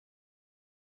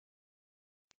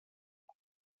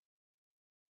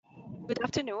Good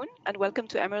afternoon and welcome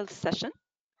to Emerald's session.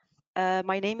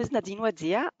 My name is Nadine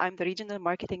Wadia. I'm the Regional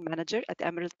Marketing Manager at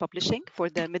Emerald Publishing for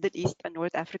the Middle East and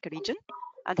North Africa region,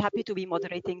 and happy to be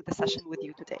moderating the session with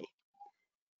you today.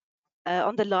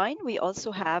 On the line, we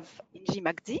also have Inji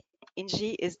Magdi.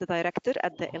 Inji is the director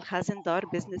at the El Khazin Dar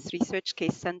Business Research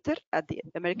Case Center at the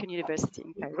American University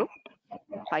in Cairo.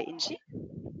 Hi, Inji.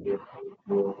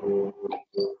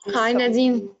 Hi,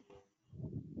 Nadine.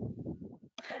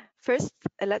 First,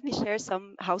 let me share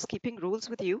some housekeeping rules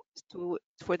with you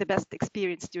for the best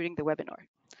experience during the webinar.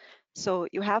 So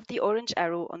you have the orange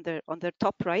arrow on the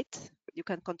top right. You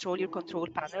can control your control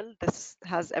panel. This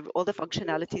has all the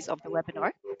functionalities of the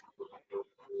webinar.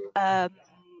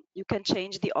 You can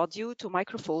change the audio to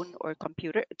microphone or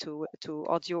computer to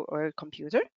audio or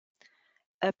computer.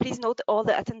 Please note all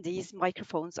the attendees'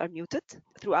 microphones are muted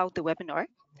throughout the webinar.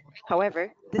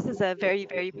 However, this is a very,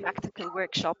 very practical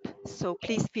workshop, so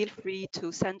please feel free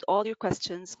to send all your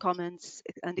questions, comments,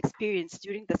 and experience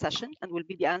during the session, and we'll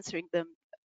be answering them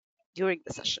during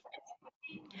the session.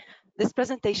 This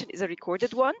presentation is a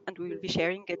recorded one, and we will be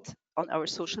sharing it on our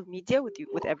social media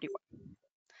with everyone.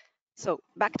 So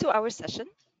back to our session.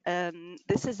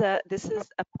 This is a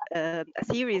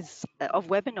series of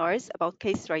webinars about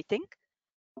case writing.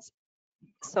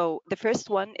 So the first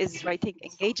one is writing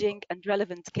engaging and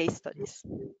relevant case studies.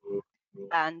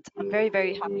 And I'm very,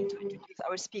 very happy to introduce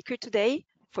our speaker today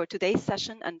for today's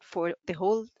session and for the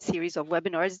whole series of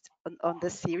webinars on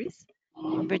this series.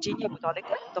 Virginia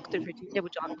Bodolica. Dr. Virginia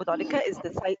Bodolica is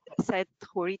the Said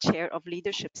Khoury Chair of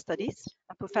Leadership Studies,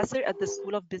 a professor at the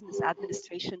School of Business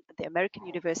Administration at the American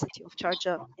University of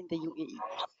Sharjah in the UAE.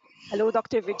 Hello,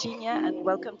 Dr. Virginia, and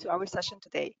welcome to our session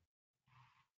today.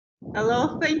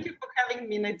 Hello, thank you for having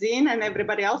me, Nadine, and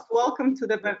everybody else. Welcome to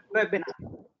the webinar.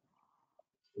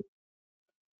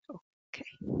 Okay.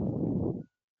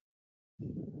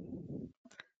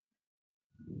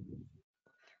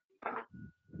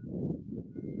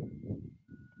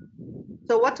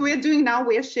 So what we're doing now,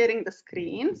 we're sharing the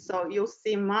screen. So you'll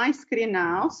see my screen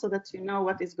now so that you know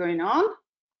what is going on.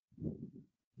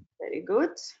 Very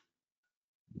good.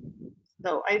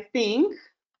 So I think,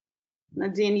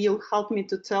 Nadine, you'll help me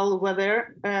to tell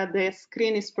whether the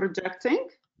screen is projecting.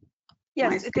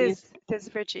 Yes, it is. It is,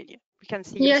 Virginia. We can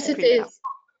see yes, your it screen is.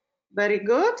 now. Very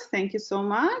good. Thank you so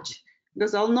much.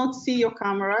 Because I'll not see your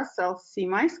cameras, I'll see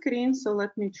my screen. So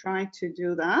let me try to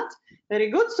do that. Very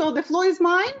good. So the floor is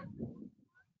mine?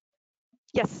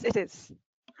 Yes, it is.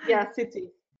 Yes, it is.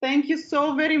 Thank you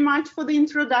so very much for the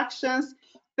introductions.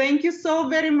 Thank you so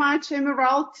very much,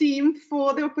 Emerald team,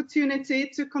 for the opportunity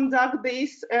to conduct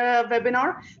this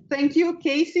webinar. Thank you,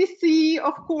 KCC,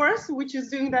 of course, which is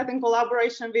doing that in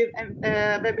collaboration with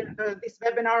this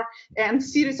webinar and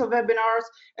series of webinars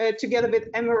together with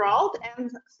Emerald. And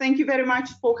thank you very much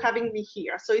for having me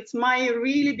here. So it's my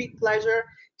really big pleasure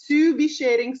to be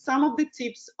sharing some of the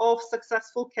tips of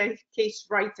successful case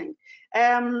writing.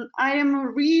 I am a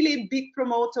really big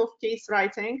promoter of case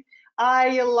writing.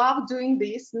 I love doing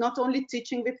this, not only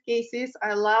teaching with cases,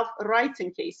 I love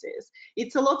writing cases.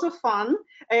 It's a lot of fun.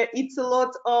 It's a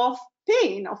lot of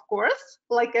pain, of course,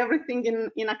 like everything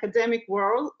in academic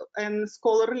world and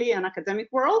scholarly and academic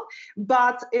world,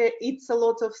 but it's a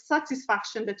lot of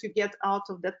satisfaction that you get out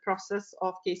of that process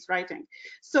of case writing.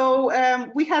 So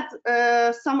we had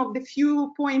some of the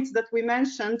few points that we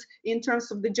mentioned in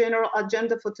terms of the general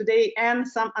agenda for today and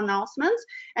some announcements,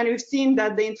 and we've seen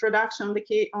that the introduction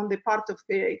on the part of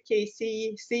the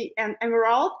KCC and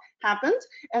Emerald happened,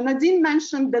 and Nadine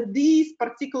mentioned that this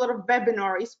particular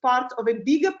webinar is part of a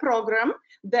bigger program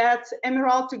that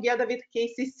Emerald together with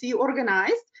KCC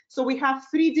organized. So we have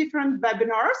 3 different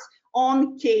webinars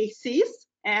on cases,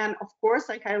 and of course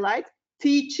I highlight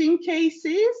teaching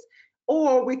cases,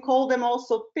 or we call them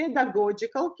also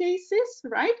pedagogical cases,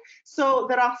 right? So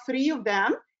there are 3 of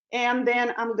them, and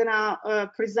then I'm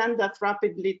gonna present that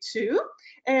rapidly too.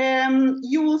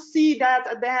 You will see that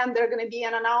at the end there's gonna be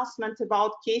an announcement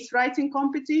about case writing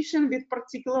competition with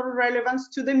particular relevance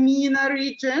to the MENA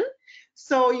region.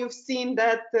 So you've seen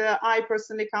that I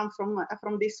personally come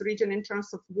from this region in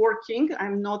terms of working.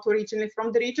 I'm not originally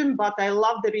from the region, but I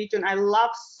love the region. I love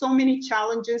so many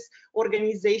challenges,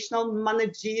 organizational,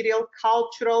 managerial,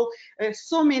 cultural,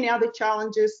 so many other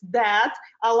challenges that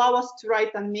allow us to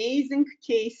write amazing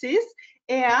cases.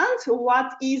 And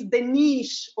what is the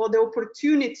niche or the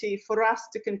opportunity for us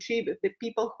to contribute, the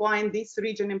people who are in this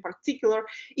region in particular,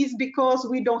 is because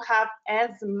we don't have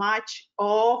as much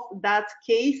of that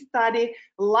case study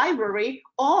library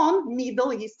on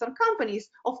Middle Eastern companies.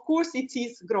 Of course, it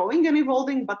is growing and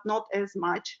evolving, but not as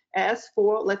much as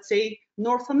for, let's say,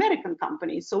 North American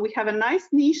companies. So we have a nice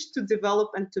niche to develop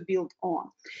and to build on.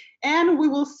 And we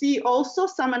will see also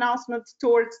some announcements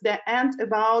towards the end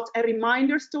about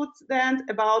reminders towards the end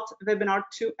about webinar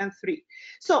 2 and 3.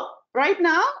 So right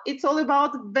now, it's all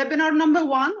about webinar number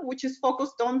 1, which is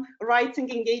focused on writing,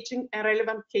 engaging, and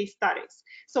relevant case studies.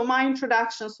 So my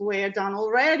introductions were done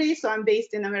already. So I'm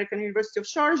based in American University of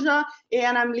Sharjah,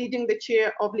 and I'm leading the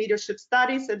chair of leadership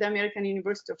studies at the American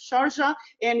University of Sharjah.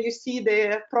 And you see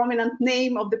the prominent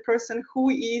name of the person who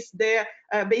is the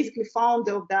basically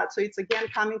founder of that. So it's again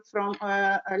coming from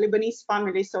a Lebanese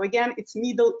family. So again, it's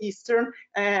Middle Eastern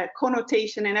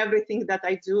connotation and everything that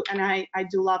I do, and I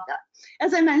do love that.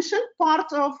 As I mentioned,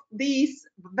 part of this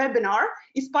webinar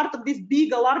is part of this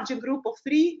big, larger group of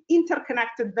 3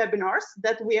 interconnected webinars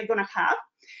that we are going to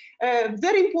have.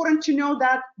 Very important to know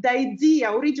that the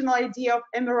original idea of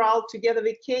Emerald together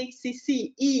with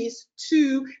KCC is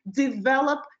to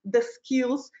develop the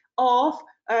skills of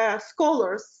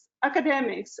scholars,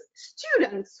 academics,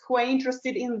 students who are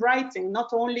interested in writing, not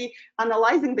only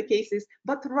analyzing the cases,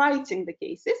 but writing the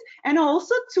cases, and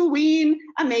also to win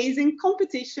amazing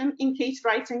competition in case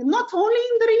writing, not only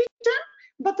in the region,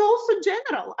 but also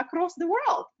general across the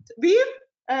world. We're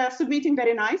submitting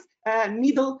very nice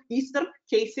Middle Eastern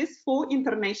cases for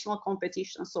international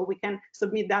competition. So we can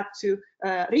submit that to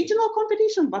regional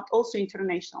competition, but also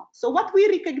international. So what we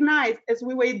recognized as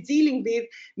we were dealing with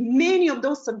many of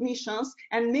those submissions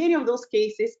and many of those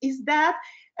cases is that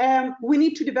we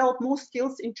need to develop more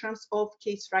skills in terms of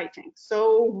case writing.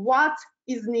 So what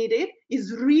is needed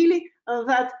is really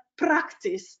that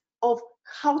practice of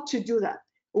how to do that,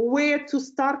 where to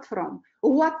start from,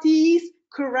 what is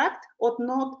correct or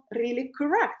not really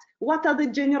correct, what are the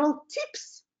general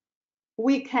tips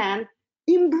we can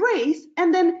embrace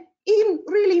and then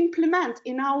really implement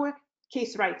in our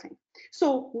case writing.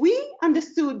 So we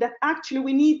understood that actually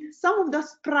we need some of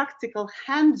those practical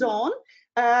hands-on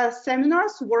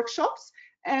seminars, workshops,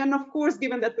 and of course,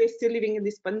 given that we're still living in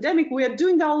this pandemic, we are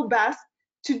doing our best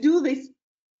to do these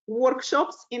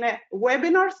workshops in a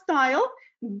webinar style,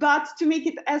 but to make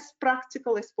it as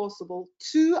practical as possible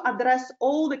to address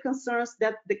all the concerns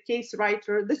that the case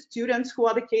writer, the students who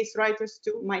are the case writers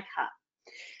too might have.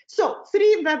 So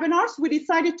 3 webinars, we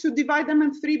decided to divide them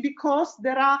in 3 because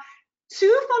there are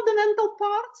 2 fundamental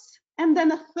parts and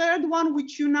then a third one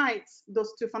which unites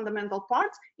those 2 fundamental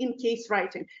parts in case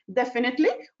writing. Definitely,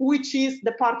 which is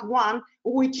the part 1,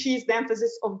 which is the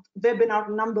emphasis of webinar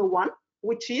number 1,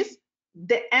 which is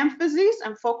the emphasis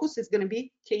and focus is going to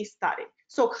be case study.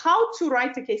 So how to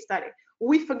write a case study.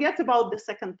 We forget about the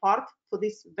second part for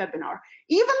this webinar,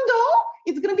 even though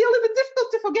it's going to be a little bit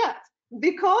difficult to forget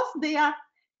because they are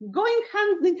going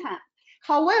hand in hand.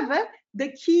 However,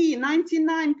 the key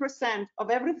 99% of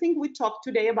everything we talk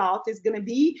today about is going to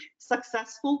be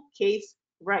successful case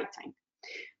writing.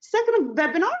 Second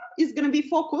webinar is going to be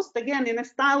focused again in a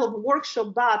style of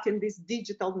workshop, but in this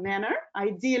digital manner.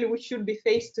 Ideally, we should be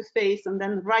face-to-face and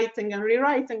then writing and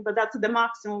rewriting, but that's the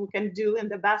maximum we can do and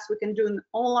the best we can do in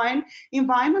online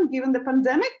environment given the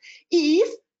pandemic. Is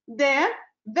the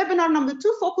webinar number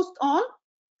 2 focused on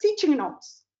teaching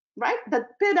notes, right?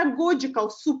 That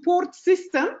pedagogical support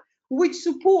system which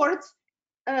supports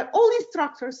all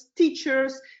instructors,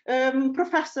 teachers,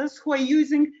 professors who are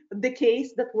using the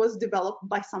case that was developed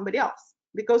by somebody else.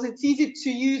 Because it's easy to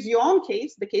use your own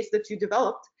case, the case that you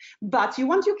developed, but you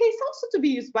want your case also to be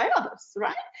used by others,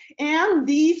 right? And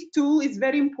this tool is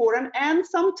very important. And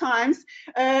sometimes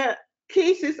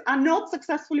cases are not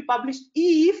successfully published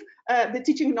if the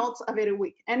teaching notes are very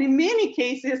weak. And in many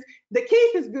cases, the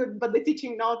case is good, but the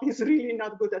teaching note is really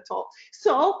not good at all.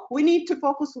 So we need to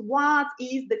focus what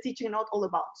is the teaching note all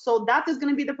about. So that is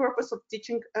going to be the purpose of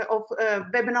teaching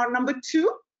webinar number 2,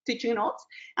 teaching notes.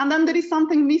 And then there is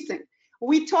something missing.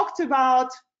 We talked about,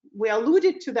 we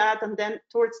alluded to that, and then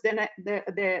towards the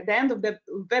end of the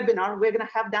webinar, we're going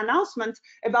to have the announcement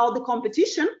about the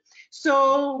competition.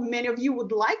 So many of you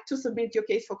would like to submit your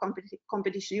case for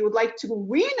competition. You would like to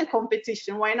win a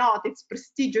competition. Why not? It's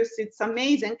prestigious, it's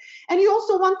amazing. And you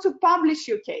also want to publish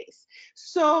your case.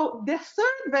 So the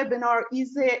third webinar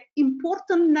is an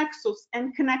important nexus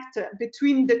and connector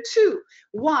between the 2.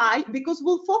 Why? Because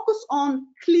we'll focus on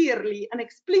clearly and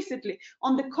explicitly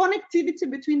on the connectivity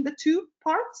between the 2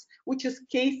 parts, which is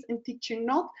case and teaching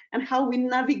note, and how we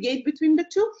navigate between the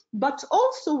 2. But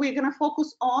also we're going to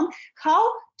focus on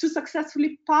how to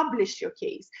successfully publish your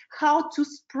case, how to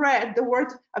spread the word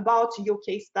about your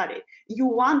case study. You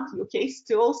want your case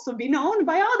to also be known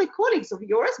by other colleagues of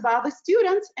yours, by other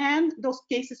students, and those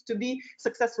cases to be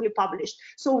successfully published.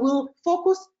 So we'll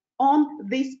focus on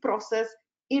this process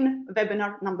in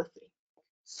webinar number 3.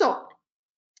 So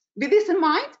with this in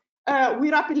mind,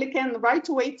 we rapidly can right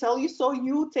away tell you, so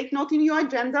you take note in your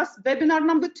agendas. Webinar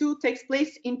number 2 takes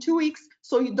place in 2 weeks,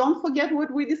 so you don't forget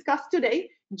what we discussed today,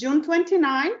 June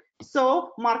 29.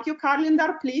 So mark your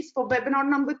calendar, please, for webinar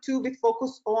number 2 with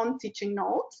focus on teaching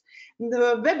notes.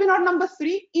 The webinar number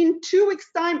 3 in 2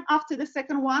 weeks time after the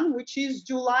second one, which is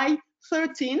July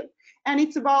 13, and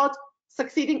it's about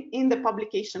succeeding in the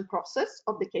publication process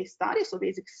of the case study, so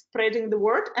basically spreading the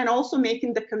word and also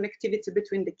making the connectivity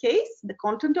between the case, the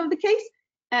content of the case,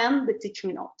 and the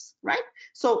teaching notes, right?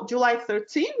 So July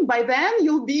 13, by then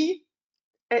you'll be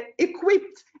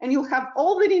equipped and you'll have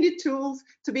all the needed tools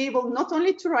to be able not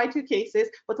only to write your cases,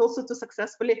 but also to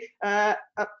successfully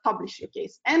publish your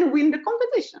case and win the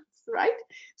competitions, right?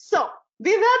 So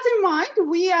with that in mind,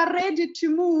 we are ready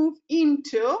to move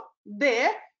into the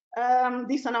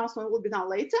this announcement will be done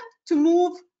later, to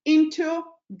move into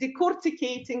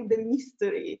decorticating the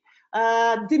mystery,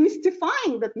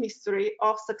 demystifying that mystery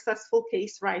of successful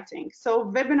case writing. So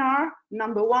webinar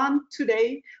number 1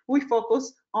 today, we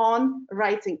focus on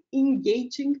writing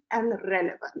engaging and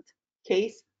relevant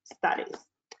case studies.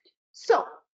 So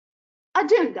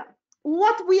agenda,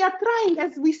 what we are trying,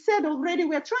 as we said already,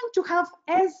 we are trying to have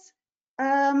as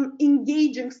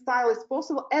engaging style as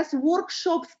possible, as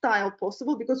workshop style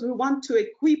possible, because we want to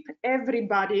equip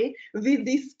everybody with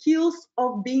the skills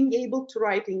of being able to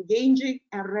write engaging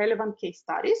and relevant case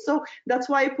studies. So that's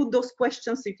why I put those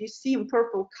questions, if you see in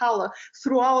purple color,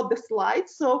 throughout the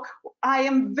slides. So I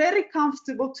am very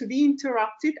comfortable to be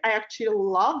interrupted. I actually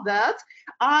love that.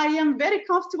 I am very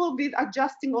comfortable with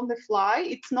adjusting on the fly.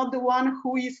 It's not the one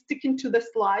who is sticking to the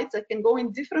slides. I can go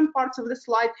in different parts of the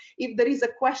slide if there is a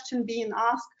question being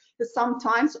asked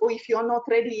sometimes, or if you're not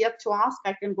ready yet to ask,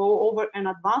 I can go over and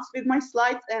advance with my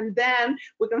slides, and then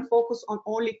we can focus on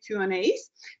only Q&As.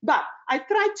 But I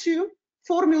try to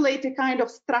formulate a kind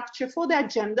of structure for the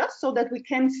agenda so that we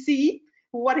can see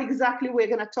what exactly we're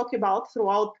going to talk about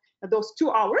throughout those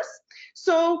 2 hours.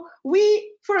 So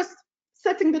we first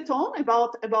setting the tone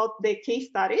about the case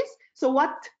studies. So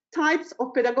what types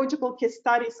of pedagogical case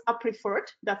studies are preferred?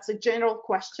 That's a general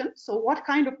question. So what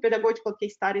kind of pedagogical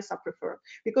case studies are preferred?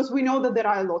 Because we know that there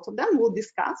are a lot of them. We'll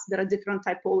discuss, there are different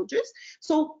typologies.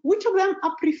 So which of them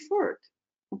are preferred?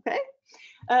 Okay.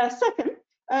 Second,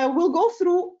 we'll go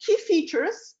through key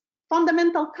features,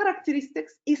 fundamental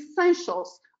characteristics,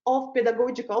 essentials of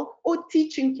pedagogical or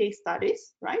teaching case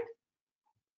studies, right?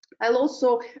 I'll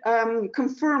also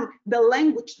confirm the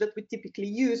language that we typically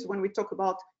use when we talk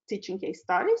about teaching case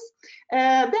studies.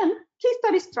 Then case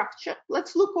study structure.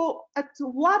 Let's look at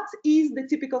what is the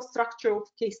typical structure of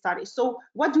case studies. So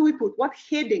what do we put? What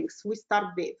headings we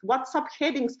start with? What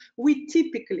subheadings we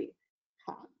typically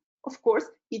have? Of course,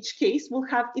 each case will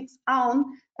have its own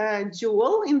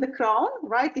jewel in the crown,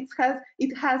 right?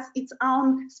 It has its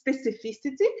own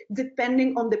specificity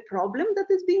depending on the problem that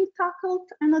is being tackled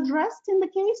and addressed in the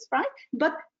case, right?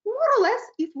 But more or less,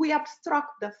 if we abstract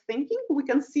the thinking, we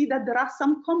can see that there are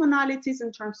some commonalities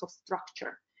in terms of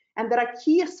structure, and there are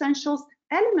key essentials,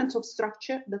 elements of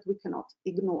structure that we cannot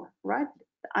ignore, right?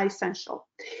 Essential.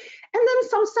 And then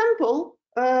some sample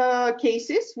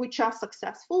cases which are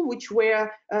successful, which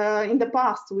were in the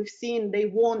past we've seen they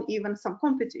won even some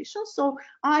competitions. So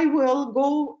I will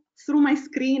go through my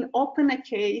screen, open a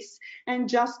case, and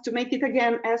just to make it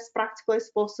again as practical as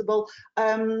possible,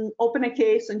 open a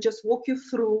case and just walk you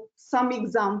through some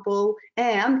example,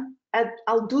 and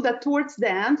I'll do that towards the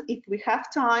end if we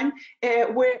have time,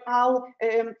 where I'll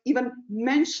even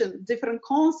mention different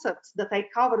concepts that I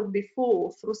covered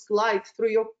before through slides,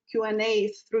 through your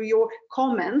Q&As, through your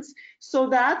comments, so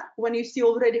that when you see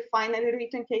already finally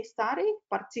written case study,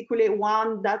 particularly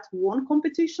one that won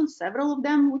competitions, several of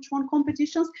them which won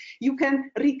competitions, you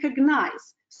can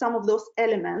recognize some of those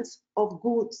elements of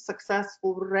good,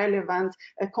 successful, relevant,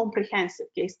 comprehensive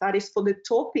case studies for the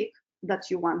topic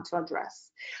that you want to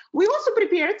address. We also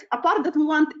prepared a part that we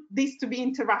want this to be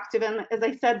interactive, and as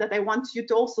I said that I want you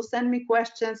to also send me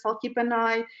questions. I'll keep an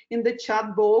eye in the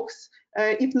chat box.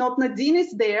 If not, Nadine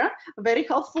is there, very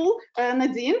helpful.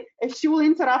 Nadine, if she will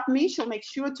interrupt me, she'll make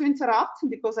sure to interrupt,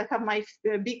 because I have my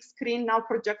big screen now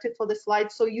projected for the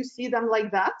slides, so you see them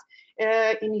like that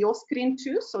in your screen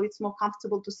too, so it's more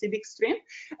comfortable to see big screen.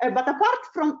 But apart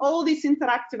from all these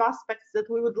interactive aspects that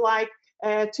we would like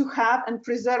to have and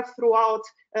preserve throughout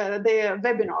the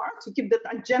webinar, to keep that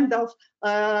agenda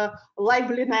of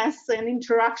liveliness and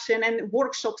interaction and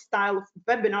workshop style of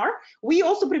webinar. We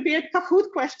also prepared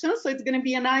Kahoot questions, so it's going to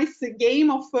be a nice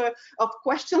game of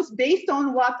questions based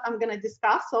on what I'm going to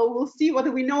discuss. So we'll see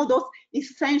whether we know those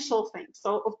essential things.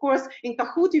 So of course, in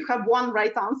Kahoot, you have one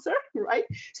right answer, right?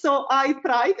 So I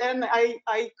tried, and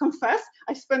I confess,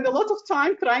 I spent a lot of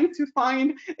time trying to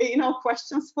find,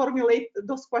 questions, formulate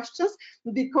those questions,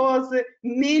 because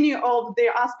many of the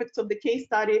aspects of the case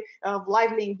study of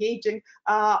lively engaging,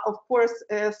 of course,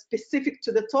 specific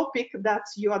to the topic that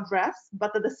you address,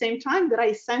 but at the same time, there are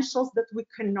essentials that we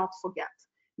cannot forget.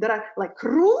 There are like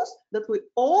rules that we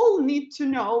all need to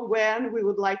know when we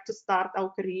would like to start our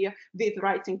career with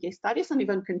writing case studies and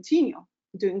even continue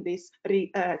doing these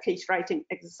case writing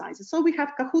exercises. So we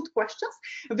have Kahoot questions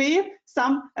with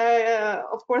some,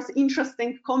 of course,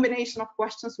 interesting combination of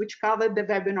questions which cover the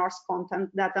webinar's content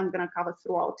that I'm going to cover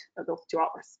throughout those 2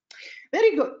 hours.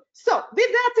 Very good. So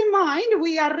with that in mind,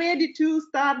 we are ready to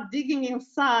start digging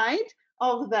inside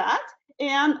of that.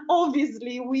 And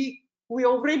obviously, we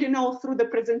already know through the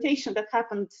presentation that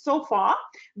happened so far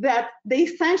that the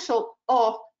essential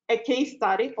of a case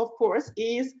study, of course,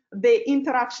 is the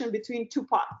interaction between 2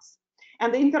 parts.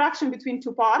 And the interaction between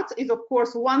 2 parts is, of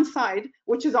course, one side,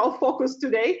 which is our focus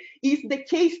today, is the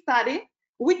case study,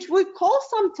 which we call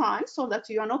sometimes, so that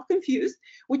you are not confused,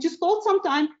 which is called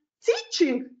sometimes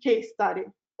teaching case study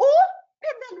or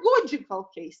pedagogical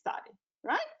case study,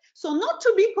 right? So not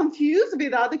to be confused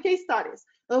with other case studies.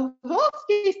 Those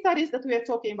case studies that we are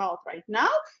talking about right now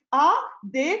are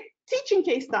the teaching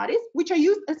case studies, which are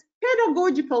used as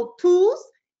pedagogical tools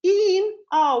in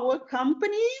our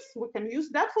companies. We can use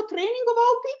that for training of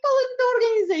our people in the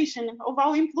organization, of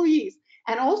our employees,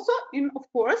 and also, of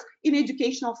course, in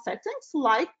educational settings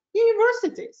like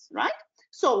universities, right?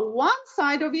 So one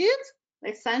side of it,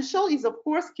 essential, is of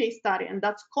course case study, and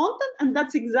that's content, and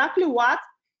that's exactly what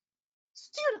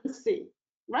students see,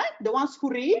 right? The ones who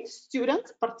read,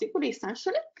 students particularly,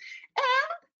 essentially.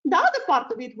 And the other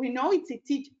part of it, we know it's a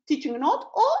teaching note,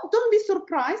 or don't be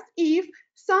surprised if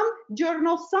some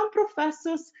journals, some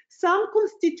professors, some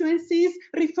constituencies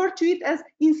refer to it as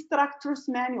instructor's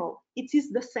manual. It is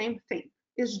the same thing.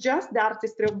 It's just the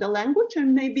artistry of the language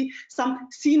and maybe some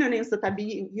synonyms that are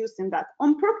being used in that.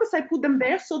 On purpose, I put them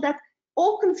there so that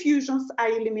all confusions are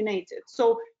eliminated.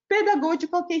 So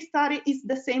pedagogical case study is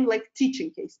the same like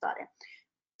teaching case study.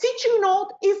 Teaching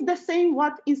note is the same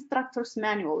what instructor's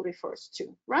manual refers to,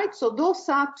 right? So those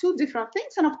are 2 different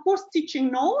things. And of course,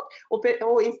 teaching note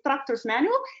or instructor's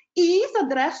manual is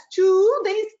addressed to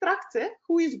the instructor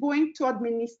who is going to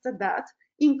administer that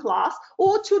in class,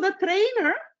 or to the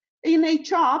trainer in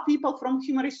HR, people from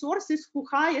human resources who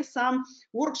hire some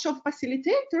workshop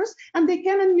facilitators, and they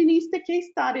can administer case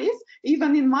studies.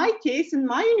 Even in my case, in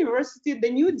my university, the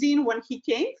new dean, when he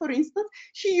came, for instance,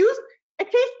 he used a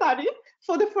case study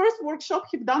for the first workshop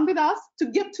he'd done with us to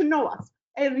get to know us,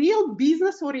 a real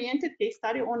business-oriented case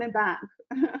study on a bank.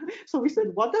 So we said,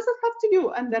 what does it have to do?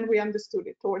 And then we understood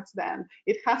it towards the end.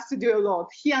 It has to do a lot.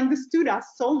 He understood us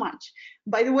so much.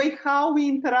 By the way, how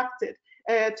we interacted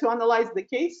to analyze the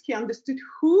case, he understood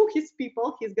who his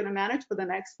people he's going to manage for the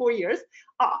next 4 years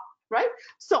are, right?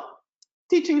 So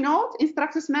teaching note,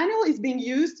 instructor's manual is being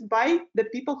used by the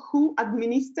people who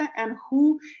administer and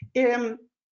who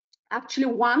actually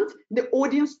want the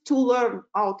audience to learn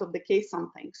out of the case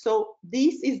something. So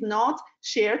this is not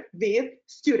shared with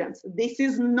students. This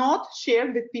is not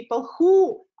shared with people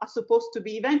who are supposed to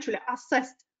be eventually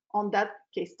assessed on that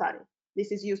case study.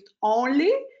 This is used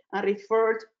only and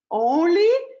referred only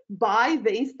by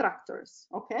the instructors,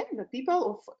 okay? The people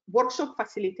of workshop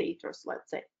facilitators,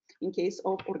 let's say, in case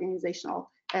of organizational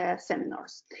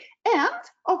seminars. And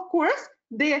of course,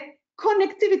 the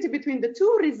connectivity between the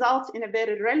 2 results in a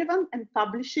very relevant and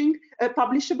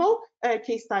publishable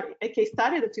case study, a case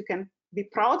study that you can be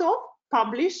proud of,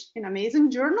 publish in amazing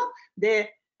journal. The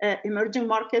Emerging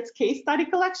Markets Case Study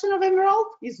Collection of Emerald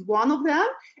is one of them,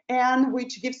 and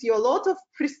which gives you a lot of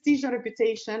prestige and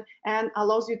reputation and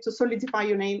allows you to solidify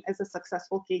your name as a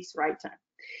successful case writer.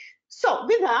 So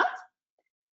with that,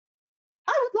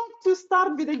 I would like to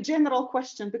start with a general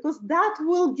question, because that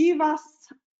will give us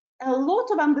a lot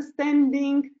of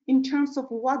understanding in terms of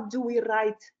what do we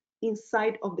write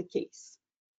inside of the case,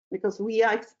 because we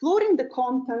are exploring the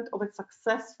content of a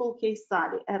successful case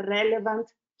study, a relevant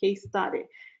case study,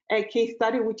 a case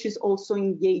study which is also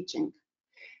engaging.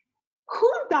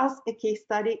 Who does a case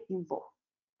study involve?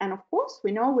 And of course,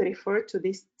 we know we refer to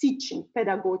this teaching,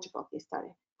 pedagogical case study.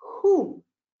 Whom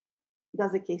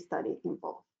does a case study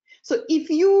involve? So if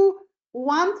you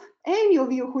want any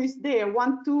of you who is there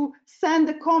want to send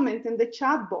a comment in the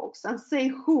chat box and say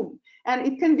whom, and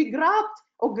it can be grabbed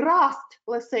or grasped,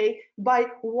 let's say, by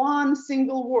one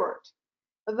single word.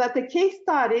 That a case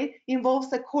study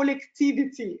involves a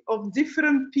collectivity of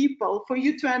different people for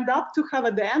you to end up to have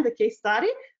at the end a case study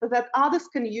that others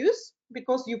can use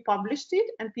because you published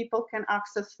it and people can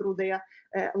access through their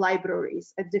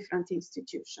libraries at different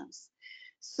institutions.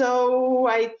 So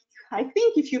I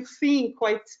think if you think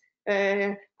quite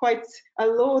a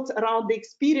lot around the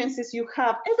experiences you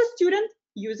have as a student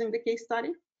using the case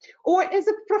study, or as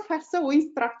a professor or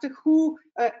instructor who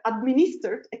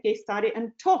administered a case study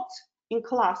and taught in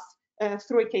class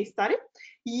through a case study,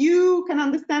 you can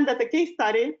understand that a case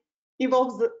study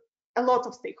involves a lot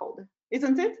of stakeholders,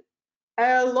 isn't it?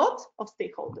 A lot of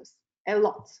stakeholders, a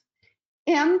lot.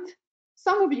 And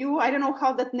some of you, I don't know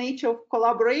how that nature of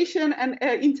collaboration and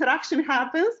interaction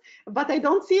happens, but I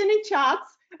don't see any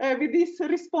chats with these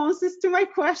responses to my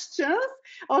questions.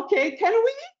 Okay, can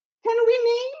we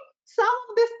name some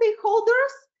of the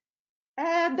stakeholders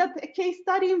that a case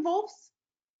study involves?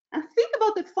 And think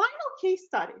about the final case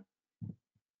study.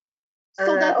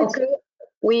 So that okay,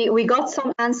 we got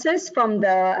some answers from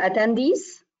the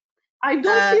attendees. I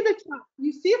don't see the chat.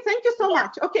 You see? Thank you so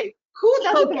much. Okay, who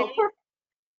doesn't know?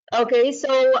 Okay,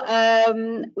 so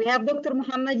we have Dr.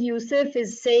 Muhammad Yusuf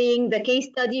is saying the case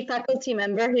study faculty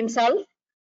member himself.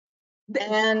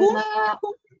 And whom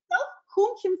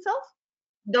himself?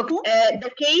 The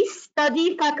case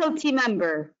study faculty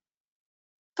member.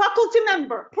 Faculty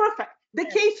member, perfect. The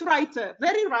case writer,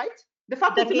 very right. The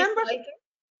faculty member.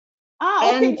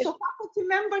 Okay, so faculty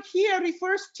member here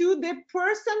refers to the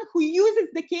person who uses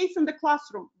the case in the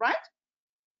classroom, right?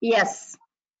 Yes.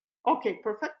 Okay,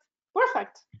 perfect.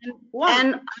 Perfect.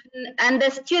 And the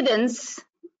students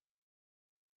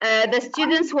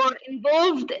who are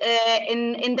involved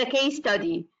in the case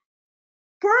study.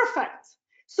 Perfect.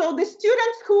 So the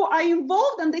students who are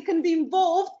involved, and they can be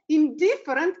involved in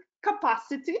different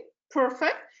capacity.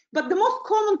 Perfect. But the most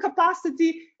common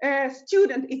capacity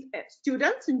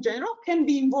students in general can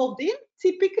be involved in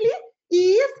typically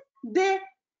is the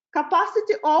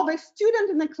capacity of a student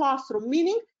in the classroom,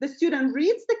 meaning the student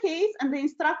reads the case and the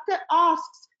instructor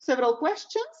asks several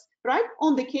questions, right,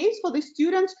 on the case for the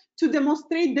students to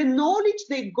demonstrate the knowledge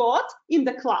they got in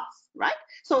the class, right?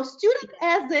 So student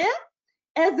as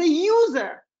a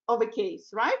user of a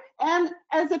case, right? And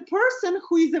as a person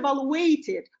who is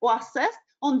evaluated or assessed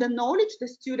on the knowledge the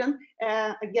student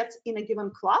gets in a given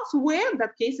class where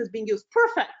that case is being used.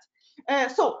 Perfect.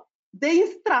 So the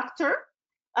instructor,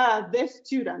 the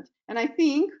student, and I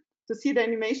think to see the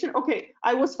animation, okay,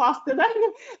 I was faster than,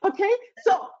 okay,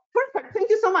 so perfect, thank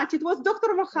you so much. It was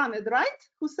Dr. Mohammed, right,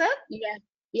 who said? Yeah.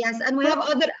 Yes, and we have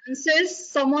other answers.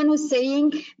 Someone was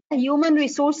saying a human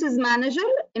resources manager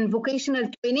in vocational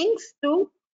trainings too.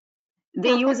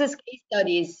 They use case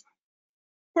studies.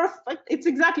 Perfect.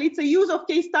 It's a use of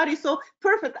case study. So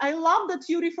perfect. I love that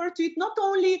you refer to it not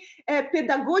only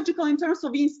pedagogical in terms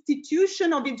of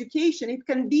institution of education. It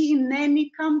can be in any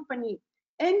company.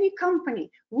 Any company,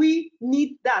 we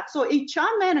need that. So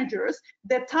HR managers,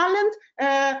 the talent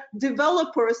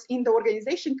developers in the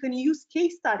organization can use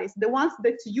case studies, the ones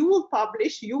that you will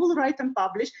publish, you will write and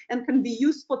publish, and can be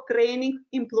used for training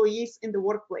employees in the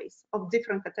workplace of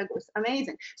different categories.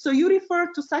 Amazing. So you refer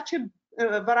to such a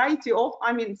variety of,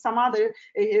 I mean, some other,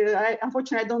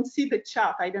 unfortunately, I don't see the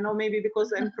chat. I don't know, maybe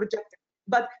because I'm projecting,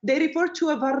 but they refer to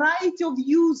a variety of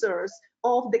users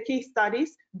of the case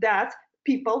studies that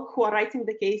people who are writing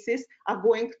the cases are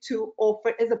going to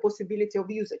offer as a possibility of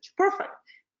usage. Perfect.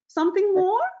 Something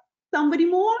more? Somebody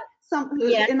more?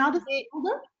 Another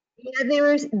stakeholder? Yeah,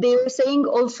 they were saying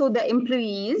also the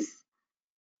employees.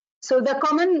 So the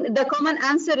common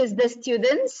answer is the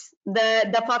students,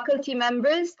 the faculty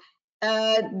members,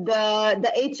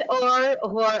 the HR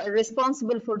who are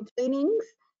responsible for trainings,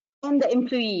 and the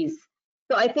employees.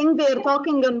 So I think they're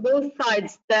talking on both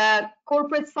sides, the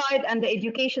corporate side and the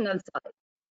educational side.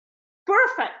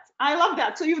 Perfect. I love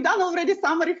that. So you've done already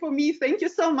summary for me. Thank you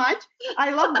so much.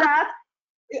 I love that.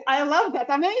 I love that.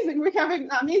 Amazing. We have an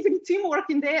amazing teamwork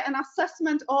in there and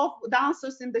assessment of the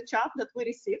answers in the chat that we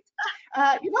received.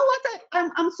 You know what?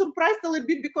 I'm surprised a little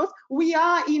bit because we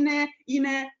are in a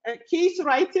case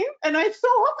writing, and I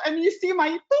thought, and you see my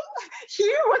thing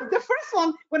here was the first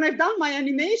one when I've done my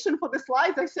animation for the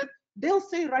slides. I said, they'll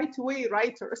say right away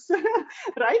writers,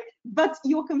 right? But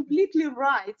you're completely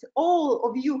right. All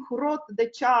of you who wrote the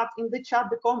chat,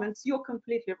 the comments, you're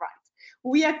completely right.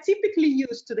 We are typically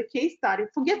used to the case study,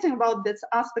 forgetting about this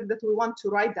aspect that we want to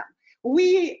write down.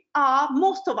 we are,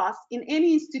 most of us in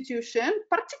any institution,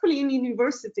 particularly in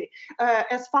university,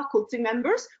 as faculty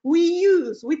members, we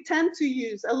tend to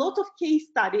use a lot of case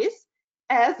studies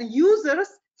as users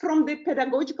from the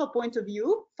pedagogical point of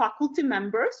view, faculty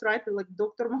members, right, like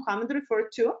Dr. Mohammed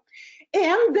referred to,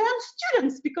 and then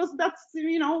students, because that's,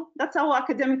 you know, that's our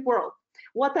academic world.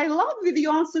 What I love with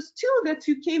your answers too, that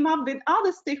you came up with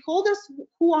other stakeholders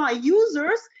who are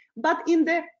users, but in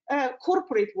the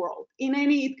corporate world, in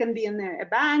any, it can be in a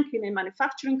bank, in a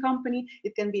manufacturing company,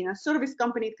 it can be in a service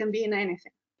company, it can be in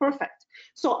anything. Perfect.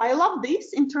 So I love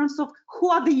this in terms of who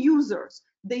are the users.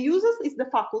 The users is the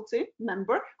faculty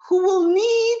member who will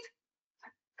need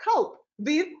help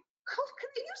with how can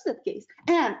I use that case.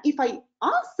 And if I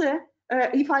answer,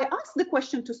 if I ask the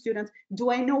question to students, do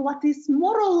I know what is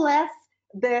more or less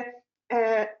the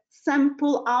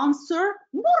sample answer?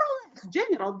 More or less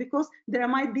general, because there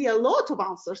might be a lot of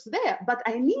answers there, but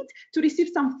I need to receive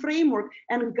some framework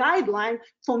and guideline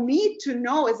for me to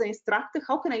know as an instructor,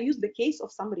 how can I use the case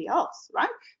of somebody else, right?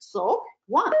 So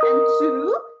 1 and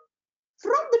 2,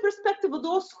 from the perspective of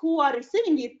those who are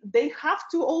receiving it, they have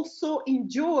to also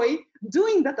enjoy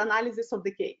doing that analysis of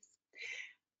the case.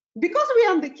 Because we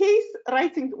are in the case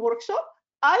writing workshop,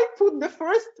 I put the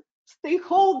first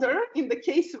stakeholder in the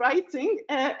case writing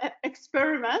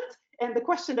experiment, and the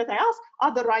question that I ask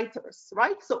are the writers,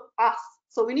 right? So us.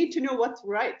 So we need to know what to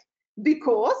write.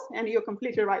 Because, and you're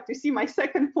completely right, you see my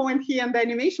second point here in the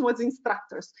animation was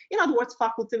instructors. In other words,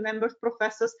 faculty members,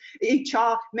 professors,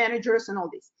 HR managers, and all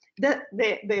this. The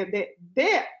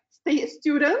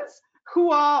students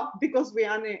who are, because we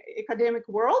are in the academic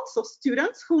world, so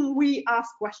students whom we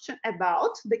ask questions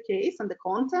about the case and the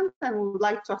content, and we would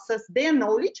like to assess their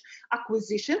knowledge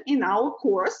acquisition in our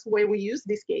course where we use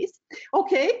this case.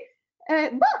 Okay,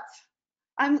 but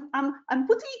I'm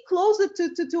putting it closer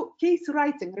to case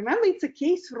writing. Remember, it's a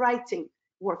case writing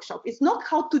workshop. It's not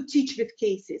how to teach with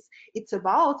cases. It's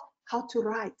about how to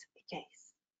write a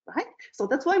case, right? So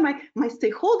that's why my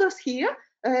stakeholders here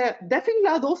definitely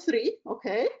are those three,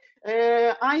 okay?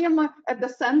 I am at the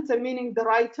center, meaning the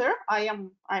writer. I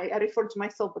refer to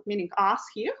myself, but meaning us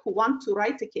here, who want to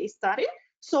write a case study.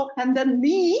 So, and then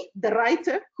me, the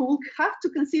writer, who will have to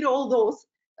consider all those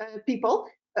people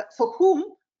for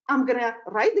whom I'm gonna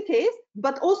write the case,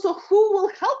 but also who will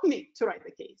help me to write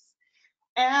the case,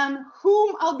 and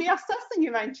whom I'll be assessing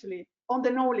eventually on the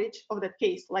knowledge of that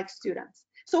case, like students.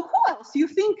 So who else you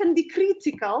think can be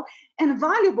critical and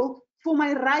valuable for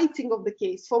my writing of the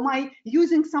case, for my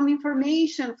using some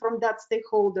information from that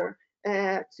stakeholder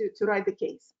to write the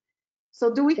case? So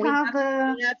do we have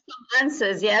some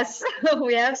answers? Yes,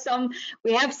 we have some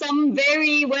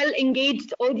very well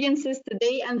engaged audiences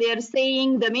today, and they are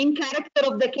saying the main character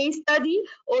of the case study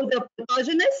or the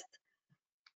protagonist.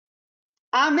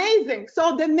 Amazing.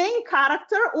 So the main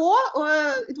character, or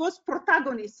it was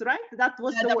protagonist, right? That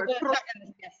was the word.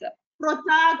 Protagonist, yes, sir.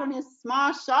 Protagonist,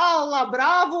 mashallah,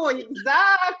 bravo,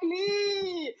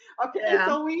 exactly. Okay, yeah.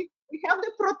 So we have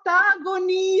the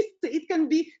protagonist. It can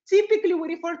be, typically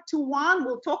we refer to one,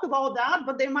 we'll talk about that,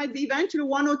 but there might be eventually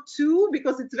one or two,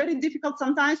 because it's very difficult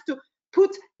sometimes to put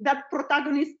that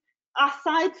protagonist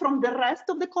aside from the rest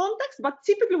of the context, but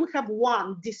typically we have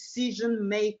one decision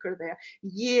maker there.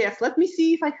 Yes, let me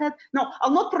see if I had, no,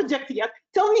 I'll not project yet.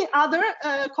 Tell me other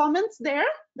comments there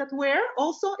that were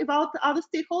also about other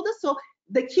stakeholders. So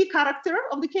the key character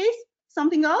of the case,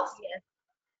 something else? Yes.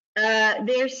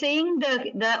 They're saying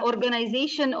the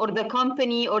organization or the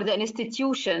company or the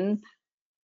institution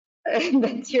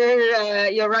that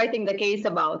you're writing the case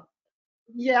about.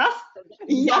 Yes.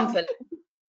 Yes.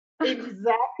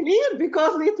 Exactly,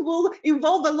 because it will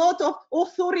involve a lot of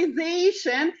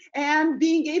authorization and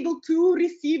being able to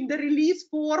receive the release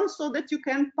form so that you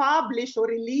can publish or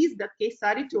release that case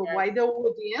study to a wider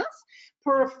audience.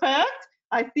 Perfect.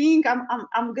 I think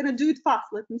I'm gonna do it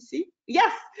fast. Let me see.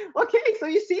 Yes. Okay. So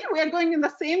you see, we are going in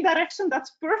the same direction.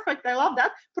 That's perfect. I love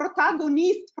that.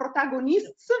 Protagonists,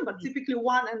 but typically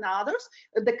one and others.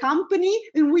 The company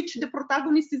in which the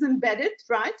protagonist is embedded,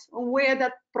 right? Where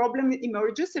that problem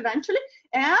emerges eventually.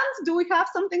 And do we have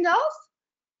something else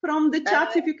from the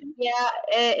chat? If you can. Yeah,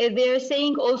 they're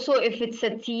saying also if it's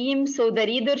a team, so the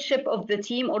leadership of the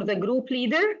team or the group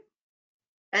leader.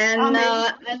 And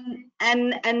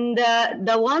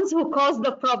the ones who cause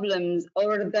the problems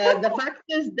or the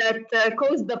factors that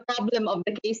cause the problem of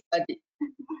the case study.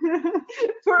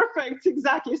 Perfect,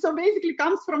 exactly. So basically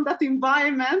comes from that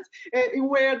environment in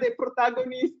where the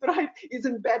protagonist, right, is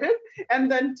embedded,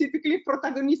 and then typically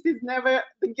protagonist is never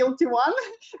the guilty one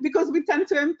because we tend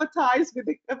to empathize with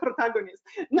the protagonist.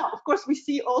 Now, of course, we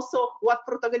see also what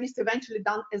protagonist eventually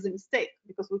done as a mistake,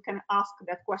 because we can ask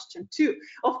that question too.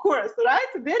 Of course, right?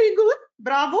 Very good,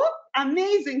 bravo,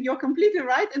 amazing, you're completely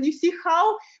right. And you see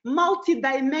how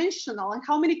multi-dimensional and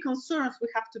how many concerns we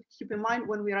have to keep in mind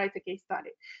when we write a case study.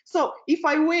 So if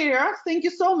I were, thank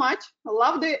you so much, I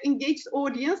love the engaged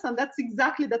audience, and that's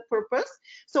exactly that purpose.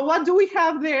 So what do we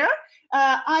have there?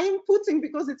 I am putting,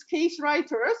 because it's case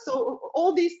writer, so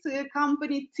all this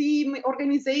company, team,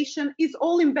 organization is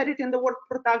all embedded in the word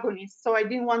protagonist. So I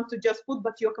didn't want to just put,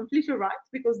 but you're completely right,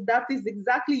 because that is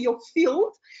exactly your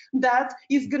field that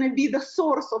is going to be the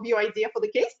source of your idea for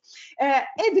the case.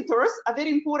 Editors are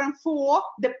very important for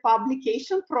the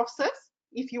publication process.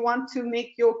 If you want to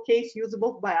make your case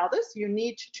usable by others, you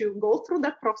need to go through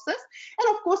that process.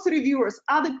 And of course, reviewers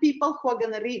are the people who are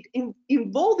going to read,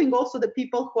 involving also the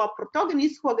people who are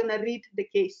protagonists who are going to read the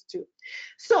case too.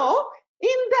 So in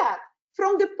that,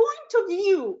 from the point of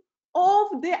view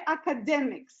of the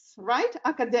academics, right?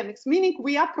 Academics, meaning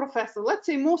we are professors. Let's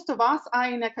say most of us are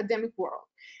in academic world,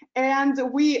 and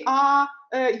we are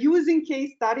using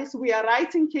case studies, we are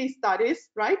writing case studies,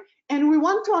 right? And we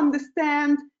want to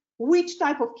understand which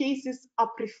type of cases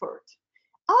are preferred.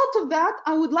 Out of that,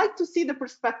 I would like to see the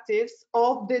perspectives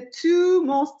of the two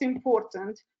most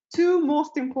important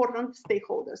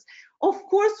stakeholders. Of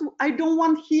course, I don't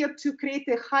want here to create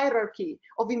a hierarchy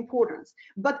of importance,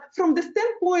 but from the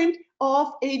standpoint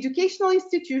of an educational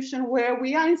institution where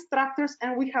we are instructors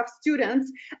and we have students,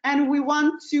 and we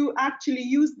want to actually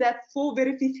use that for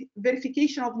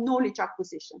verification of knowledge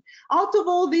acquisition. Out of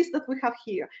all this that we have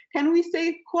here, can we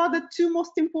say who are the two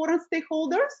most important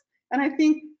stakeholders? And I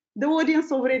think the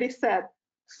audience already said,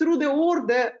 through the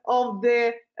order of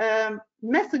the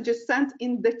messages sent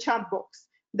in the chat box.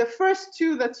 The first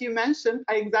two that you mentioned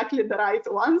are exactly the right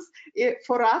ones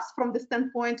for us from the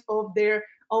standpoint of the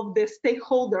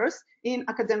stakeholders in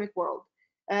academic world.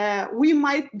 We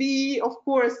might be, of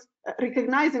course,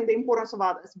 recognizing the importance of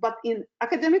others, but in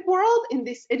academic world, in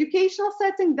this educational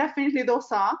setting, definitely those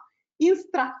are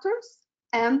instructors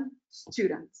and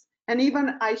students. And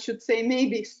even I should say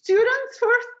maybe students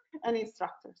first and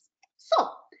instructors. So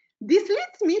this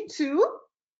leads me to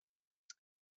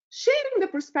sharing the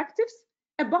perspectives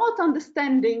about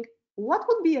understanding what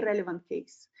would be a relevant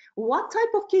case. What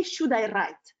type of case should I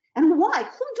write? And why?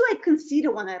 Who do I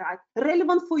consider when I write?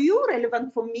 Relevant for you,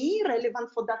 relevant for me, relevant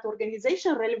for that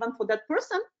organization, relevant for that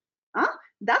person?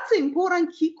 That's an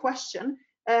important key question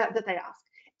that I ask.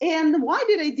 And why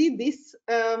did I do this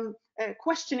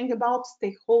questioning about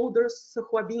stakeholders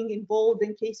who are being involved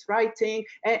in case writing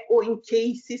or in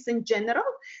cases in general?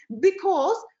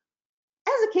 Because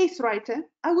as a case writer,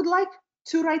 I would like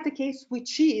to write a case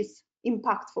which is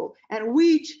impactful and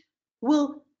which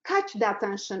will catch the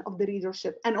attention of the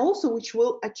readership and also which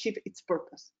will achieve its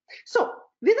purpose. So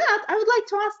with that, I would like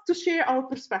to ask to share our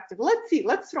perspective. Let's see,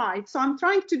 let's try. So I'm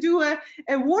trying to do a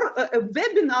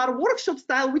webinar workshop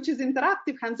style, which is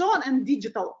interactive, hands-on, and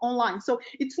digital online. So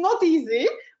it's not easy,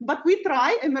 but we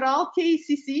try. Emerald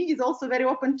KCC is also very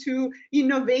open to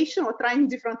innovation or trying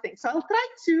different things. So I'll try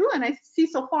to, and I see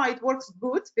so far it works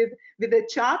good with the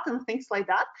chat and things like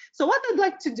that. So what I'd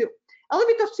like to do, a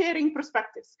little bit of sharing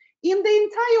perspectives. In the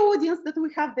entire audience that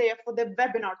we have there for the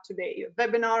webinar today,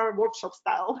 webinar workshop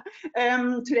style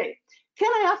today,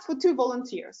 can I ask for 2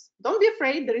 volunteers? Don't be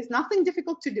afraid, there is nothing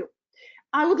difficult to do.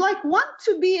 I would like one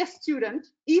to be a student,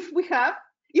 if we have.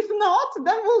 If not,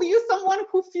 then we'll use someone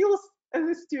who feels as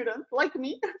a student, like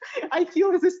me. I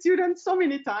feel as a student so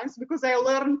many times because I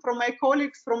learn from my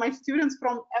colleagues, from my students,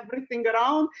 from everything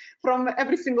around, from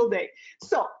every single day.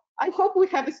 So I hope we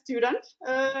have a student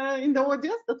in the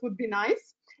audience. That would be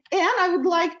nice. And I would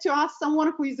like to ask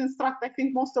someone who is instructor. I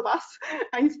think most of us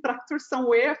are instructors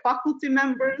somewhere, faculty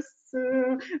members,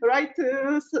 right?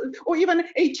 Or even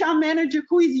HR manager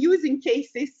who is using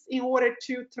cases in order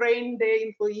to train the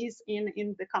employees in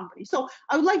the company. So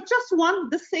I would like just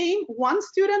one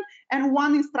student and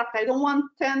one instructor. I don't want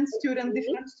 10 students,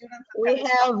 different students.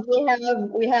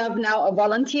 We have now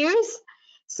volunteers.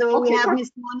 So okay, we have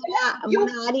Miss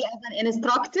Mona Ali as an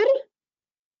instructor.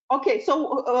 Okay,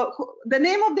 so the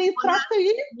name of the instructor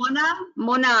is?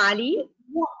 Mona Ali.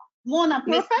 Mona,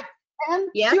 perfect. And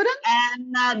yes, student?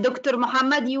 And Dr.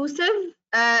 Muhammad Yusuf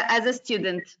as a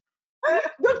student.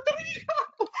 Dr.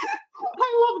 I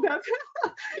love that.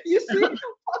 You see,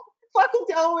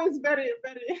 faculty are always very,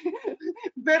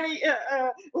 very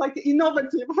like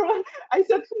innovative. I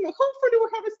said, hopefully we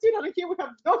have a student. Okay, we have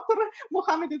Dr.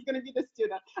 Mohammed is going to be the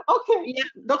student. Okay, yeah.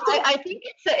 Doctor. I think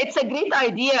it's a great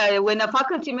idea when a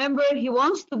faculty member, he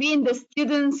wants to be in the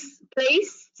student's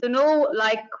place to know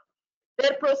like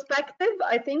their perspective.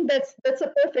 I think that's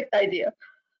a perfect idea.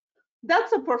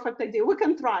 That's a perfect idea. We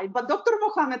can try. But Dr.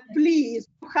 Mohammed, please,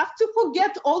 you have to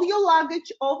forget all your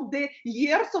luggage of the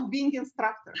years of being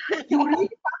instructor. You really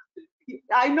have to,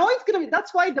 I know it's going to be,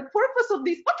 that's why the purpose of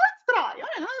this, but let's try.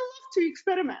 I love to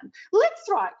experiment. Let's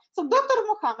try. So Dr.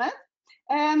 Mohammed,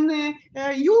 and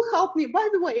you'll help me. By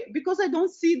the way, because I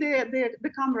don't see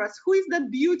the cameras, who is that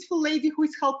beautiful lady who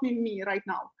is helping me right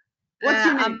now? What's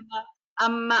your name?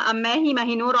 I'm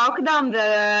Mahinur Akda. I'm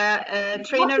the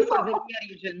trainer for the MEA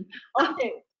region.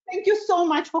 Okay, thank you so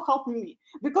much for helping me,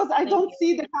 because I don't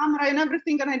see the camera and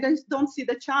everything, and I don't see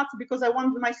the chat because I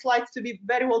want my slides to be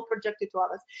very well projected to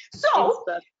others. So,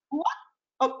 what?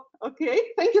 Oh, okay,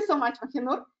 thank you so much,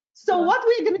 Mahinur. So what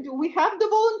we're going to do, we have the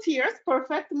volunteers,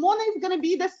 perfect. Mona is going to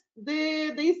be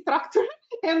the instructor,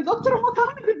 and Dr.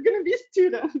 Mohammed is going to be a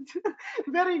student.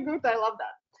 Very good, I love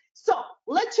that. So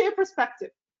let's share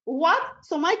perspective.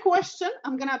 So my question,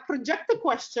 I'm going to project the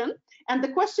question, and the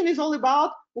question is all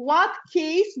about what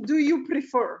case do you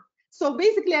prefer? So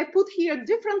basically I put here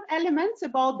different elements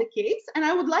about the case, and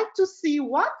I would like to see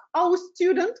what our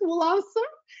student will answer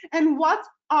and what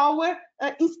our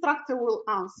instructor will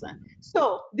answer.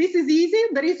 So this is easy.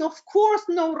 There is of course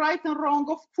no right and wrong.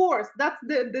 Of course, that's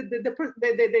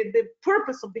the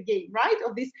purpose of the game, right?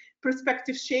 Of this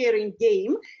perspective sharing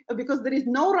game, because there is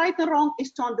no right and wrong,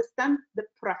 is to understand the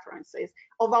preferences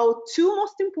of our two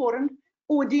most important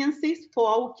audiences for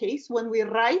our case when we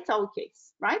write our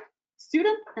case, right?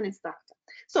 Student and instructor.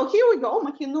 So here we go.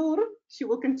 Mahinur, she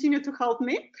will continue to help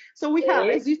me. So we have,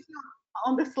 as you see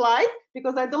on the slide,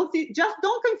 because I don't see, just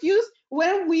don't confuse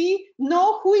when we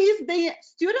know who is the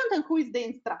student and who is the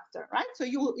instructor, right? So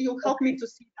you'll help me to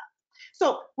see that.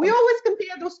 So we always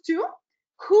compare those two.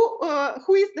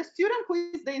 Who is the student,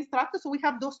 who is the instructor? So we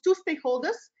have those two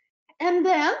stakeholders, and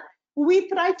then we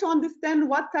try to understand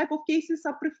what type of cases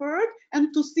are preferred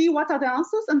and to see what are the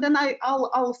answers, and then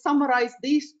I'll summarize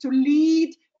this to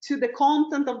lead to the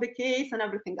content of the case and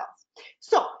everything else.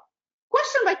 So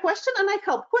question by question, and I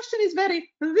help. Question is very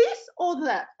this or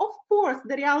that. Of course,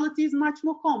 the reality is much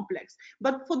more complex,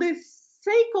 but for the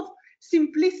sake of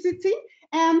simplicity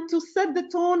and to set the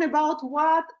tone about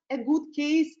what a good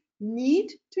case need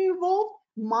to involve,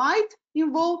 might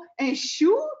involve, and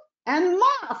should and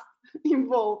must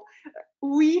involve,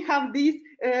 we have this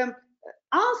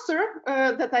answer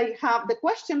that I have the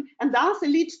question, and the answer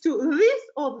leads to this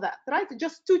or that, right?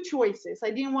 Just two choices. I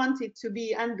didn't want it to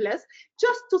be endless,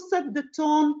 just to set the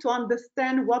tone to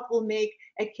understand what will make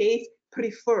a case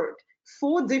preferred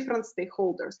for different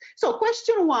stakeholders. So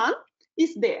question one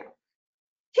is there.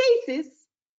 Cases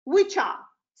which are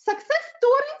success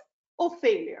stories or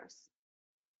failures.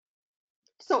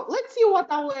 So let's see what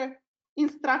our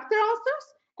instructor answers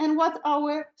and what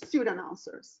our student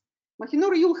answers.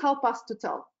 Mahinur, you'll help us to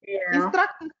tell. Yeah.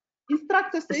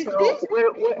 Instructor says so this.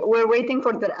 We're waiting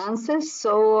for the answers.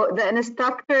 So the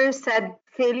instructor said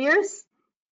failures.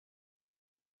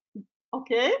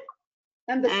 Okay.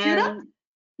 And the student?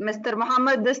 Mr.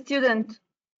 Mohammed, the student.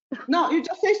 No, you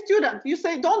just say student. You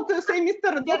say, don't say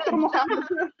Mr. Dr. Mohammed.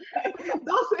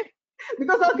 Don't say,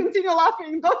 because I'll continue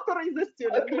laughing. Doctor is the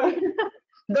student. Okay.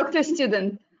 Dr.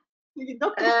 Student.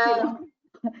 Dr. Student.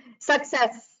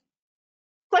 Success.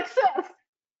 Success.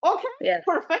 Okay, yes.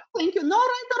 Perfect. Thank you. No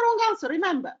right or wrong answer,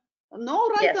 remember. No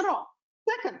right or wrong.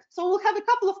 Second, so we'll have a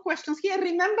couple of questions here.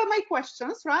 Remember my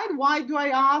questions, right? Why do I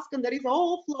ask? And there is a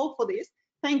whole flow for this.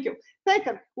 Thank you.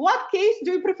 Second, what case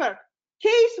do you prefer?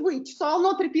 Case which, so I'll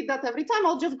not repeat that every time,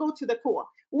 I'll just go to the core.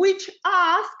 Which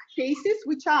ask, cases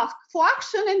which ask for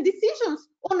action and decisions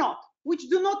or not, which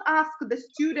do not ask the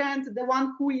student, the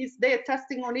one who is there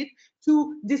testing on it,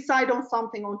 to decide on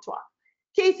something on track.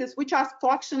 Cases which ask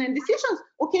for action and decisions,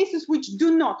 or cases which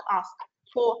do not ask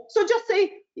for, so just say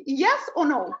yes or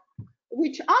no,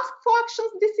 which ask for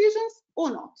actions, decisions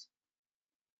or not.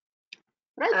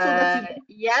 Right? So that's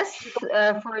yes,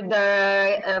 for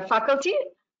the faculty,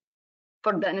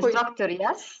 for the instructor,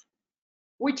 yes.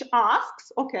 Which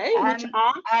asks, okay, and, which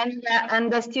asks.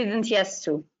 And the student, yes,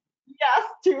 too. Yes,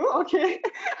 too, okay.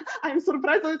 I'm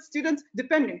surprised that students,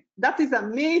 depending. That is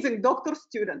amazing, doctor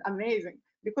student, amazing.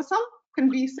 Because some can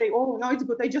be say, oh, no, it's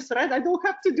good, I just read, I don't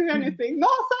have to do anything. No,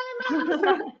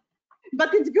 Simon.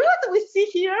 But it's good, we see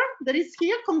here, there is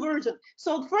here conversion.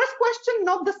 So the first question,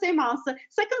 not the same answer.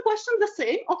 Second question, the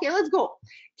same. Okay, let's go.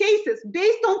 Cases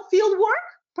based on field work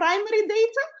primary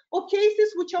data or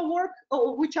cases which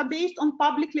are based on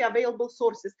publicly available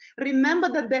sources. Remember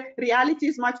that the reality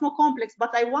is much more complex,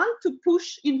 but I want to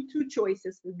push in two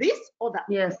choices, this or that.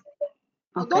 Yes.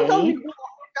 So Okay. don't tell me,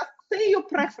 just say your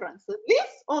preference,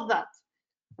 this or that,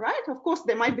 right? Of course,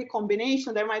 there might be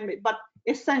combination, there might be, but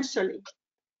essentially,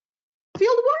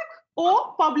 fieldwork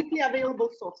or publicly available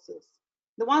sources,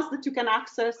 the ones that you can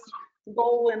access,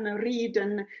 go and read,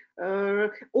 and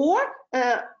or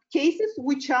cases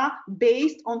which are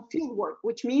based on fieldwork,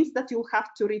 which means that you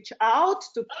have to reach out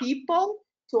to people,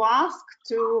 to ask,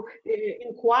 to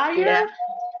inquire. Yeah.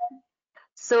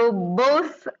 So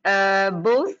both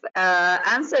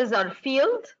answers are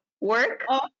field work.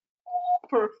 Oh,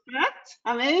 perfect,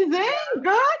 amazing,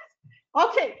 good.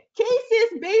 Okay,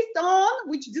 cases based on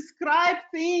which describe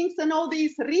things and all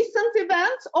these recent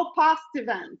events or past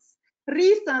events.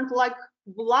 Recent, like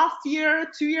last year,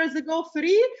 2 years ago,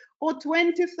 3, or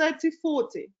 20, 30,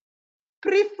 40.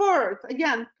 Preferred,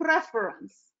 again,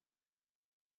 preference.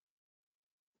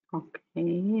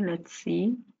 Okay, let's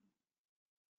see.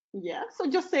 Yeah, so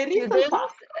just say recent,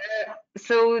 past.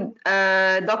 So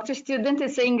Dr. Student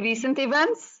is saying recent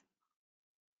events.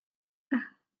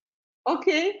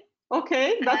 Okay,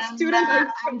 okay, that student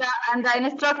and the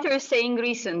instructor is saying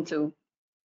recent too.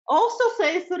 Also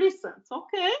says recent,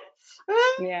 okay.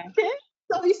 Yeah. Okay,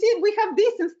 so you see, we have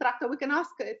this instructor, we can ask,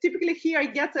 typically here I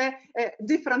get a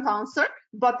different answer,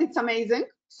 but it's amazing.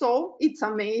 So it's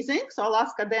amazing. So I'll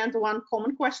ask at the end one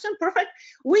common question, perfect.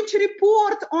 Which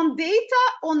report on data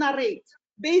or narrate?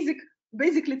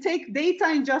 Basically take data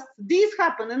and just, this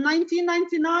happened in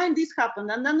 1999, this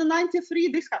happened, and then in 93,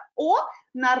 this happened, or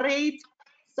narrate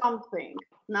something,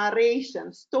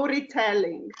 narration,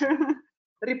 storytelling.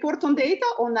 Report on data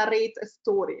or narrate a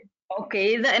story?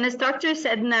 Okay, the instructor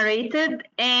said narrated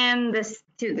and the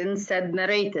student said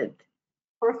narrated.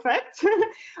 Perfect.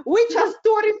 Which are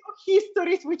stories or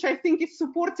histories, which I think is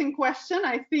supporting question.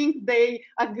 I think they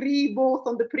agree both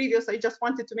on the previous. I just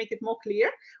wanted to make it more clear.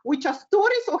 Which are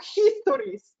stories or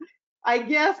histories? I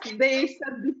guess they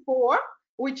said before,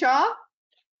 which are?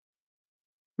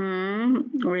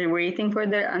 We're waiting for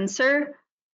their answer.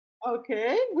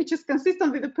 Okay, which is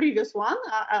consistent with the previous one.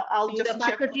 I'll just the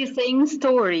check. faculty is saying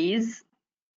stories.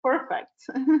 Perfect.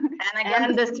 And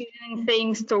again, the student is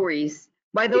saying stories.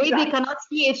 By the way, they cannot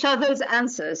see each other's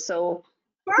answers, so.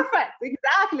 Perfect,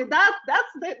 exactly.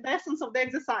 That's the essence of the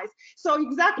exercise. So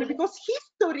exactly, because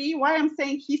history, why I'm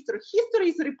saying history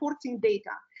is reporting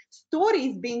data. Story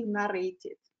is being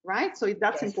narrated, right? So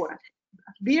that's important.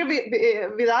 Be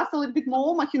with us a little bit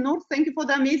more. Mahinur, thank you for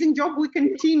the amazing job. We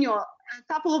continue.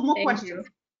 A couple of more questions.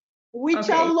 Which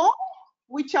are long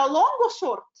or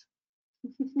short?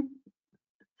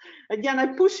 Again, I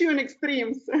push you in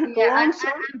extremes. Yeah, and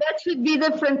that should be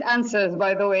different answers,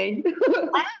 by the way.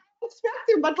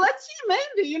 Perspective, but let's see,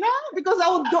 maybe, you know, because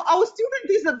our student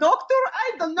is a doctor.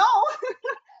 I don't know.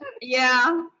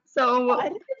 Yeah, so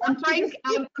I'm trying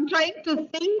to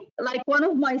think like one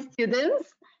of my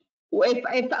students.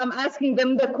 If I'm asking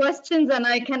them the questions, and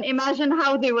I can imagine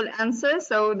how they will answer,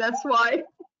 so that's why.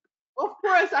 Of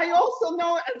course, I also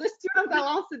know as a student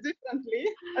I'll answer differently.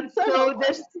 And so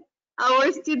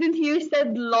our student here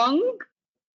said long.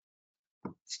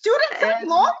 Student said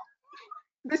long?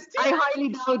 I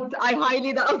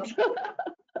highly doubt.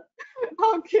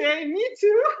 Okay, me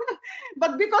too.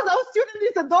 But because our student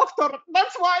is a doctor,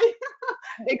 that's why.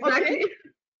 Exactly. Okay.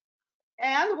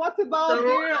 And what about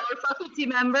our faculty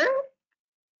member?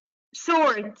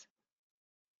 Short.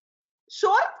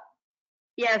 Short?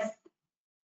 Yes.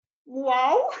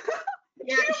 Wow.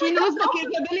 Yeah, she knows the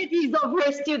capabilities of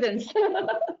her students.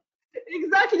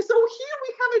 Exactly. So here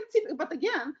we have a tip, but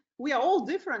again, we are all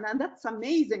different, and that's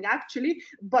amazing, actually.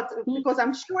 But because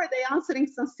I'm sure they're answering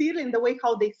sincerely in the way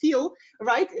how they feel,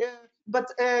 right? But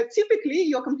typically,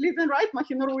 you're completely right,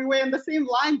 Mahinur. We were in the same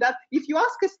line that if you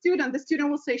ask a student, the student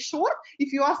will say short.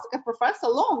 If you ask a professor,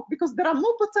 long, because there are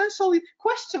more potential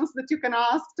questions that you can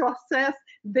ask to assess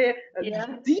the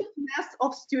deepness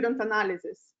of student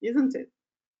analysis, isn't it?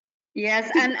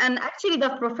 Yes, and actually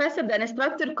the professor, the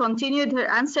instructor continued her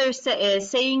answer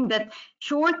saying that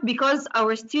short because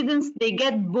our students, they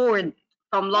get bored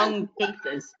from long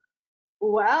cases.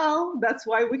 Well, that's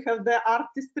why we have the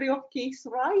artistry of case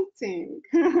writing.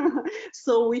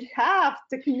 So we have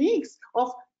techniques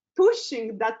of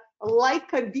pushing that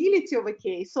likability of a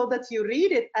case so that you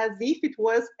read it as if it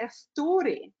was a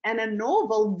story and a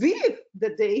novel with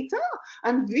the data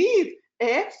and with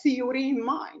a theory in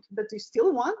mind that you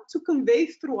still want to convey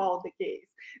throughout the case.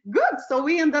 Good, so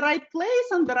we're in the right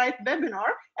place and the right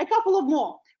webinar. A couple of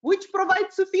more, which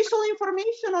provides sufficient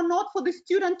information or not for the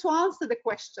student to answer the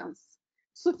questions.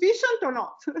 sufficient or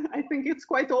not? I think it's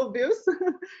quite obvious,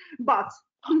 but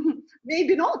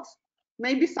maybe not.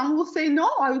 Maybe some will say, no,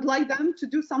 I would like them to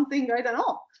do something, I don't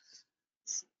know.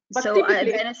 But so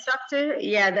typically,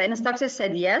 the instructor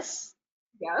said yes.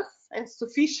 Yes, it's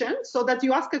sufficient. So that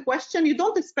you ask a question, you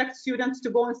don't expect students to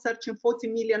go and search in 40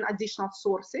 million additional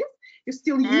sources. You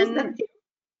still use them.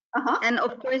 And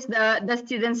of course, the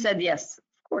students said yes,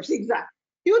 of course. Exactly.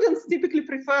 Students typically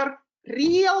prefer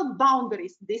real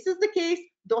boundaries. This is the case.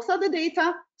 Those are the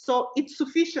data. So it's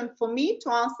sufficient for me to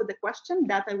answer the question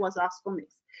that I was asked on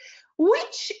this.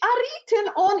 Which are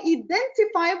written on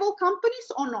identifiable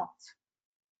companies or not?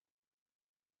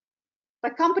 The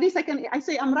companies I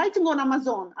say I'm writing on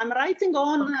Amazon, I'm writing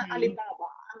on Alibaba,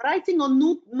 I'm writing on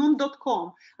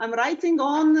Noon.com, I'm writing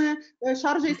on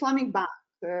Sharjah Islamic Bank,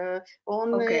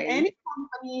 on any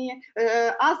company,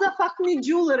 Aza Fakhmi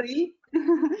Jewelry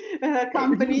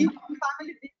company,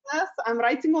 family business, I'm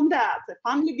writing on that.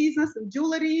 Family business,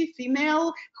 jewelry,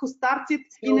 female, who started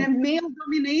in a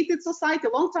male-dominated society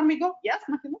a long time ago. Yes,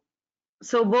 Mahima?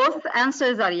 So both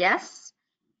answers are yes.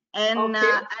 And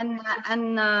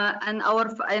our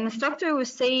instructor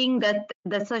was saying that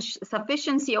the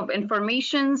sufficiency of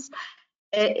informations,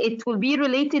 it will be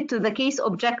related to the case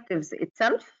objectives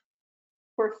itself.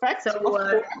 Perfect.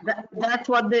 So that's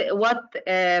what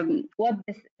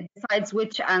decides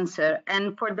which answer.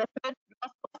 And for the third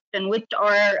question, which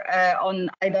are on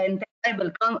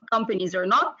identifiable companies or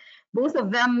not, both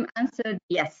of them answered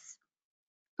yes.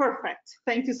 Perfect.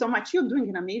 Thank you so much. You're doing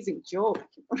an amazing job.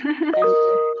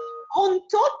 On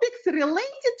topics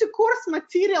related to course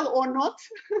material or not,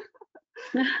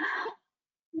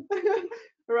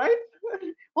 right?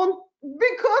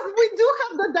 Because we do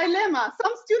have the dilemma.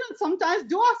 Some students sometimes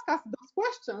do ask us those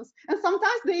questions, and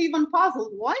sometimes they even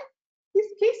puzzle. Why this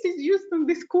case is used in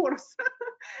this course,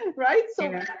 right?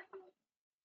 So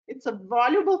it's a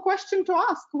valuable question to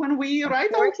ask when we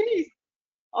write our case.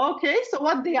 Okay, so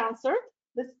what they answered,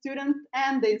 the student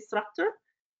and the instructor?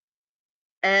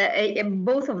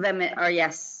 Both of them are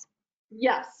yes.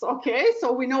 Yes, okay,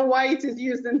 so we know why it is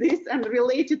used in this and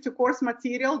related to course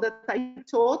material that I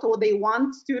taught or they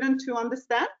want students to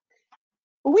understand,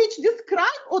 which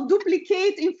describe or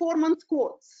duplicate informant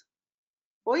quotes.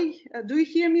 Oi, do you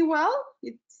hear me well?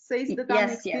 It says that I'm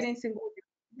experiencing.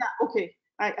 Yeah, okay.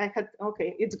 I had,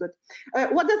 okay, it's good.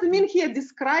 What does it mean here?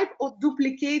 Describe or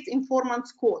duplicate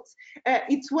informant's quotes.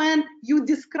 It's when you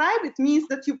describe, it means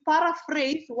that you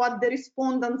paraphrase what the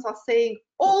respondents are saying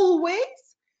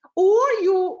always, or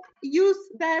you use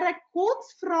direct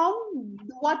quotes from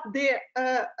what the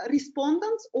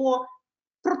respondents or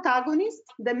protagonist,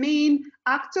 the main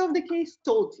actor of the case,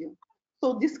 told you.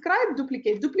 So describe,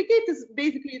 duplicate. Duplicate is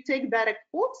basically you take direct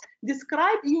quotes,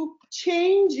 describe, you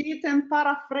change it and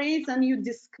paraphrase, and you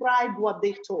describe what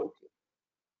they told you.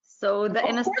 So the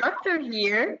instructor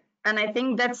here, and I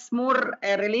think that's more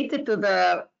related to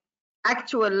the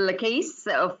actual case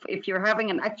of if you're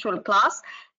having an actual class.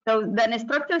 So the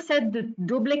instructor said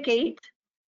duplicate,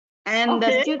 and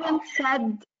the student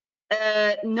said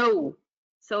no.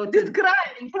 So describe.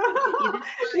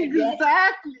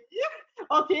 Exactly.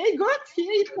 Okay, good.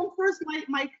 Here it confirms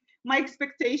my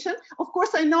expectation. Of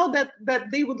course, I know that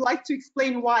they would like to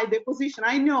explain why their position.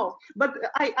 I know, but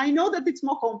I know that it's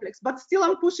more complex. But still,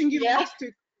 I'm pushing you not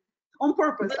to on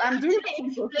purpose. But I'm doing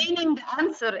explaining the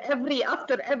answer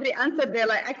after every answer. They're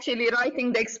like actually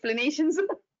writing the explanations.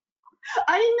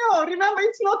 I know. Remember,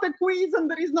 it's not a quiz and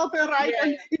there is not a right.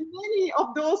 And in many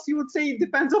of those, you would say it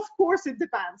depends. Of course, it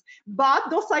depends. But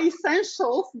those are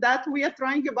essentials that we are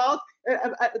trying about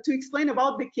to explain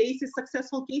about the cases,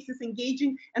 successful cases,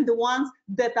 engaging, and the ones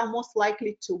that are most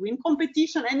likely to win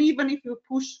competition. And even if you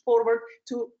push forward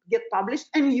to get published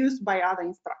and used by other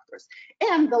instructors.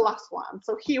 And the last one.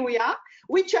 So here we are,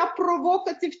 which are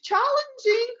provocative,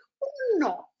 challenging, or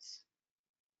not.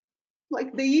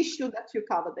 Like the issue that you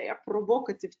cover there,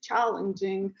 provocative,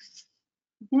 challenging.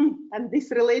 And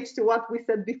this relates to what we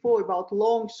said before about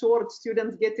long, short,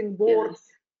 students getting bored.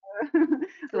 Yes.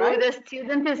 Right? So the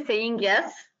student is saying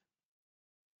yes.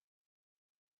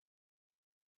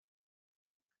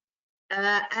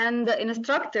 And the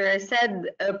instructor said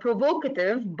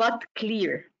provocative but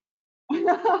clear. That's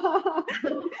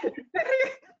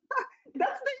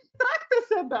the instructor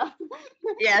said that.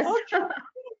 Yes. Okay.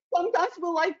 Sometimes we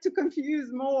like to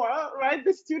confuse more, right?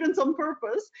 The students on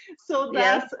purpose, so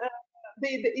that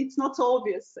it's not so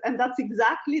obvious. And that's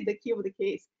exactly the key of the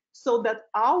case. so that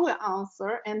our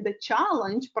answer and the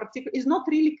challenge particular is not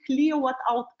really clear what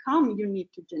outcome you need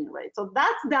to generate. So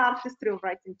that's the artistry of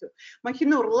writing too.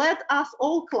 Mahinur, let us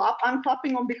all clap. I'm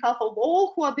clapping on behalf of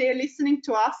all who are there listening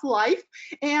to us live.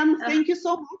 And thank you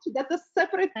so much. That's a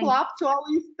separate clap to our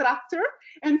instructor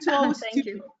and to our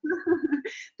students.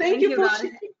 Thank you for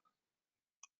sharing.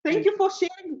 Thank you for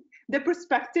sharing the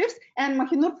perspectives, and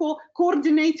Mahinur for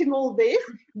coordinating all this,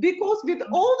 because with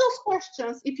all those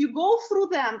questions, if you go through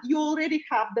them, you already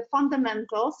have the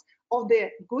fundamentals of the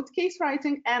good case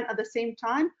writing and at the same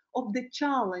time of the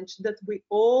challenge that we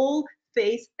all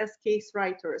face as case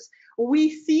writers. We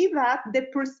see that the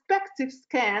perspectives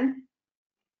can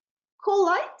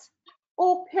collide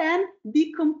or can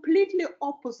be completely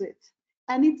opposite,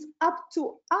 and it's up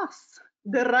to us,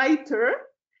 the writer,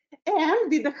 and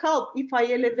with the help, if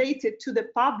I elevate it to the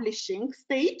publishing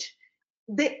stage,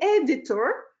 the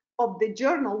editor of the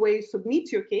journal where you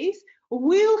submit your case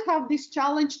will have this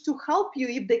challenge to help you,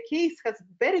 if the case has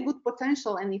very good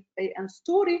potential and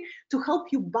story, to help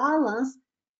you balance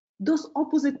those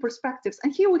opposite perspectives.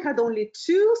 And here we had only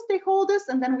 2 stakeholders,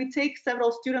 and then we take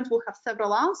several students will have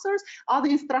several answers, other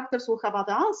instructors will have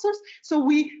other answers. So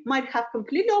we might have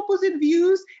completely opposite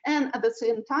views, and at the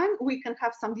same time, we can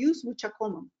have some views which are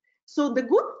common. So the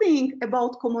good thing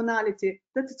about commonality,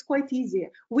 that it's quite easy.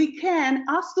 We can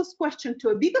ask those questions to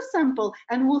a bigger sample,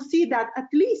 and we'll see that at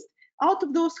least out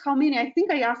of those, how many? I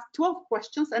think I asked 12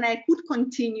 questions, and I could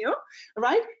continue,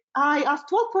 right? I asked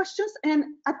 12 questions, and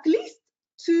at least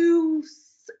to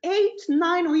 8,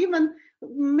 9, or even,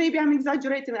 maybe I'm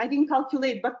exaggerating, I didn't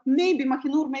calculate, but maybe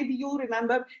Mahinur, maybe you'll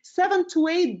remember, 7 to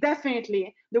 8,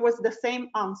 definitely there was the same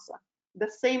answer. The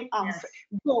same answer.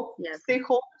 Yes. Both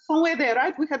stakeholders, somewhere there,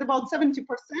 right? We had about 70%.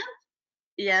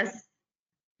 Yes.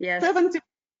 Yes. 70%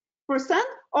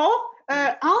 of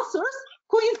answers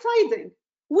coinciding,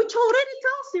 which already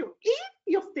tells you if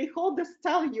your stakeholders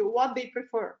tell you what they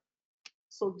prefer.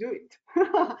 So do it.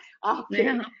 Okay.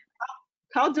 Yeah.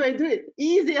 How do I do it?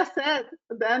 Easier said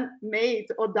than made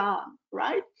or done,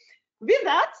 right? With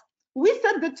that, we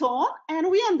set the tone and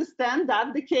we understand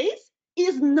that the case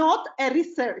is not a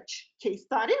research case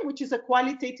study, which is a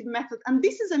qualitative method. And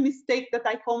this is a mistake that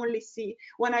I commonly see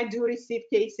when I do receive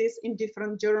cases in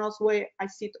different journals where I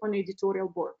sit on editorial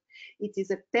board. It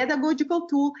is a pedagogical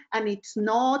tool, and it's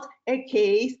not a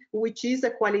case which is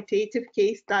a qualitative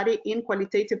case study in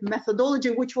qualitative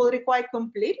methodology, which will require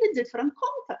completely different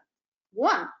content.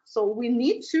 So we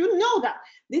need to know that.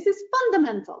 This is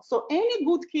fundamental. So any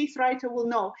good case writer will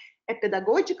know a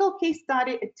pedagogical case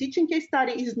study, a teaching case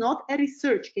study is not a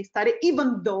research case study,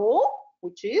 even though,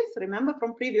 which is, remember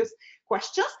from previous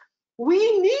questions,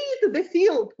 we need the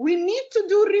field, we need to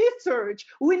do research,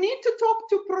 we need to talk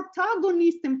to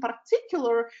protagonists in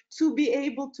particular to be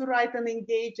able to write an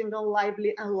engaging and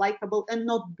lively and likable and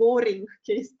not boring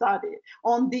case study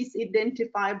on these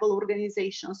identifiable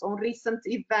organizations, on recent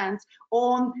events,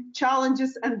 on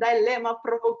challenges and dilemma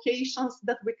provocations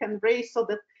that we can raise so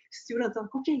that students are,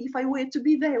 okay, if I were to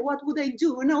be there, what would I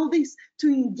do? And all this to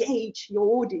engage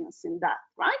your audience in that,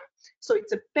 right? So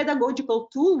it's a pedagogical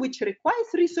tool which requires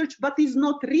research, but is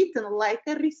not written like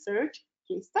a research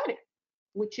case study,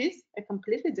 which is a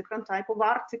completely different type of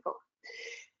article.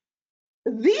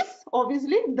 This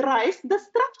obviously drives the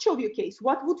structure of your case.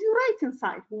 What would you write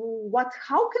inside?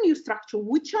 How can you structure?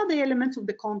 Which are the elements of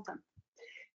the content?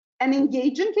 An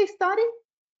engaging case study,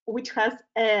 which has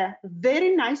a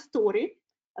very nice story,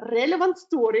 relevant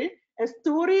story, a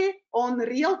story on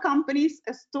real companies,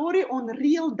 a story on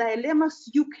real dilemmas.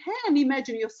 You can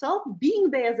imagine yourself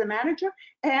being there as a manager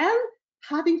and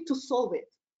having to solve it.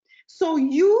 So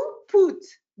you put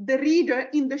the reader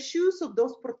in the shoes of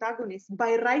those protagonists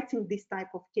by writing this type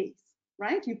of case,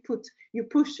 right? You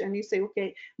push and you say,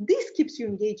 okay, this keeps you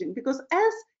engaging, because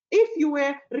as if you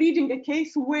were reading a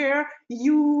case where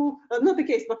you, not a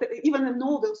case, but even a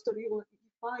novel story,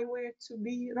 I were to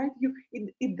be, right?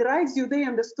 It drives you there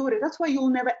in the story. That's why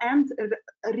you'll never end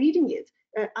reading it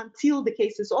until the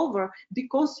case is over,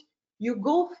 because you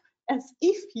go as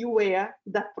if you were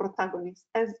that protagonist,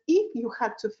 as if you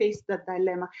had to face that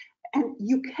dilemma. And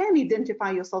you can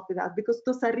identify yourself with that, because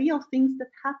those are real things that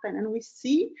happen and we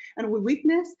see and we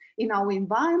witness in our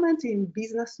environment, in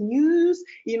business news,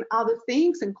 in other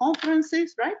things, in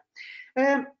conferences,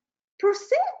 right? Per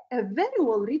se, a very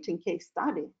well-written case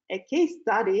study, a case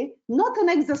study, not an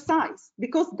exercise,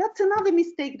 because that's another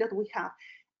mistake that we have.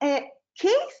 A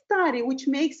case study which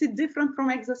makes it different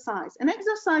from exercise. An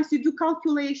exercise, you do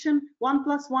calculation, 1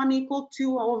 + 1 =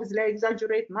 2, obviously I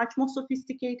exaggerate, much more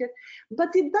sophisticated, but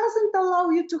it doesn't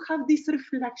allow you to have this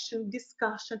reflection,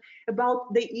 discussion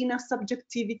about the inner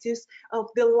subjectivities of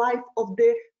the life of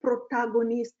the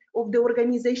protagonist of the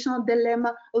organizational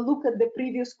dilemma. Look at the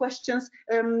previous questions.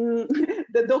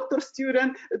 The doctor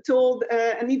student told,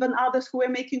 and even others who were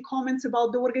making comments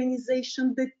about the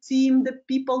organization, the team, the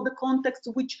people, the context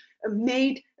which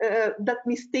made that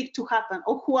mistake to happen,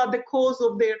 or who are the cause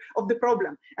of the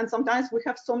problem. And sometimes we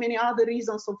have so many other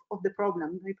reasons of the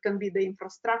problem. It can be the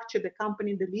infrastructure, the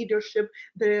company, the leadership,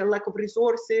 the lack of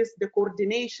resources, the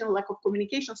coordination, lack of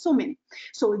communication, so many.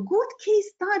 So a good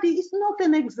case study is not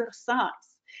an exercise.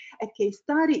 A case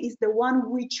study is the one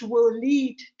which will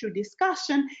lead to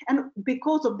discussion, and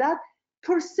because of that,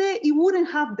 per se, it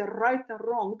wouldn't have the right or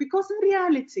wrong, because in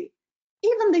reality,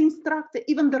 even the instructor,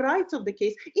 even the writer of the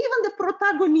case, even the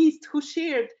protagonist who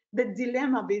shared the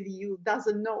dilemma with you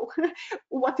doesn't know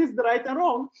what is the right and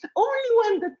wrong. Only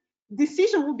when the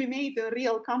decision will be made in a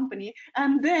real company,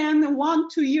 and then 1-2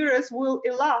 years will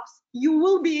elapse, you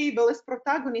will be able as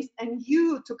protagonist and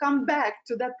you to come back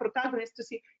to that protagonist to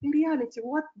see, in reality,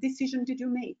 what decision did you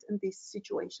make in this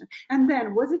situation? And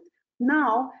then, was it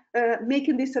now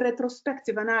making this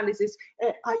retrospective analysis,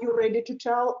 are you ready to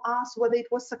tell us whether it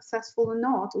was successful or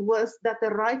not? Was that the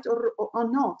right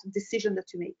or not decision that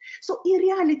you made? So in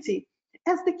reality,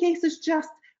 as the case is just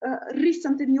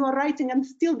recent and you are writing and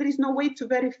still there is no way to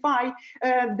verify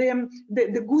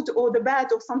the good or the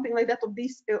bad or something like that of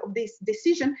this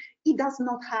decision, it does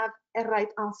not have a right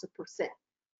answer per se.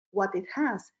 What it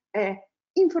has,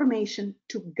 information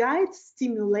to guide,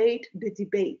 stimulate the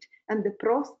debate and the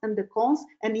pros and the cons,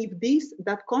 and if this,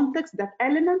 that context, that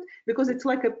element, because it's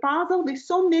like a puzzle with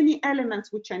so many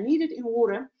elements which are needed in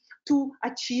order to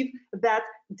achieve that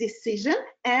decision,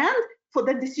 and for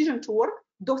that decision to work,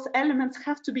 those elements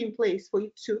have to be in place for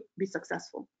it to be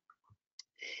successful.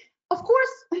 Of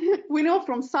course, we know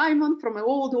from Simon, from an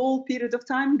old period of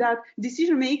time, that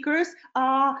decision makers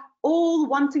are all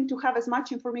wanting to have as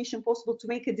much information possible to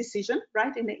make a decision,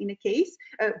 right, in a case,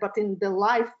 but in the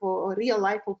life or real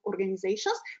life of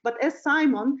organizations. But as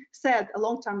Simon said a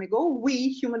long time ago, we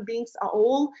human beings are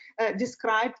all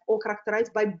described or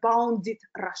characterized by bounded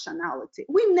rationality.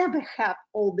 We never have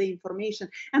all the information,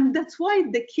 and that's why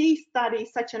the case study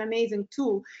is such an amazing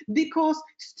tool, because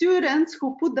students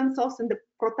who put themselves in the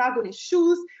protagonist's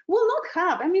shoes will not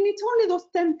have, I mean, it's only those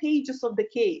 10 pages of the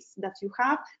case that you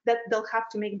have that they'll have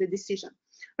to make the decision,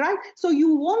 right? So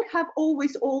you won't have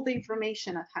always all the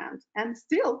information at hand, and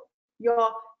still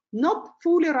you're not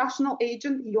fully rational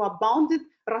agent, you are bounded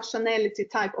rationality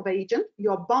type of agent.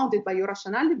 You are bounded by your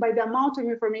rationality, by the amount of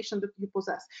information that you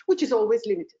possess, which is always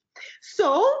limited.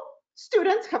 So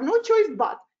students have no choice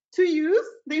but to use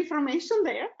the information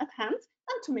there at hand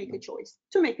and to make a choice,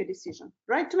 to make a decision,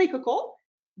 right? To make a call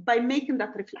by making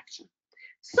that reflection.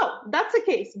 So that's the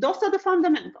case. Those are the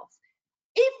fundamentals.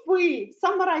 If we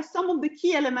summarize some of the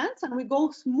key elements and we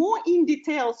go more in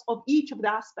details of each of the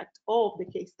aspects of the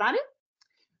case study,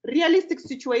 realistic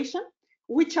situation,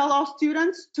 which allows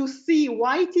students to see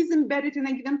why it is embedded in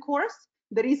a given course.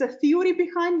 There is a theory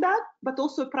behind that, but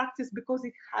also practice because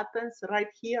it happens right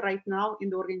here, right now in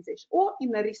the organization or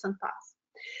in the recent past.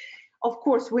 Of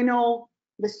course, we know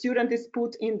the student is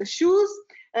put in the shoes,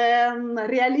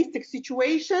 realistic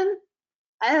situation,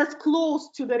 as close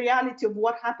to the reality of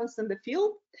what happens in the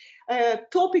field,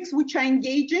 topics which are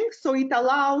engaging, so it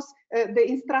allows the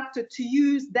instructor to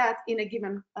use that in a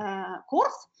given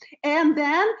course, and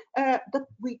then that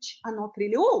which are not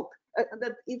really old.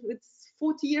 That if it's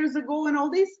 40 years ago and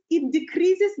all this, it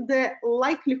decreases the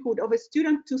likelihood of a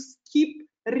student to skip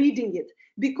reading it,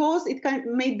 because it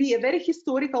may be a very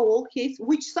historical old case,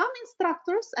 which some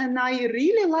instructors, and I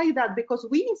really like that, because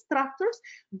we instructors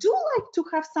do like to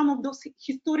have some of those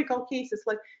historical cases,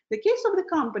 like the case of the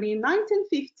company in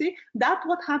 1950, that's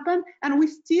what happened, and we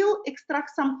still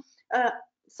extract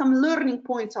some learning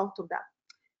points out of that.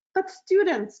 But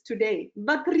students today,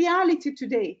 but reality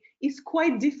today is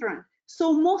quite different.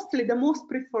 So mostly the most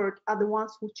preferred are the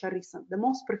ones which are recent, the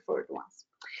most preferred ones.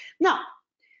 Now,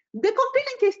 the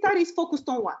compelling case study is focused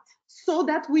on what? So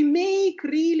that we make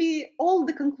really all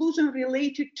the conclusion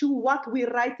related to what we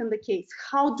write in the case.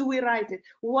 How do we write it?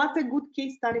 What a good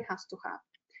case study has to have.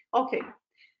 Okay.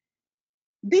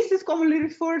 This is commonly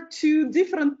referred to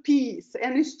different P's,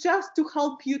 and it's just to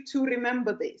help you to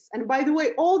remember this. And by the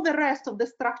way, all the rest of the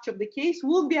structure of the case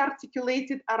will be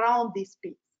articulated around these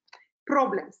P's.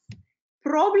 Problems.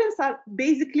 Problems are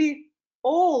basically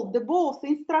both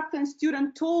instructor and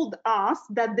student told us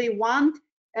that they want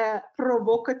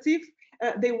provocative,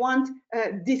 they want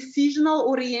decisional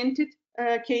oriented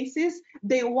cases,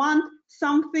 they want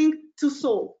something to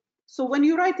solve. So when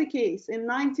you write a case in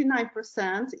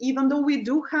 99%, even though we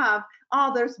do have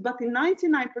others, but in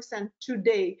 99%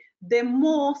 today, the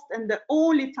most and the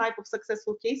only type of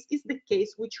successful case is the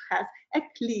case which has a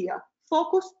clear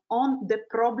focus on the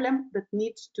problem that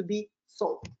needs to be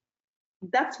solved.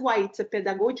 That's why it's a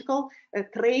pedagogical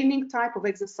training type of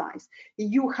exercise.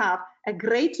 You have a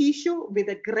great issue with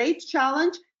a great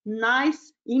challenge,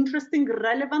 nice, interesting,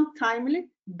 relevant, timely,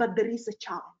 but there is a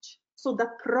challenge. So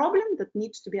that problem that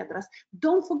needs to be addressed,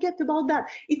 don't forget about that.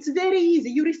 It's very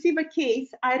easy. You receive a case,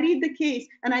 I read the case,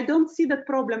 and I don't see that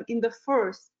problem in the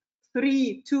first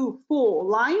 3, 2, 4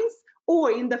 lines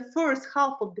or in the first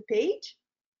half of the page.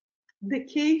 The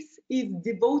case is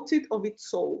devoted of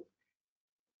its soul.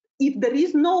 If there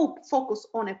is no focus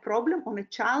on a problem, on a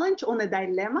challenge, on a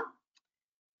dilemma,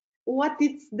 what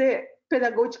is the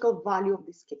pedagogical value of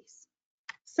this case?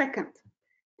 Second,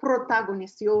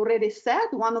 protagonist. You already said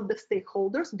one of the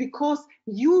stakeholders, because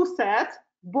you said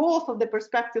both of the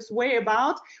perspectives were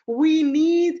about we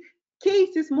need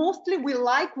cases, mostly we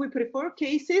prefer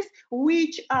cases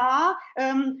which are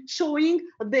showing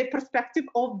the perspective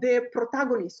of the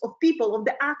protagonists, of people, of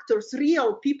the actors,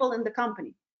 real people in the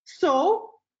company. So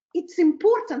it's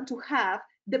important to have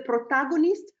the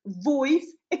protagonist voice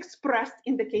expressed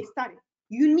in the case study.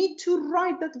 You need to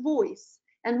write that voice.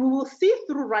 And we will see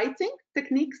through writing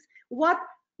techniques what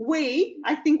way,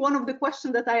 I think one of the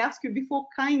questions that I asked you before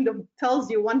kind of tells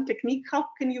you one technique, how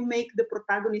can you make the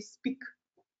protagonist speak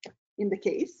in the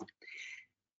case.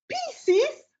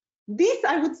 Pieces, this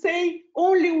I would say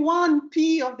only one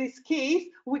P of this case,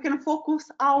 we can focus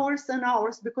hours and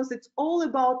hours because it's all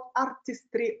about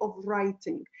artistry of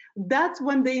writing. That's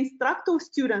when the instructor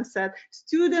student said,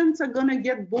 students are gonna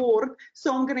get bored,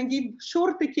 so I'm gonna give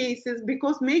shorter cases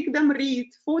because make them read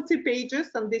 40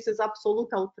 pages, and this is absolute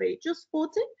outrageous,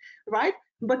 40, right?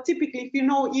 But typically, if you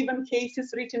know even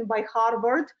cases written by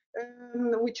Harvard,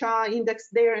 which are indexed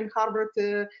there in Harvard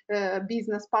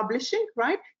Business Publishing,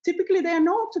 right? Typically, they are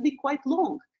known to be quite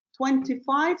long,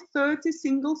 25, 30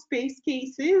 single-space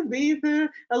cases with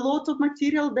a lot of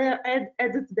material there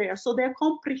added there. So they're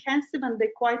comprehensive and they're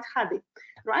quite heavy,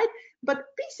 right? But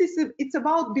pieces, it's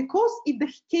about, because if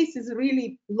the case is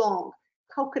really long,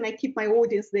 how can I keep my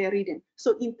audience there reading?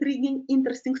 So intriguing,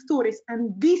 interesting stories.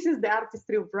 And this is the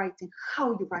artistry of writing,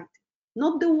 how you write it.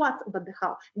 Not the what, but the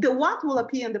how. The what will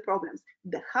appear in the problems.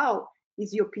 The how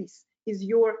is your piece, is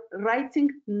your writing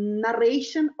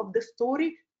narration of the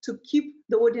story to keep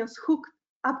the audience hooked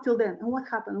up till then. And what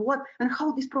happened, what, and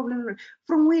how this problem,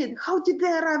 from where, how did they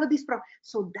arrive at this problem?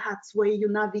 So that's where you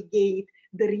navigate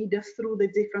the reader through the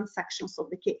different sections of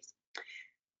the case.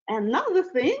 Another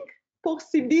thing,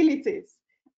 possibilities.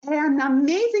 An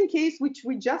amazing case, which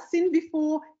we just seen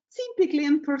before, typically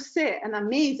and per se, an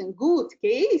amazing, good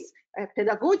case, a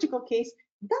pedagogical case,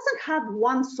 doesn't have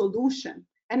one solution,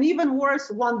 and even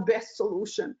worse, one best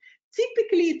solution.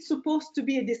 Typically, it's supposed to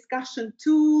be a discussion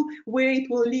tool where it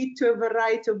will lead to a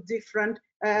variety of different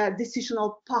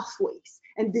decisional pathways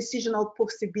and decisional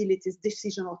possibilities,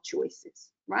 decisional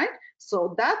choices, right?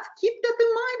 So that, keep that in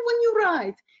mind when you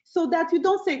write, so that you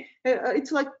don't say,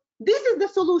 it's like, this is the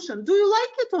solution, do you like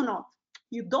it or not?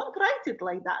 You don't write it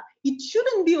like that. It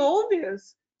shouldn't be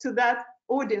obvious to that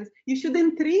audience. You should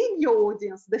intrigue your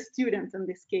audience, the student in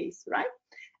this case, right?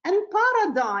 And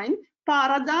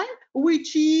paradigm,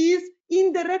 which is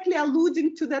indirectly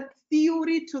alluding to that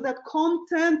theory, to that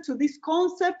content, to these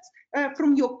concepts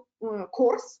from your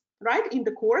course, right? In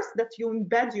the course that you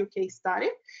embed your case study.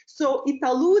 So it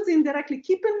alludes indirectly,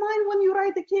 keep in mind when you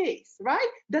write the case, right?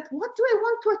 That what do I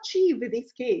want to achieve with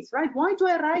this case, right? Why do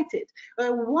I write it?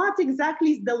 What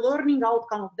exactly is the learning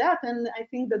outcome of that? And I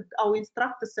think that our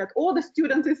instructor said, or the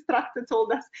student instructor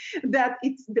told us that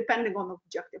it's depending on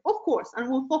objective, of course,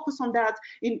 and we'll focus on that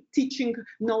in teaching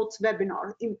notes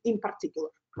webinar in particular,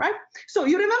 right? So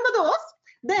you remember those?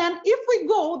 Then if we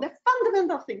go, the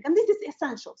fundamental thing, and this is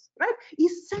essentials, right?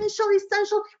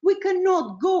 Essential, we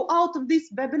cannot go out of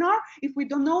this webinar if we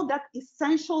don't know that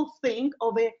essential thing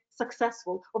of a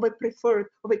successful, of a preferred,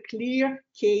 of a clear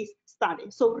case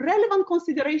study. So relevant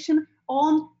consideration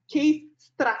on case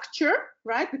structure,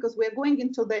 right? Because we're going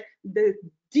into the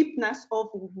deepness of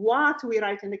what we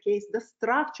write in the case, the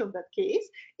structure of that case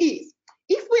is,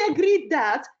 if we agree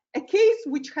that a case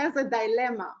which has a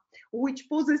dilemma, which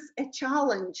poses a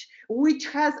challenge, which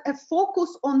has a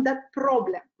focus on that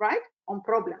problem, right? On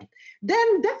problem.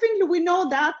 Then definitely we know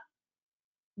that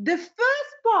the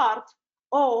first part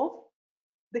of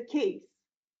the case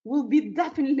will be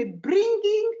definitely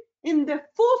bringing in the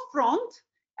forefront,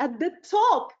 at the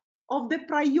top of the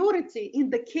priority in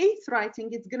the case writing,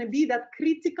 it's going to be that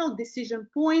critical decision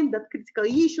point, that critical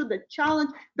issue, that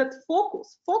challenge, that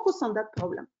focus on that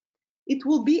problem. It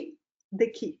will be the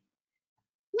key.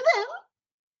 Then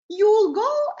you'll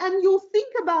go and you'll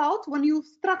think about when you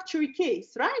structure your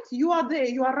case, right? You are there,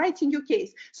 you are writing your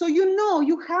case. So you know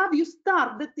you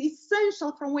start, that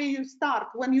essential from where you start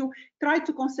when you try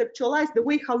to conceptualize the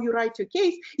way how you write your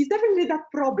case is definitely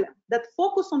that problem, that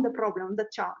focus on the problem, the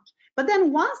challenge. But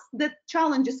then once the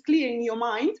challenge is clear in your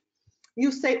mind,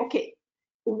 you say, okay,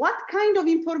 what kind of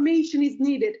information is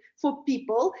needed for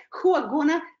people who are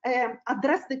gonna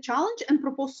address the challenge and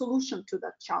propose solution to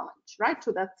that challenge, right?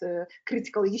 To that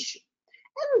critical issue.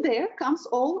 And there comes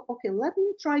all, okay, let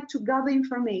me try to gather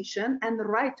information and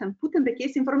write and put in the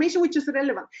case information which is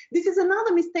relevant. This is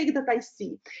another mistake that I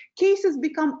see. Cases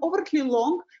become overtly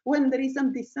long when there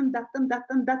isn't this and that and that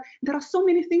and that. There are so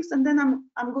many things, and then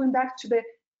I'm going back to the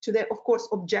of course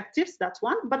objectives, that's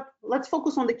one, but let's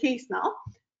focus on the case now.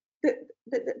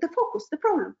 The focus, the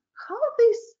problem, how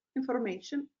this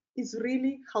information is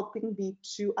really helping me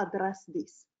to address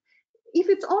this. If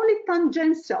it's only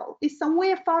tangential, it's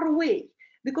somewhere far away,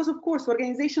 because of course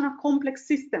organization are complex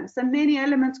systems and many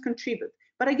elements contribute.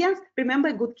 But again, remember,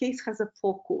 a good case has a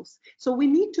focus. So we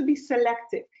need to be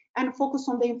selective and focus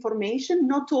on the information,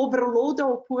 not to overload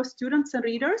our poor students and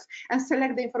readers, and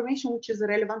select the information which is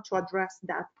relevant to address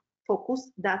that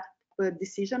focus, that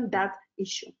decision, that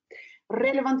issue.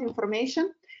 Relevant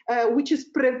information, which is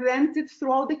presented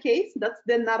throughout the case. That's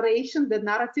the narration, the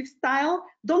narrative style.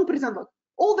 Don't present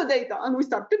all the data and we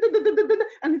start,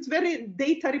 and it's very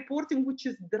data reporting, which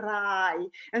is dry.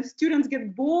 And students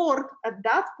get bored at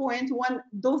that point when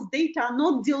those data are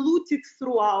not diluted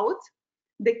throughout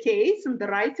the case and the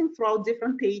writing throughout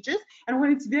different pages, and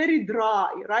when it's very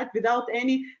dry, right, without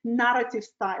any narrative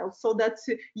style, so that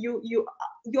you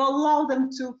allow them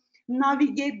to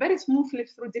navigate very smoothly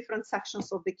through different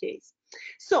sections of the case.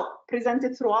 So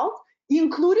presented throughout,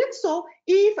 included. So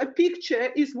if a picture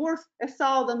is worth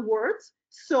 1,000 words,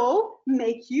 so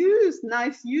make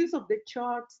nice use of the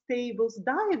charts, tables,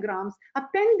 diagrams,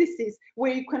 appendices,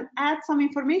 where you can add some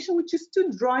information which is too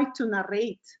dry to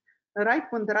narrate. Right,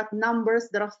 when there are numbers,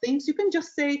 there are things, you can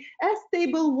just say, as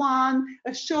table 1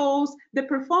 shows, the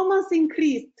performance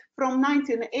increased from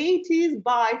 1980s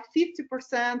by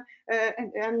 50%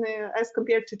 and as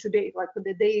compared to today, like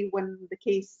the day when the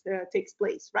case takes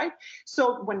place, right?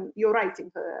 So when your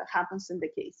writing happens in the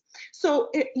case.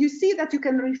 So you see that you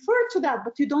can refer to that,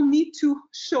 but you don't need to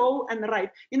show and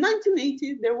write. In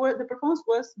 1980, the performance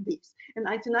was this. In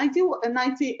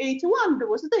 1981, there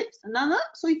was this.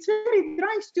 So it's very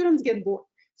dry, students get bored.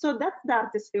 So that's the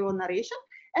artistry narration.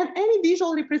 And any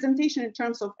visual representation in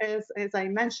terms of, as I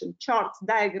mentioned, charts,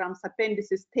 diagrams,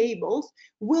 appendices, tables,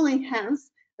 will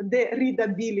enhance the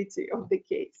readability of the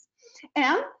case.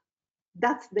 And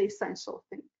that's the essential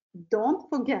thing. Don't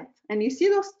forget. And you see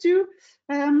those two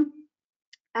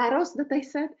arrows that I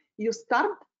said? You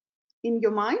start in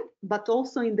your mind, but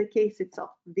also in the case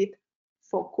itself, with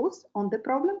focus on the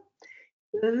problem.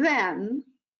 Then,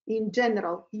 in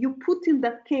general, you put in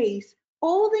that case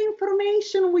all the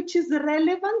information which is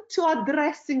relevant to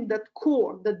addressing that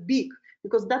core, that big,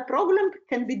 because that problem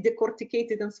can be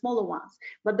decorticated in smaller ones,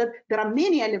 but that there are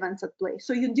many elements at play.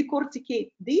 So you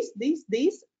decorticate these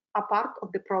are part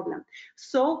of the problem.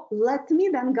 So let me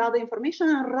then gather information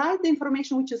and write the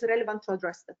information which is relevant to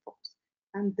address that focus.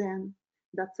 And then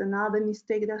that's another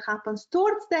mistake that happens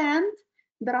towards the end.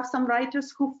 There are some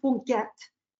writers who forget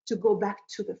to go back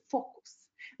to the focus.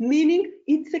 Meaning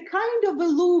it's a kind of a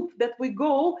loop that we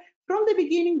go from the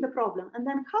beginning, the problem, and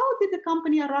then how did the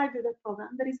company arrive at the problem?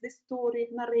 There is the story,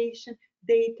 narration,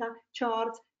 data,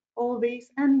 charts, all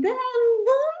this, and then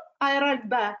boom, I arrived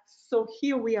back. So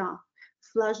here we are,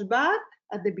 flashback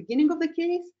at the beginning of the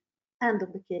case, end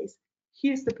of the case.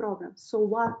 Here's the problem. So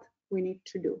what we need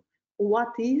to do?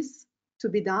 What is to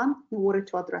be done in order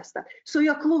to address that? So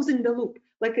you're closing the loop,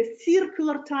 like a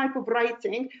circular type of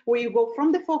writing where you go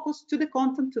from the focus to the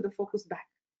content to the focus back.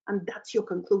 And that's your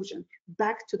conclusion,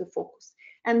 back to the focus.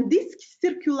 And this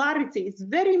circularity is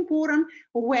very important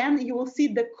when you will see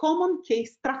the common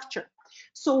case structure.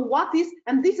 So what is,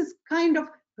 and this is kind of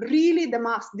really the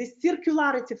must, this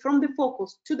circularity from the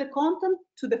focus to the content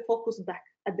to the focus back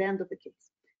at the end of the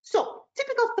case. So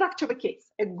typical structure of a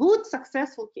case, a good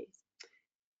successful case.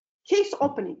 Case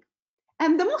opening.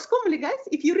 And the most commonly, guys,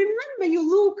 if you remember, you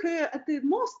look at the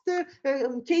most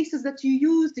cases that you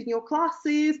used in your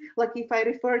classes, like if I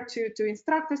refer to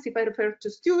instructors, if I refer to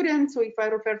students, or if I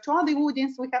refer to other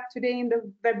audience we have today in the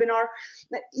webinar,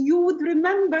 you would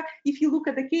remember, if you look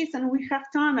at the case, and we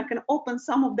have time, I can open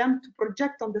some of them to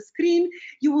project on the screen,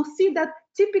 you will see that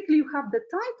typically you have the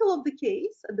title of the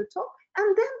case at the top,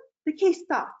 and then the case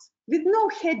starts with no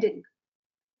heading.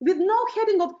 With no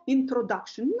heading of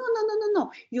introduction.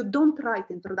 No. You don't write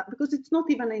introduction, because it's not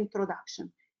even an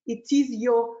introduction. It is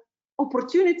your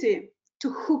opportunity to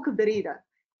hook the reader.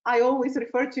 I always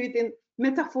refer to it in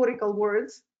metaphorical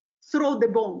words. Throw the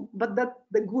bomb, but that's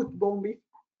the good bomb,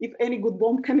 if any good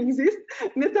bomb can exist.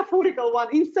 Metaphorical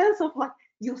one, in sense of like,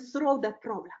 you throw that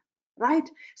problem, right?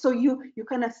 So you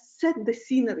kind of set the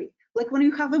scenery. Like when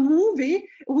you have a movie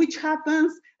which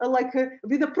happens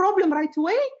with a problem right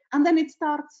away, and then it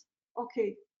starts,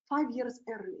 okay, 5 years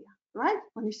earlier, right?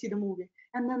 When you see the movie,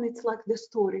 and then it's like the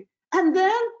story, and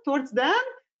then towards then,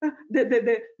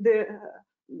 the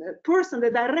person, the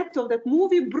director of that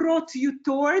movie, brought you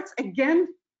towards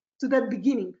again to that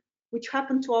beginning, which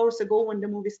happened 2 hours ago when the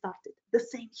movie started. The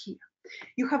same here.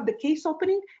 You have the case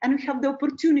opening, and we have the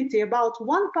opportunity about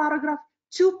 1 paragraph,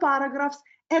 2 paragraphs,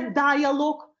 a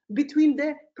dialogue between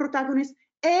the protagonists,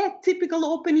 a typical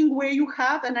opening where you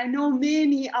have, and I know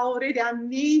many are already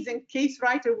amazing case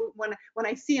writer when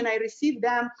I see and I receive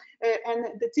them, and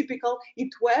the typical it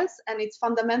was, and it's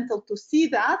fundamental to see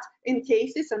that in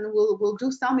cases, and we'll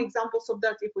do some examples of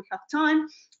that if we have time.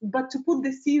 But to put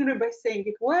the scenery by saying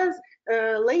it was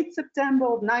late September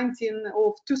of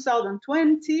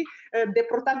 2020, the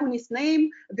protagonist's name,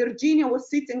 Virginia, was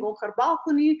sitting on her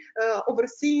balcony,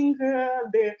 overseeing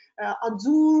the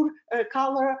azure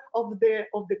color of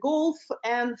the Gulf,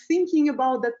 and thinking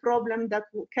about that problem that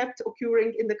kept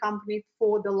occurring in the company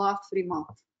for the last 3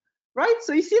 months. Right?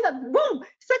 So you see that, boom,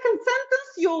 second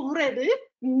sentence, you already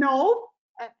know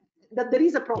that there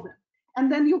is a problem. And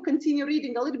then you continue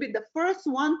reading a little bit the first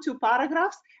 1-2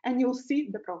 paragraphs, and you'll see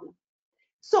the problem.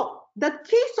 So that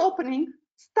case opening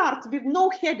starts with no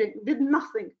heading, with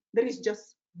nothing. There is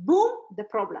just, boom, the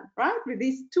problem, right? With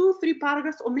these 2-3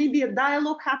 paragraphs, or maybe a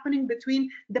dialogue happening between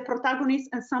the protagonist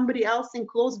and somebody else in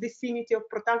close vicinity of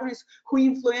protagonist who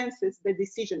influences the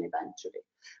decision eventually,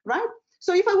 right?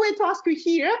 So if I were to ask you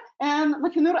here, and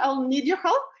Mahinur, I'll need your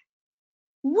help,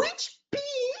 which P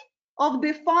of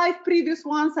the 5 previous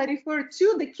ones I referred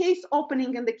to, the case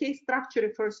opening and the case structure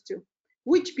refers to?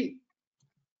 Which P?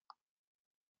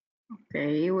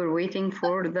 Okay, we're waiting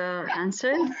for the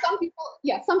answer.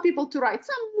 Some people to write.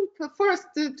 Some first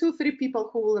 2-3 people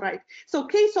who will write. So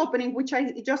case opening, which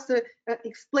I just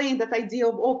explained, that idea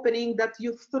of opening, that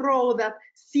you throw that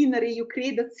scenery, you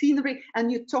create that scenery,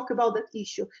 and you talk about that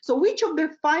issue. So which of the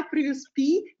 5 previous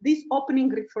P this opening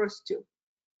refers to?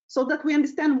 So that we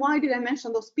understand why did I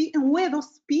mention those P, and where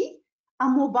those P are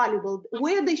more valuable,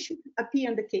 where they should appear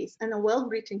in the case, and a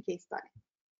well-written case study.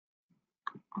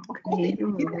 Okay,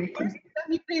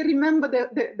 let me remember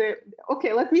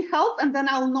okay, let me help, and then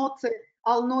I'll not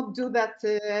do that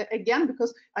again,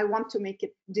 because I want to make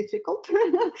it difficult.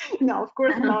 No, of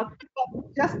course not.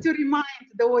 But just to remind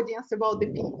the audience about the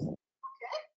P's.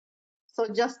 Okay, so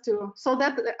so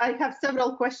that I have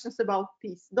several questions about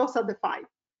P's. Those are the 5,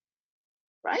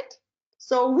 right?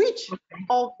 So which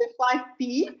of the 5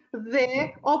 P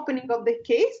the opening of the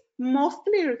case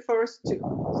mostly refers to?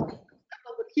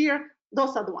 So here,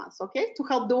 those are the ones, okay, to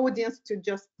help the audience to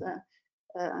just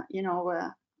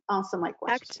answer my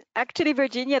question. Actually,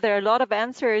 Virginia, there are a lot of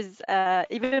answers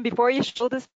even before you show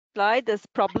the slide. There's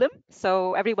problem,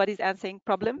 so everybody's answering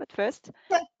problem at first,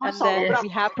 and then we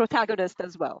have protagonist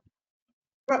as well.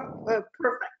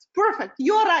 Perfect.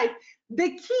 You're right. The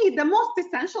key, the most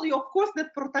essential, of course,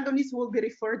 that protagonist will be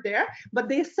referred there, but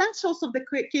the essentials of the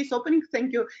case opening,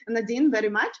 thank you, Nadine, very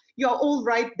much. You're all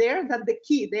right there, that the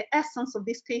key, the essence of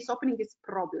this case opening is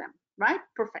problem, right?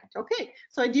 Perfect. Okay.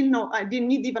 So I didn't know, I didn't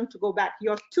need even to go back.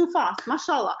 You're too fast,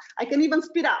 mashallah. I can even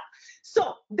speed up.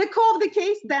 So the core of the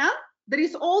case, then there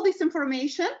is all this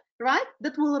information, right,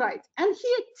 that we'll write. And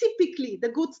here, typically, the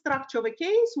good structure of a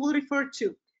case will refer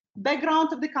to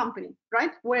background of the company,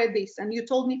 right? Where this, and you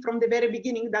told me from the very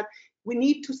beginning that we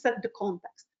need to set the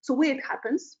context. So where it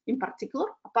happens in particular,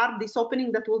 apart this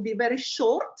opening that will be very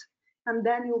short, and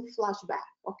then you'll flash back.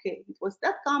 Okay, it was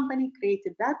that company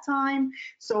created that time,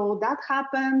 so that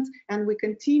happened, and we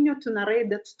continue to narrate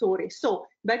that story. So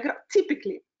background,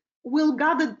 typically, we'll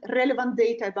gather relevant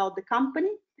data about the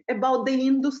company, about the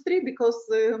industry, because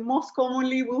most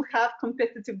commonly we'll have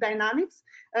competitive dynamics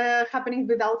happening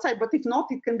with outside, but if not,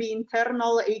 it can be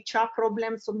internal HR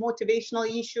problems or motivational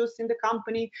issues in the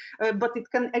company, but it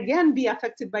can again be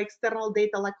affected by external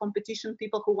data like competition,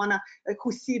 people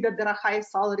who see that there are higher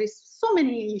salaries, so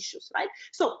many issues, right?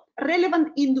 So relevant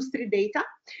industry data,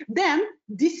 then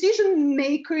decision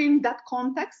maker in that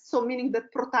context, so meaning the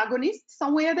protagonist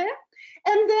somewhere there,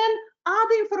 and then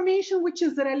other information which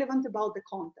is relevant about the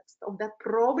context of that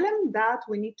problem that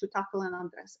we need to tackle and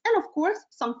address. And of course,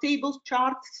 some tables,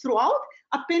 charts throughout.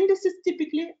 Appendices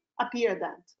typically appear at the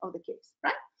end of the case,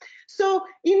 right? So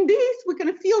in this, we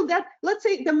can feel that, let's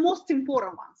say, the most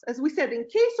important ones. As we said, in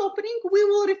case opening, we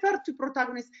will refer to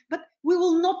protagonists, but we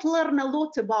will not learn a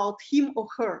lot about him or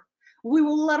her. We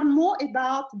will learn more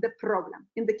about the problem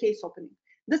in the case opening.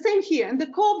 The same here, in the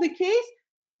core of the case,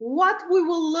 what we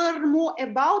will learn more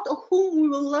about or whom we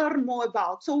will learn more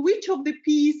about. So which of the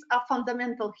P's are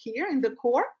fundamental here in the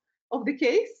core of the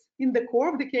case,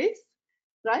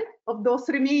 right? Of those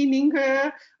remaining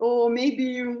or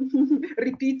maybe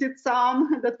repeated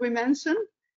some that we mentioned.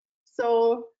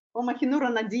 So Omahinur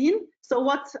and Nadine, so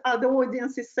what are the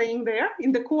audiences saying there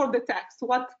in the core of the text?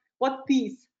 What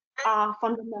P's are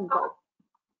fundamental?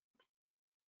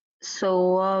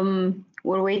 So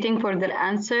we're waiting for their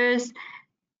answers.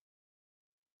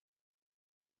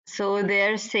 So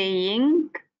they're saying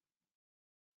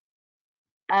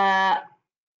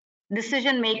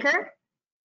decision maker.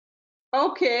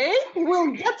 Okay,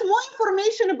 we'll get more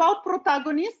information about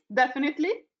protagonists,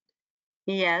 definitely.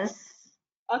 Yes.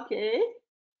 Okay.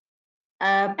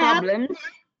 Problems.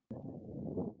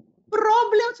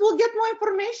 Problems will get more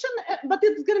information, but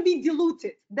it's going to be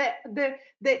diluted. The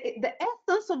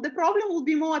essence of the problem will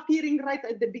be more appearing right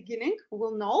at the beginning.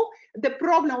 We'll know the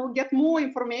problem will get more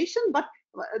information, but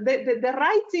the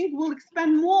writing will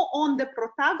expand more on the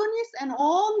protagonist and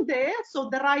on so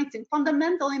the writing,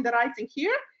 fundamental in the writing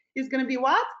here is going to be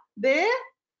what? The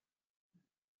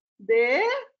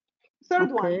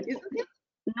third one, isn't it?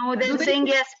 No, they're saying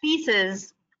yes,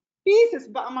 pieces. Pieces,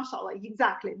 but mashallah,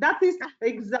 exactly. That is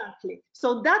exactly.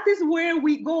 So that is where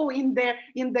we go in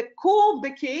the core of the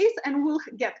case, and we'll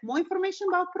get more information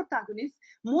about protagonists.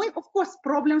 More, of course,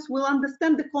 problems. We'll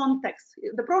understand the context.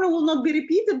 The problem will not be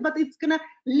repeated, but it's gonna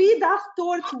lead us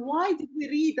towards why did we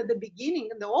read at the beginning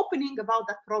and the opening about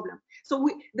that problem. So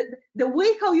the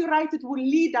way how you write it will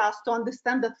lead us to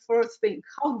understand that first thing.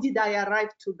 How did I arrive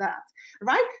to that,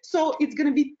 right? So it's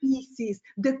gonna be pieces.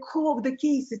 The core of the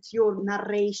case, it's your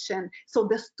narration. So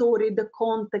the story, the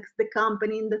context, the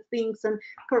company, and the things, and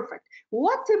perfect.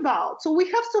 What about, so we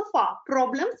have so far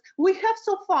problems, we have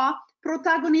so far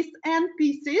protagonists and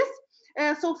pieces.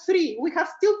 So 3, we have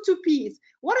still 2 P's.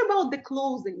 What about the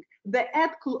closing? The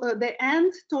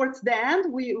end, towards the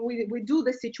end, we do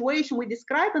the situation we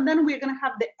describe, and then we're going to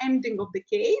have the ending of the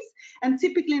case. And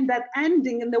typically in that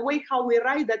ending, and the way how we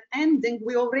write that ending,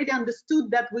 we already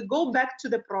understood that we go back to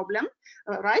the problem,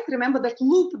 right? Remember that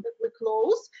loop that we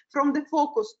close from the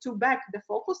focus to back the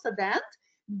focus at the end.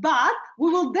 But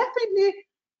we will definitely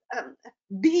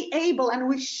be able, and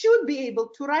we should be able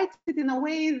to write it in a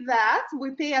way that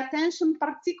we pay attention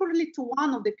particularly to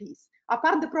one of the P's.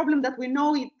 Apart the problem that we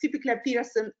know it typically appears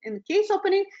in case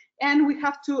opening, and we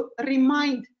have to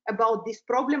remind about this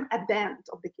problem at the end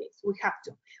of the case. We have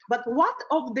to. But what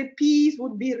of the P's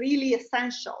would be really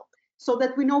essential so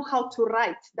that we know how to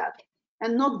write that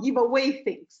and not give away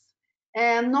things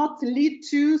and not lead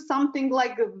to something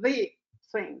like the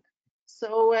thing.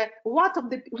 So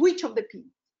which of the P's?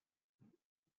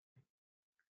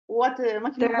 What they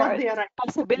are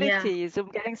possibilities. I'm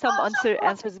getting some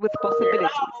answers with possibilities.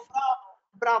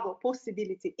 Bravo,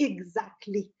 possibility.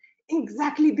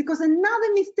 Exactly, because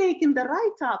another mistake in the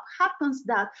write-up happens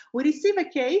that we receive a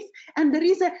case and there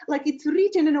is it's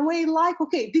written in a way like,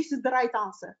 okay, this is the right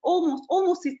answer.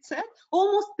 Almost it's said,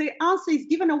 almost the answer is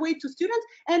given away to students,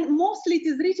 and mostly it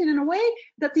is written in a way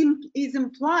that is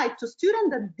implied to students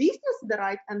that this is the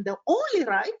right and the only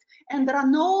right, and there are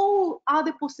no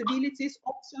other possibilities,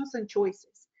 options, and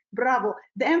choices. Bravo.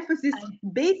 The emphasis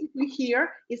basically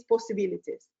here is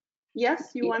possibilities. Yes,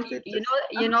 you wanted.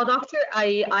 You know, doctor,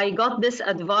 I got this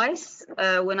advice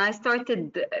when I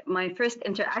started my first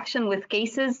interaction with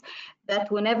cases,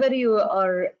 that whenever you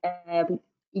are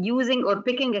using or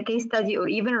picking a case study or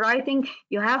even writing,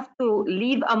 you have to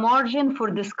leave a margin for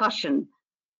discussion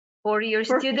for your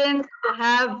students to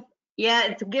have,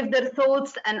 to give their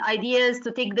thoughts and ideas,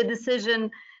 to take the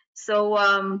decision. So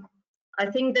I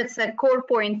think that's a core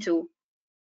point too.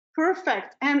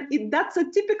 Perfect. And that's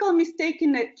a typical mistake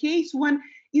in a case when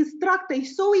instructor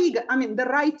is so eager, I mean, the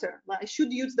writer, I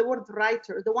should use the word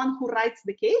writer, the one who writes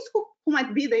the case, who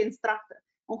might be the instructor,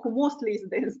 or who mostly is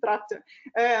the instructor,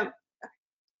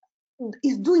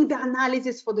 is doing the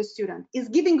analysis for the student, is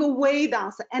giving away the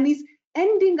answer, and is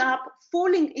ending up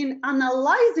falling in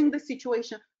analyzing the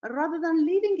situation rather than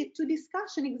leaving it to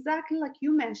discussion, exactly like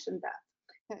you mentioned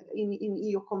that in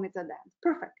your comment at the end.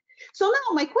 Perfect. So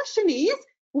now my question is,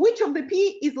 which of the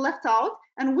P is left out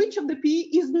and which of the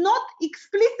P is not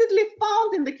explicitly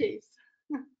found in the case?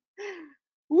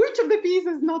 Which of the P's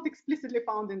is not explicitly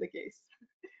found in the case?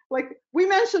 Like we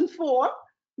mentioned 4,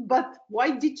 but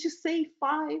why did you say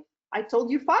 5? I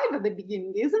told you 5 at the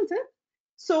beginning, isn't it?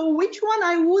 So which one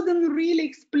I wouldn't really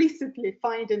explicitly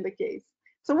find in the case?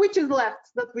 So which is left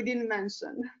that we didn't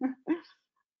mention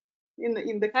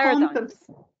in the content?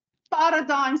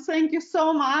 Paradigms. Thank you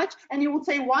so much. And you would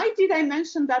say, why did I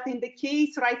mention that in the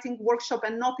case writing workshop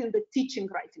and not in the teaching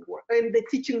writing work, in the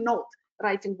teaching note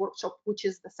writing workshop, which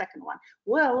is the second one?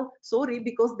 Well, sorry,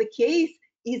 because the case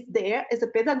is there as a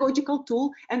pedagogical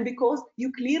tool, and because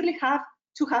you clearly have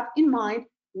to have in mind,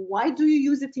 why do you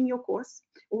use it in your course?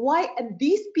 Why at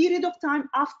this period of time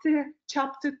after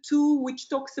chapter 2, which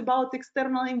talks about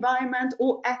external environment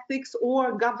or ethics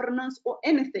or governance or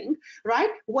anything, right?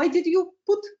 Why did you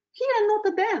put here and not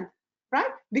at the end,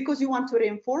 right? Because you want to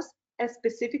reinforce a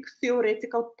specific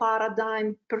theoretical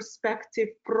paradigm, perspective,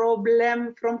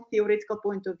 problem from theoretical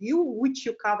point of view, which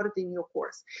you covered in your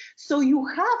course. So you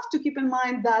have to keep in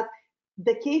mind that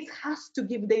the case has to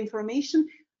give the information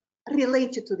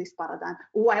related to this paradigm.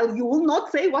 While you will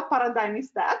not say what paradigm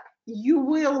is that, you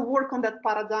will work on that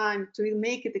paradigm to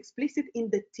make it explicit in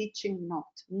the teaching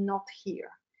note, not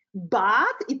here.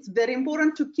 But it's very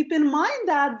important to keep in mind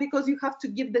that, because you have to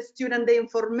give the student the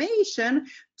information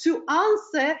to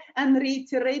answer and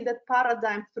reiterate that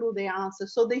paradigm through the answer.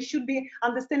 So they should be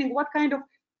understanding what kind of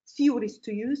theories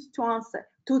to use to answer,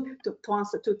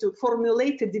 to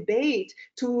formulate a debate,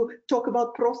 to talk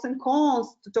about pros and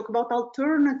cons, to talk about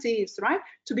alternatives, right?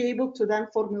 To be able to then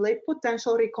formulate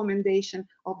potential recommendation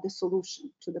of the solution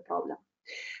to the problem.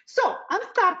 So I'm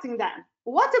starting then.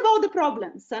 What about the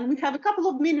problems? And we have a couple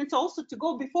of minutes also to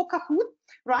go before Kahoot,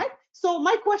 right? So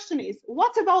my question is,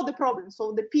 what about the problem?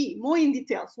 So the P, more in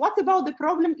details. What about the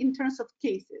problem in terms of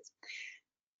cases?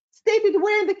 Stated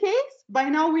where in the case, by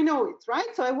now we know it, right?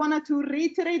 So I wanted to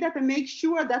reiterate that and make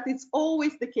sure that it's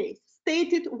always the case.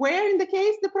 Stated where in the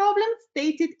case the problem,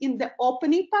 stated in the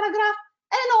opening paragraph,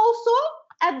 and also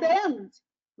at the end,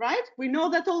 right? We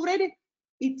know that already.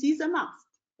 It is a must.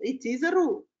 It is a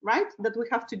rule, right? That we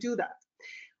have to do that.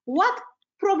 What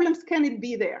problems can it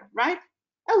be there, right?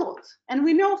 A lot. And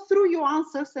we know through your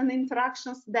answers and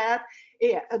interactions that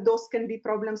those can be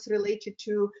problems related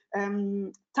to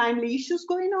timely issues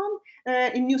going on.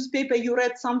 In newspaper, you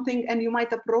read something and you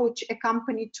might approach a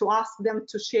company to ask them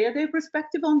to share their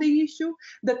perspective on the issue.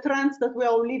 The trends that we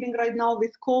are living right now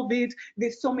with COVID,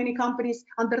 with so many companies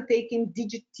undertaking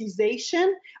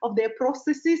digitization of their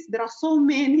processes, there are so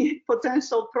many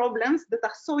potential problems that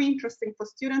are so interesting for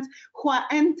students who are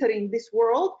entering this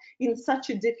world in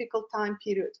such a difficult time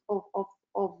period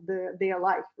of their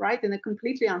life, right? In a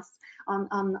completely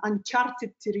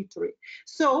uncharted territory.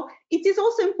 So it is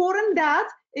also important that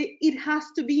it has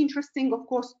to be interesting, of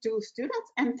course, to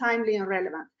students and timely and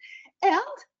relevant.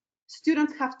 And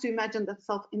students have to imagine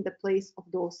themselves in the place of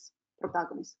those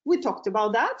protagonists. We talked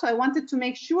about that, so I wanted to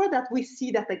make sure that we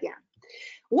see that again.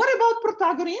 What about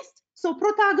protagonist? So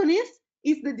protagonist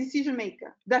is the decision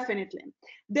maker, definitely.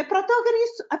 The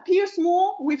protagonist appears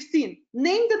more, we've seen,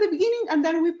 named at the beginning, and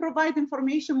then we provide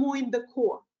information more in the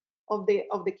core of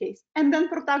the case. And then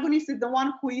protagonist is the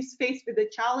one who is faced with the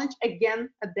challenge again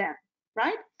at the end,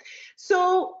 right?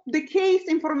 So the case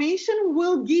information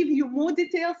will give you more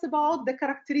details about the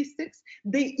characteristics,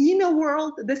 the inner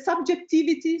world, the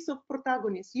subjectivities of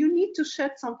protagonists. You need to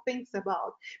shed some things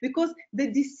about, because the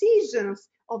decisions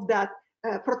of that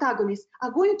protagonists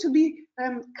are going to be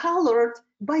colored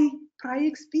by prior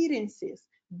experiences,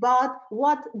 but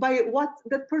by what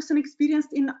that person experienced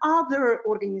in other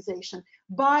organization,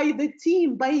 by the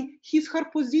team, by his her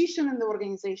position in the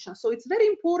organization. So it's very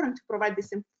important to provide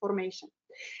this information.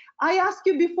 I asked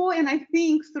you before, and I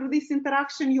think through this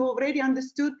interaction you already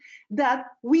understood that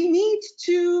we need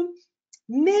to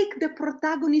make the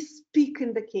protagonist speak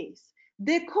in the case.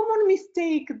 The common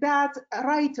mistake that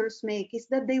writers make is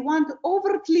that they want to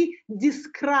overtly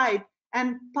describe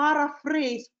and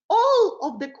paraphrase all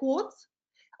of the quotes.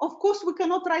 Of course, we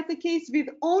cannot write a case with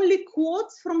only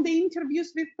quotes from the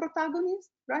interviews with protagonists,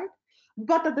 right?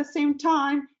 But at the same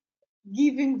time,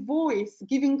 giving voice,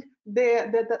 giving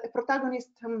the protagonist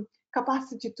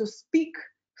capacity to speak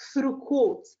through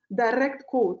quotes, direct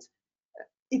quotes,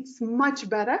 it's much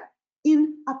better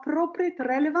in appropriate,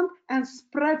 relevant, and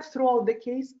spread throughout the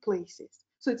case places.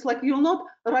 So it's like you'll not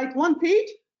write one page,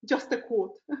 just a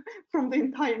quote from the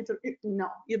entire interview. No,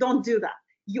 you don't do that.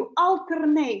 You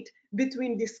alternate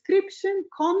between description,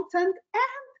 content,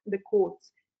 and the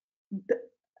quotes. The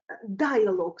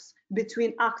dialogues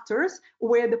between actors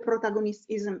where the protagonist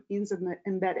is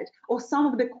embedded, or some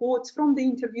of the quotes from the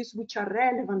interviews which are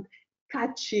relevant,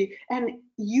 catchy, and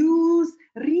use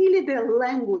really the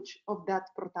language of that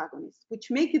protagonist,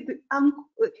 which make it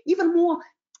even more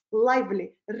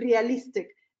lively, realistic,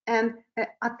 and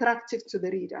attractive to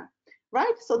the reader,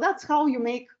 right? So that's how you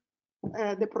make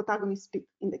the protagonist speak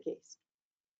in the case.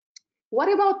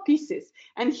 What about pieces?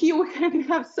 And here we can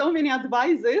have so many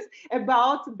advices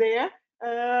about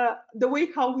the way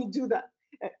how we do that.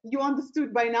 You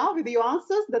understood by now with your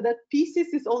answers that pieces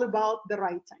is all about the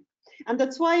writing. And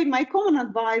that's why my common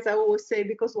advice, I always say,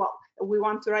 because, well, we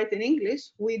want to write in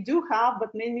English, we do have, but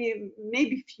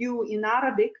maybe few in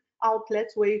Arabic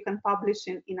outlets where you can publish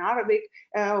in Arabic,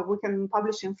 we can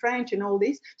publish in French and all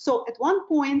this. So at one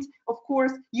point, of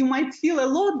course, you might feel a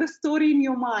lot the story in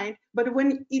your mind, but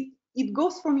when it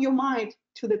goes from your mind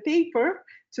to the paper,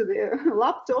 to the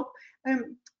laptop,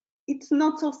 it's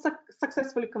not so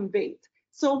successfully conveyed.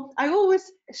 So I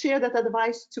always share that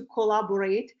advice to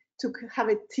collaborate, to have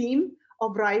a team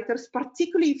of writers,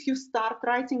 particularly if you start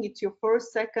writing, it's your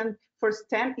first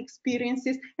 10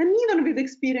 experiences, and even with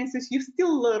experiences, you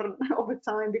still learn over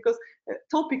time because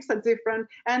topics are different,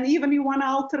 and even you want to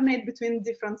alternate between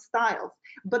different styles.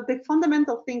 But the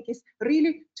fundamental thing is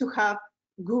really to have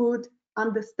good,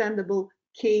 understandable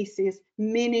cases,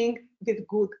 meaning with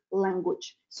good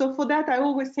language. So for that, I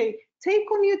always say, take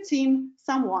on your team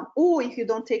someone, or if you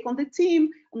don't take on the team,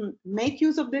 make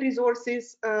use of the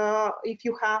resources if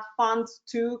you have funds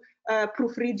to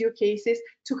proofread your cases,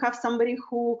 to have somebody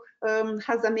who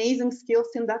has amazing skills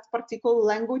in that particular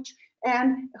language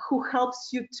and who helps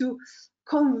you to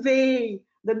convey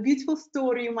the beautiful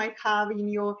story you might have in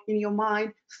your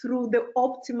mind through the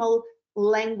optimal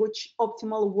language,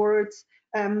 optimal words,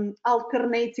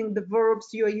 alternating the verbs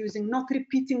you are using, not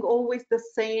repeating always the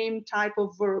same type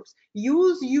of verbs.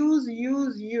 Use,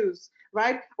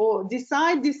 right? Or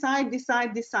decide.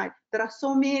 There are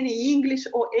so many. English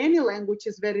or any language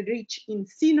is very rich in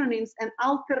synonyms, and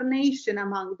alternation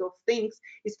among those things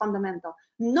is fundamental.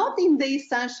 Not in the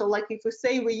essential, like if we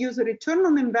say we use a return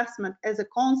on investment as a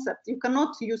concept, you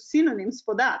cannot use synonyms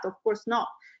for that, of course not,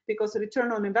 because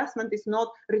return on investment is not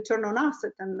return on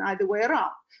asset and either way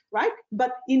around, right?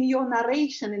 But in your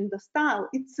narration, in the style,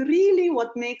 it's really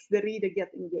what makes the reader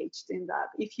get engaged in that.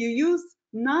 If you use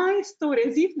nice story,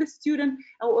 as if the student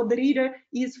or the reader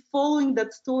is following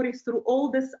that story through all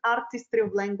this artistry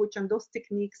of language and those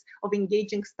techniques of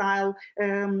engaging style,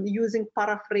 using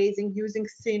paraphrasing, using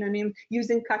synonym,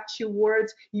 using catchy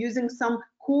words, using some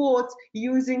quotes,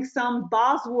 using some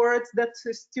buzzwords that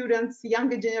students,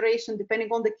 younger generation, depending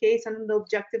on the case and the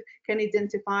objective, can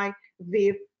identify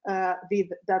with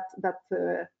that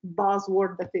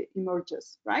buzzword that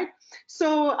emerges, right?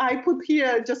 So I put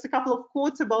here just a couple of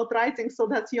quotes about writing so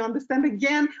that you understand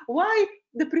again why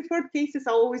the preferred cases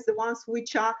are always the ones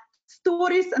which are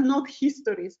stories and not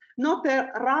histories, not a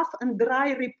rough and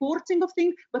dry reporting of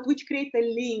things, but which create a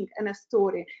link and a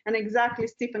story. And exactly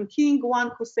Stephen King,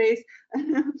 one who says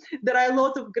there are a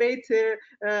lot of great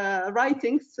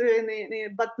writings,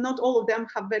 but not all of them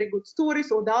have very good stories,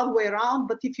 or the other way around.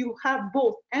 But if you have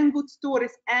both and good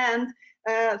stories and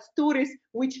stories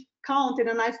which count in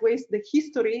a nice way the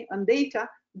history and data,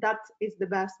 that is the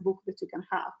best book that you can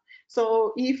have.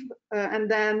 So if, and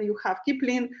then you have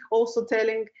Kipling also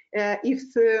telling if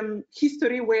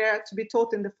history were to be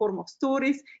taught in the form of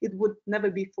stories, it would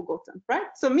never be forgotten, right?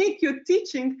 So make your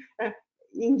teaching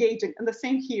engaging, and the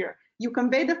same here. You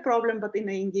convey the problem, but in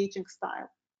an engaging style.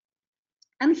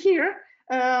 And here,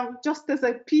 just as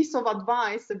a piece of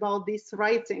advice about these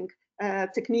writing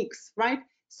techniques, right?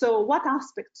 So what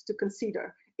aspects to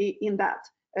consider in that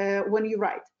when you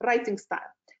write, writing style?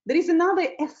 There is another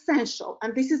essential,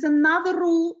 and this is another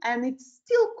rule, and it's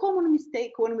still a common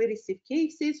mistake when we receive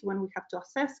cases, when we have to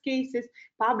assess cases,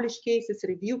 publish cases,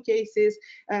 review cases,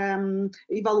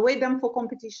 evaluate them for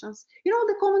competitions. You know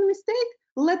the common mistake?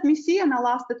 Let me see, and I'll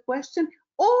ask that question.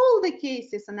 All the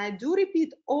cases, and I do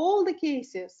repeat, all the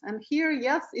cases, and here,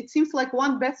 yes, it seems like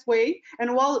one best way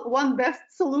and one best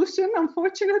solution,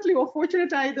 unfortunately, or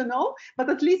fortunately, I don't know, but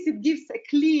at least it gives a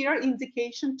clear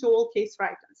indication to all case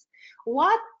writers.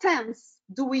 What tense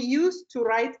do we use to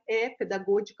write a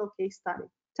pedagogical case study?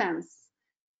 Tense,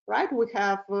 right? We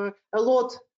have a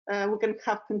lot We can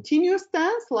have continuous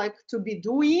tense, like to be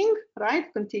doing, right?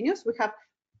 Continuous. We have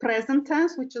present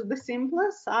tense, which is the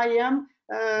simplest. I am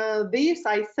this,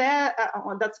 I said,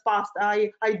 that's past.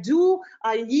 I do,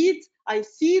 I eat, I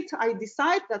sit, I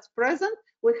decide, that's present.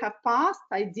 We have past,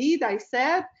 I did, I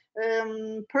said,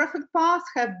 perfect past,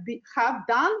 have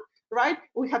done, right?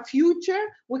 We have future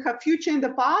in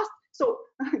the past. So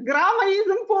grammar is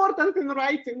important in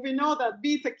writing. We know that,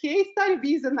 be it a case study,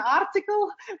 be it an article,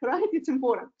 right? It's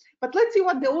important. But let's see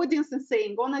what the audience is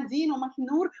saying. Onadin or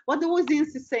Mahinur, what the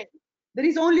audience is saying. There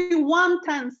is only one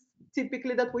tense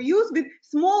typically that we use with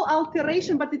small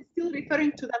alteration, but it's still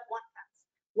referring to that one tense.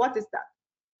 What is that?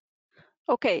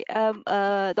 Okay,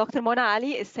 Dr. Mona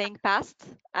Ali is saying past,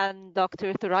 and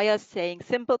Dr. Thuraya is saying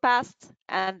simple past,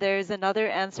 and there's another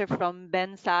answer from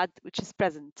Ben Saad, which is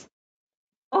present.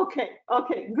 Okay,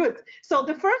 good. So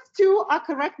the first two are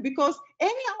correct because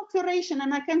any alteration,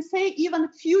 and I can say even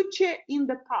future in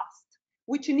the past,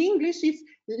 which in English is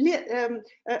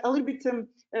a little bit,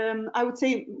 I would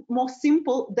say, more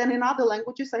simple than in other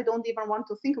languages. I don't even want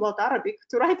to think about Arabic,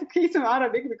 to write a case in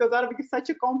Arabic, because Arabic is such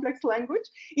a complex language.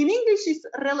 In English, it's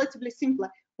relatively simpler.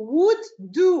 Would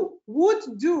do.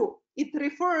 It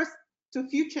refers to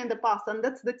future in the past, and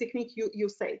that's the technique you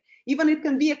say. Even it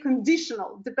can be a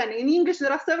conditional, depending. In English,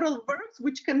 there are several verbs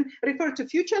which can refer to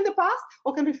future in the past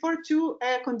or can refer to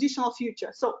a conditional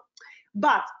future. So,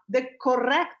 but the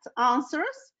correct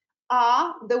answers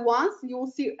are the ones you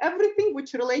will see everything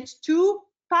which relates to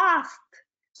past.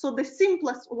 So the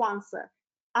simplest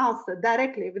answer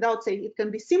directly without saying it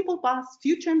can be simple past,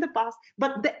 future in the past,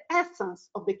 but the essence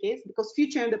of the case, because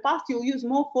future in the past you'll use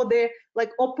more for the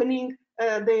like opening,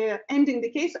 the ending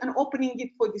the case and opening it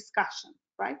for discussion,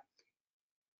 right?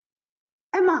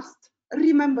 I must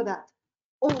remember that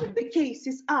all the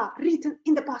cases are written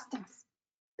in the past tense.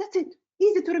 That's it,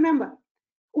 easy to remember.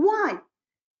 Why?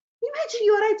 Imagine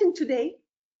you're writing today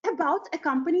about a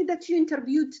company that you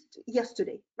interviewed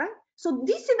yesterday, right? So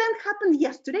this event happened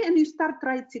yesterday and you start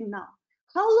writing now.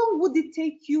 How long would it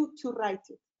take you to write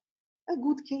it? A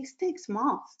good case takes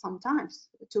months sometimes,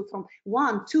 from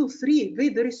 1, 2, 3,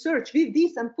 with the research, with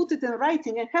this, and put it in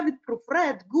writing and have it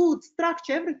proofread, good,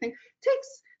 structure, everything,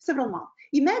 takes several months.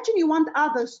 Imagine you want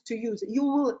others to use it. You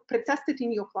will pretest it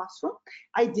in your classroom,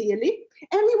 ideally,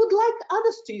 and you would like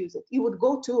others to use it. You would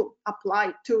go to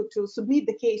apply, to submit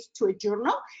the case to a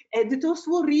journal. Editors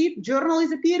will read. Journal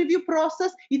is a peer review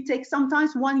process. It takes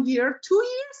sometimes 1 year, 2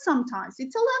 years sometimes.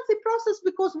 It's a lengthy process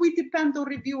because we depend on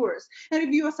reviewers, and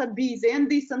reviewers are busy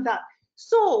and this and that.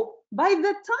 So by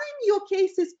the time your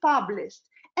case is published,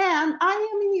 and I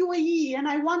am in UAE and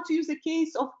I want to use a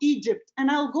case of Egypt, and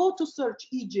I'll go to search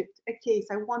Egypt, a case,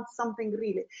 I want something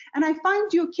really, and I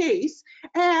find your case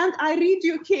and I read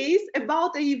your case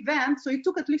about an event, so it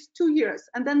took at least 2 years,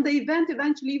 and then the event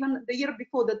eventually even the year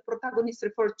before that protagonist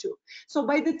referred to. So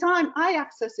by the time I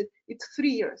access it, it's 3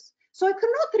 years. So I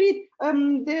cannot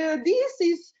read this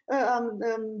is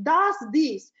does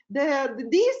this,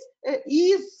 this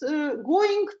is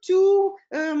going to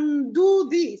do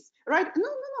this, right?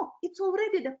 No, it's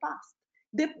already the past.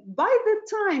 By the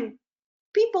time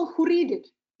people who read it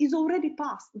is already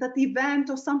past, that event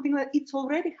or something like it's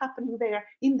already happening there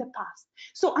in the past.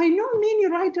 So I know many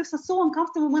writers are so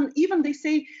uncomfortable when even they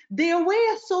say there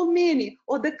were so many,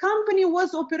 or the company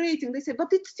was operating, they say, but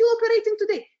it's still operating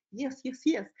today. Yes,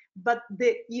 but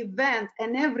the event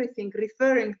and everything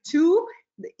referring to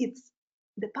it's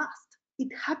the past. It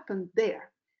happened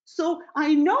there. So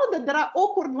I know that there are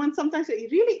awkward ones sometimes.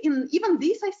 Really, in even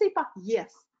this, I say past.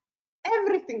 Yes,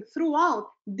 everything throughout.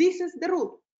 This is the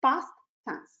rule: past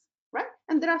tense, right?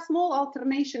 And there are small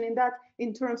alternation in that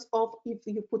in terms of if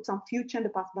you put some future in the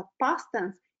past, but past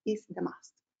tense is the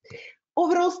must.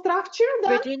 Overall structure.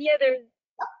 Then, Virginia, there's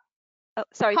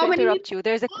sorry to interrupt you.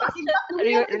 There's a question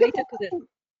related to this.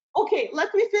 Okay,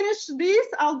 let me finish this.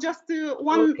 I'll just do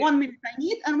one minute I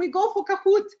need, and we go for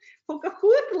Kahoot. For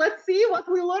Kahoot, let's see what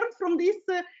we learned from this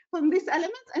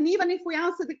element. And even if we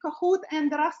answer the Kahoot and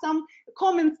there are some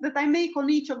comments that I make on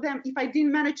each of them, if I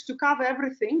didn't manage to cover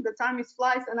everything, the time is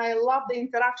flies, and I love the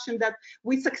interaction that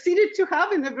we succeeded to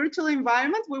have in a virtual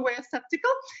environment. We were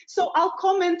skeptical. So I'll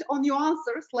comment on your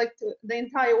answers, like the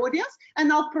entire audience,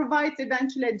 and I'll provide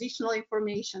eventually additional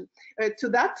information to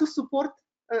that to support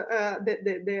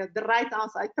the right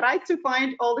answer. I tried to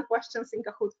find all the questions in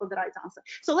Kahoot for the right answer.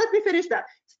 So let me finish that.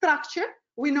 Structure,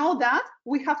 we know that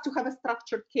we have to have a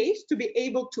structured case to be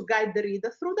able to guide the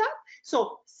reader through that.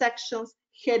 So sections,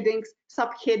 headings,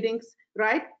 subheadings,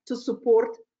 right, to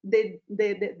support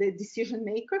the decision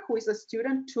maker, who is a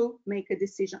student, to make a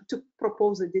decision, to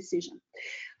propose a decision.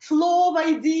 Flow of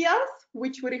ideas,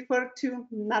 which we refer to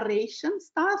narration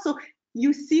style. So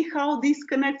you see how this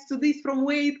connects to this, from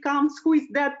where it comes, who is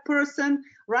that person,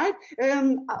 right?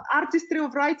 Artistry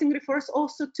of writing refers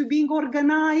also to being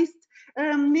organized.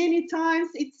 Many times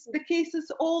it's the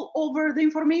cases all over, the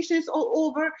information is all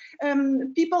over.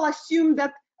 People assume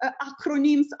that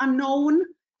acronyms are known.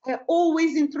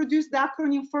 Always introduce the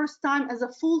acronym first time as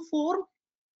a full form: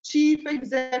 Chief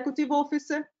Executive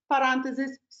Officer,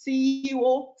 parenthesis,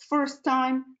 CEO, first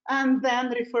time, and then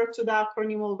refer to the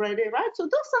acronym already, right? So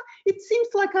those are, it seems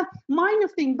like a minor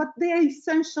thing, but they are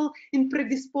essential in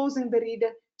predisposing the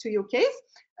reader to your case.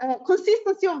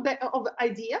 Consistency of the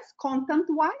ideas,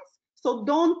 content-wise. So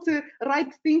don't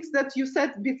write things that you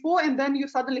said before and then you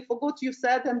suddenly forgot you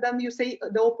said, and then you say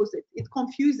the opposite. It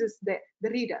confuses the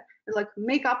reader. Like,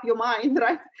 make up your mind,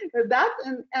 right? That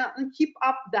and keep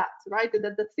up that, right?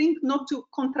 That the thing not to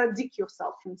contradict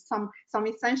yourself in some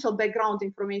essential background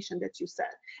information that you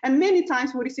said. And many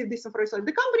times we receive this information.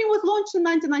 The company was launched in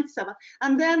 1997,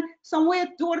 and then somewhere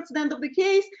towards the end of the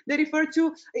case, they refer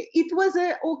to it was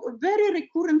a very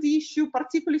recurrent issue,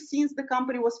 particularly since the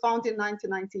company was founded in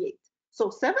 1998. So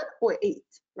 7 or 8,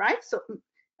 right? So,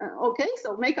 okay,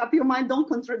 so make up your mind, don't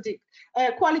contradict.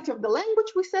 Quality of the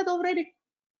language, we said already,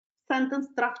 sentence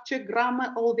structure,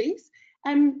 grammar, all these.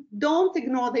 And don't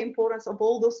ignore the importance of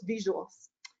all those visuals,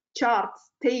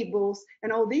 charts, tables,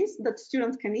 and all these that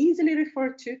students can easily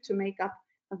refer to make up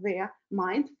their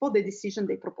mind for the decision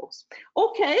they propose.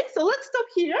 Okay, so let's stop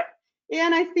here.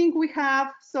 And I think we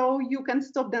have, so you can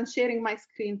stop then sharing my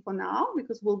screen for now,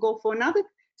 because we'll go for another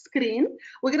screen.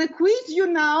 We're gonna quiz you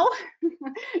now.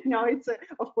 No, it's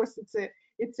of course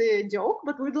it's a joke,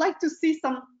 but we'd like to see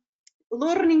some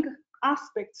learning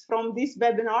aspects from this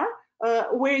webinar,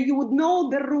 where you would know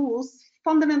the rules,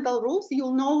 fundamental rules.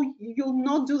 You'll not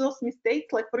do those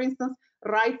mistakes, like for instance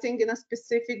writing in a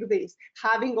specific this,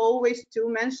 having always to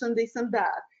mention this and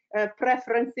that,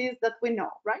 preferences that we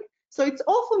know, right? So it's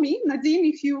all for me. Nadine,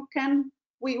 if you can,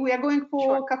 we are going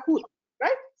for Sure. Kahoot,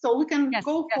 right? So we can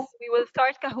go for. Yes, we will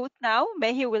start Kahoot now.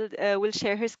 Mehi will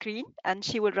share her screen and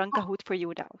she will run Kahoot for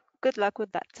you now. Good luck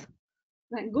with that.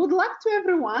 Good luck to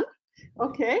everyone.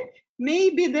 Okay,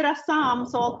 maybe there are some,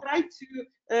 so I'll try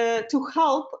to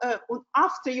help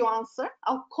after you answer.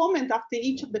 I'll comment after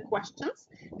each of the questions,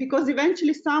 because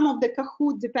eventually some of the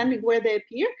Kahoot, depending where they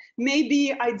appear,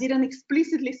 maybe I didn't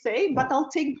explicitly say, but I'll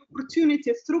take the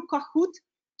opportunity through Kahoot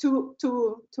to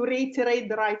reiterate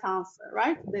the right answer,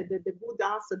 right? The good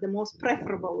answer, the most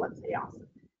preferable, let's say, answer.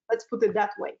 Let's put it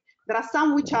that way. There are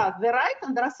some which are the right,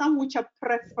 and there are some which are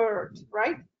preferred,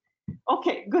 right?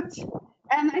 Okay, good.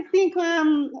 And I think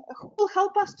who will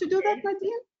help us to do that,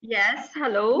 Nadine? Yes,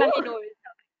 hello.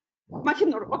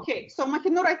 Mahinur. Okay, so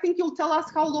Mahinur, I think you'll tell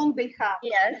us how long they have.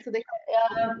 Yes. So they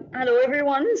hello,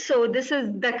 everyone. So this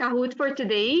is the Kahoot for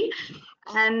today.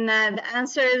 And the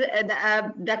answer,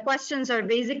 the questions are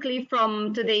basically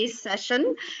from today's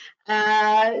session.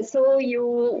 So you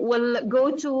will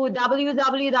go to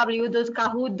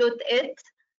www.kahoot.it.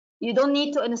 You don't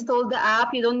need to install the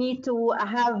app. You don't need to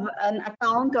have an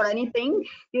account or anything.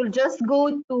 You'll just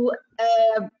go to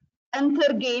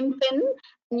enter game pin,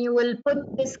 and you will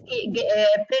put this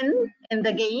pin in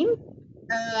the game.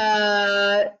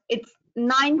 It's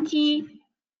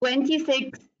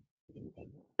 9026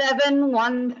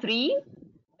 713.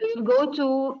 You'll go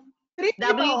to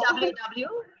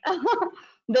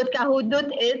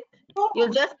www.kahoot.it. You'll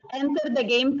just enter the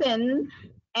game pin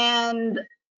and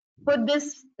put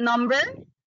this number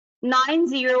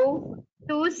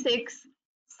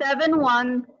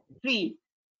 9026713.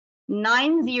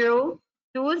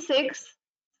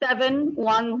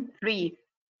 9026713.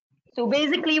 So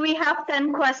basically we have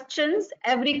 10 questions.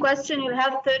 Every question you'll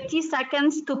have 30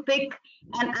 seconds to pick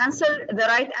and answer the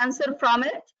right answer from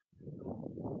it.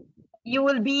 You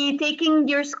will be taking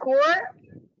your score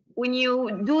when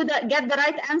you do that, get the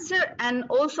right answer, and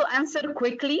also answer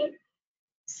quickly.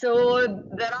 So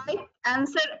the right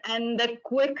answer, and the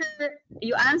quicker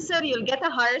you answer, you'll get a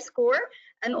higher score.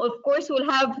 And of course, we'll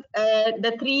have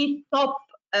the 3 top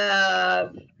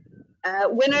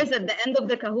winners at the end of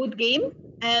the Kahoot game.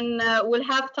 And we'll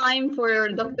have time for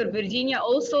Dr. Virginia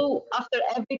also after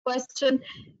every question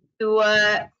to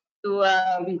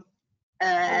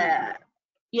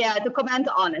comment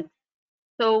on it.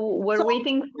 So we're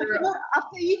waiting for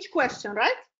after each question,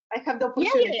 right? I have the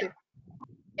opportunity. Yeah.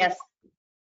 Yes.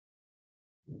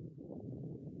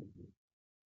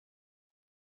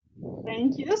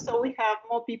 Thank you. So we have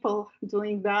more people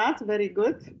doing that. Very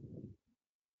good.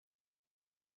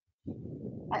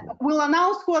 We'll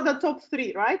announce who are the top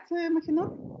 3, right, Mahina?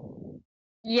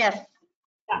 Yes.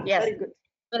 Yeah, Yes. very good.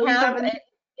 We'll have,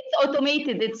 it's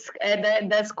automated. It's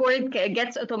the score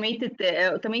gets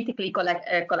automatically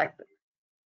collected.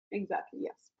 Exactly.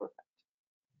 Yes. Perfect.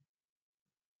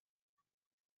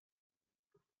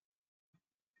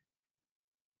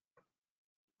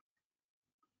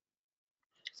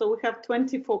 So we have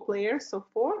 24 players so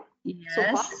far.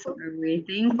 Yes, so we're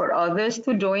waiting for others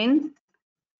to join.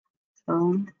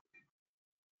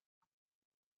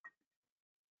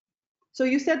 So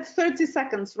you said 30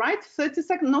 seconds, right? 30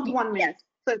 seconds, not 1 minute.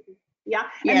 Yes. 30. Yeah.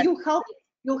 Yes. And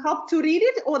you'll help to read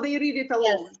it, or they read it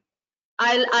alone? Yes.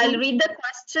 I'll read the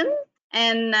question,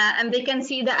 and they can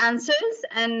see the answers,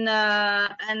 and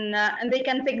they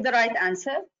can pick the right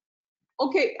answer.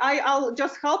 Okay, I'll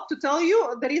just help to tell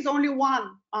you there is only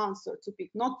one answer to pick,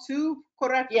 not 2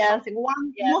 correct or something.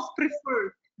 One, most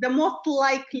preferred, the most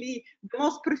likely, the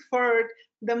most preferred,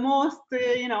 the most,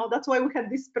 that's why we had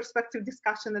this perspective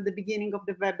discussion at the beginning of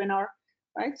the webinar,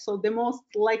 right? So the most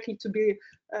likely to be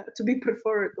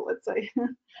preferred, let's say.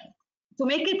 To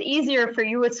make it easier for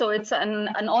you, so it's an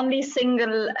only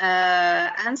single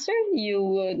answer,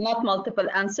 not multiple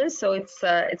answers, so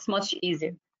it's much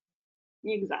easier.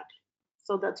 Exactly.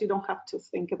 So that you don't have to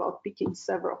think about picking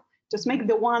several. Just make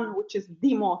the one which is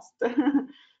the most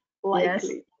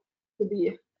likely to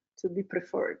be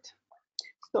preferred.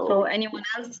 So anyone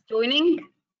else joining?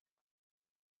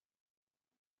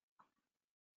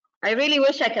 I really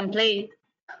wish I can play.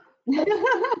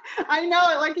 I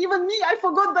know, like even me, I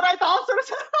forgot the right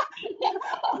answers.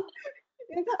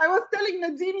 I was telling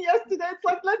Nadine yesterday, it's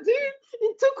like, Nadine,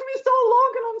 it took me so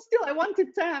long and I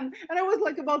wanted 10. And I was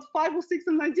like about 5 or 6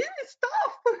 and Nadine, it's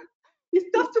tough. It's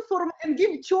tough to form and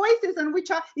give choices, and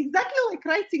which are exactly like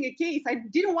writing a case. I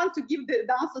didn't want to give the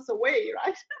answers away,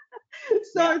 right?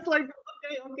 So it's like,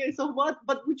 okay, so what,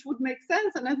 but which would make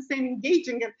sense and at the same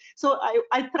engaging. And so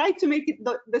I tried to make it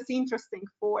this interesting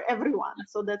for everyone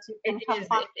so that you can have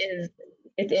fun.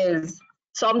 It is.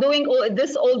 So I'm doing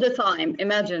this all the time,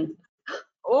 imagine.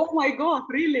 Oh my God,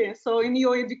 really? So in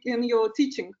your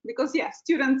teaching, because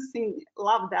students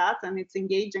love that and it's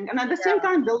engaging, and at the same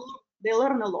time they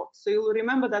learn a lot. So you'll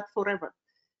remember that forever.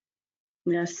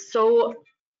 Yes. So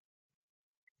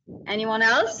anyone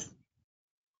else?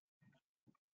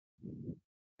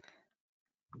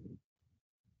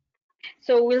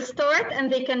 So we'll start,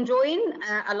 and they can join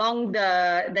along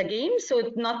the game,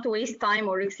 so not to waste time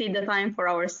or exceed the time for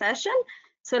our session.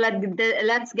 So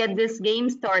let's get this game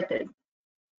started.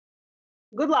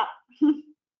 Good luck.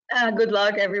 Good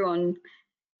luck, everyone.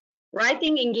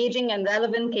 Writing engaging and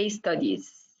relevant case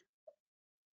studies.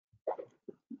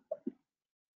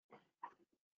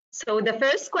 So the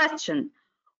first question,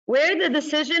 where the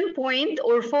decision point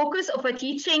or focus of a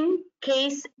teaching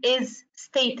case is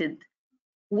stated.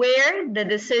 Where the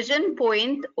decision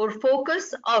point or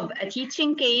focus of a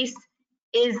teaching case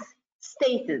is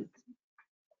stated.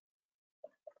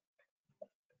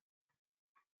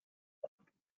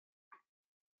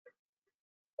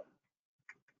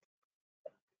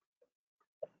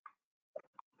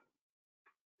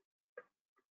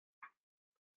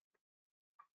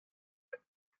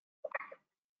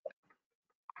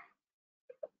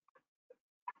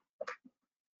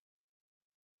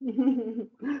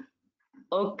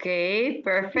 Okay,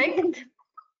 perfect.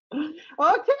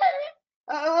 Okay.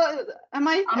 Am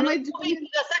I doing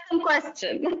the second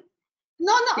question?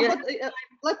 No, but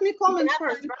let me comment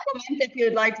first. Comment if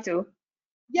you'd like to.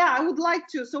 Yeah, I would like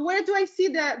to. So where do I see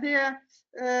the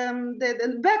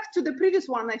back to the previous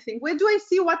one? I think where do I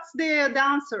see what's the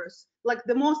answers? Like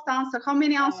the most answer? How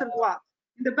many answered what?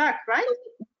 In the back, right?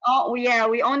 Oh yeah,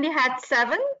 we only had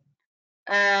 7.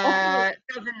 Okay.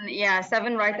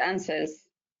 7 right answers.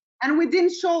 And we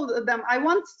didn't show them. I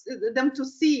want them to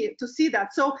see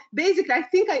that. So basically, I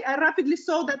think I rapidly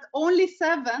saw that only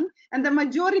 7, and the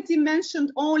majority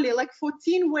mentioned only like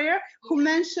 14 were who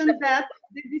mentioned that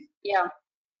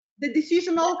the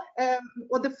decisional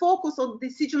or the focus or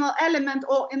decisional element,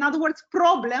 or in other words,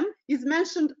 problem, is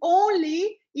mentioned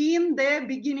only in the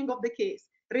beginning of the case.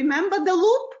 Remember the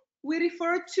loop we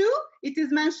referred to? It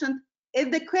is mentioned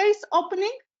at the case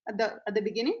opening, at the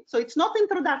beginning. So it's not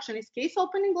introduction, it's case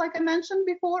opening, like I mentioned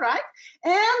before, right?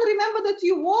 And remember that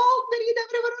you walk the read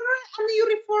everywhere and you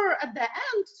refer at the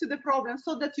end to the problem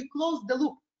so that you close the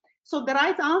loop. So the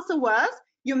right answer was,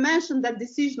 you mentioned that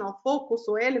decisional focus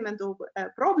or element of a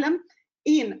problem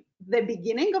in the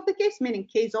beginning of the case, meaning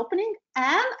case opening,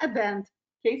 and at the end,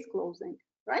 case closing,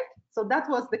 right? So that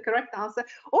was the correct answer.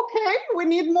 Okay, we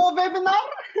need more webinar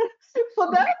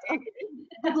for that. Okay.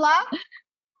 Good luck.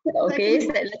 Okay,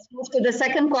 so let's move to the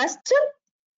second question.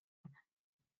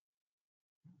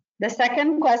 The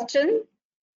second question,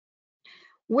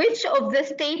 which of the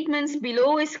statements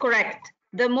below is correct?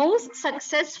 The most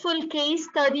successful case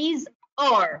studies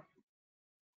are.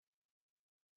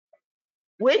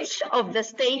 Which of the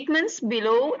statements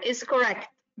below is correct?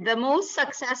 The most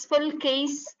successful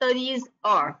case studies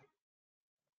are.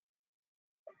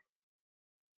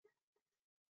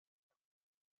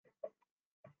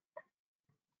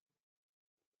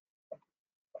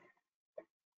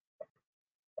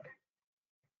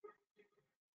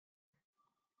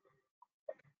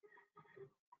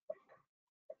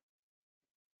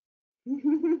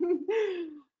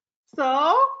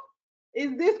 So,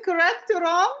 is this correct or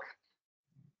wrong?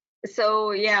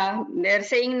 So yeah, they're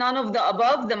saying none of the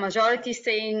above. The majority is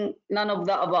saying none of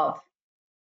the above.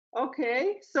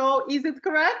 Okay, so is it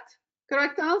correct?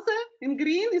 Correct answer in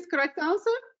green is correct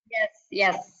answer? Yes,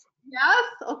 yes. Yes,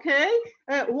 okay.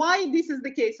 Why this is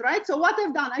the case, right? So what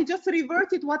I've done, I just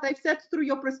reverted what I've said through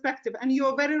your perspective, and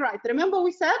you're very right. Remember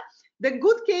we said the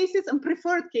good cases and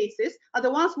preferred cases are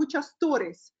the ones which are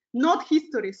stories, not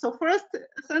history. So first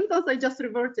sentence, I just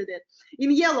reverted it.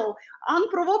 In yellow,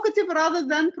 unprovocative rather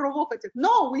than provocative.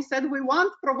 No, we said we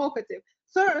want provocative.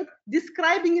 Third,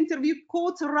 describing interview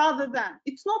quotes rather than.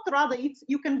 It's not rather, it's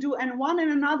you can do and one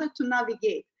and another to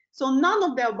navigate. So none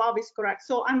of the above is correct.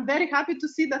 So I'm very happy to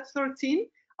see that 13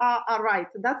 are right.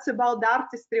 That's about the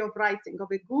artistry of writing, of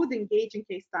a good, engaging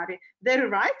case study. They're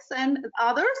right, and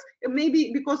others,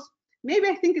 maybe because maybe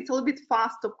I think it's a little bit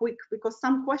fast or quick because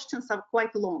some questions are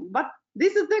quite long. But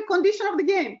this is the condition of the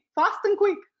game, fast and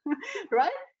quick, right?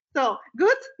 So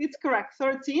good, it's correct.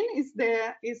 13 is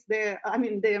I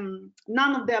mean,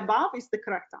 none of the above is the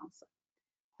correct answer.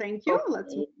 Thank you. Okay.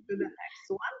 Let's move to the next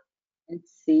one.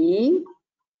 Let's see.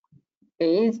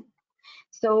 Okay.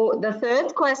 So the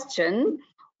third question,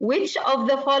 which of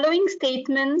the following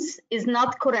statements is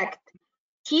not correct?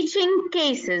 Teaching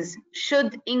cases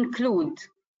should include.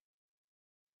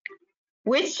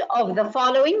 Which of the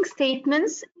following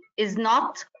statements is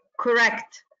not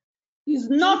correct? Is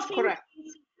not correct.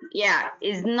 Yeah,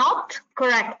 is not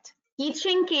correct.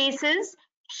 Teaching cases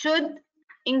should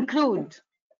include.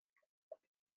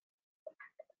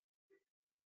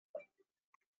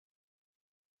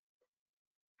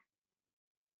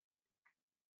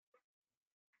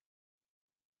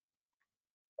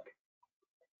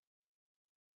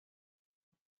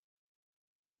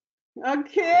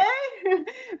 Okay,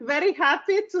 very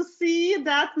happy to see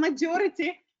that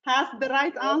majority has the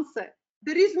right answer.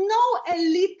 There is no a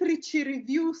literature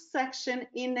review section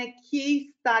in a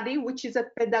case study, which is a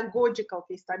pedagogical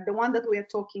case study, the one that we are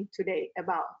talking today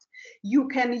about. You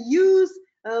can use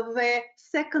the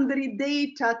secondary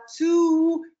data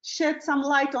to shed some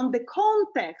light on the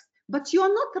context, but you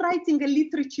are not writing a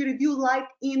literature review like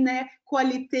in a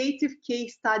qualitative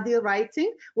case study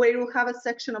writing, where you have a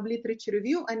section of literature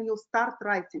review and you start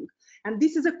writing. And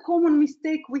this is a common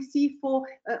mistake we see for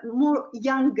more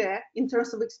younger, in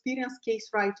terms of experienced case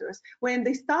writers, when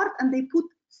they start and they put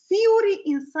theory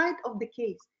inside of the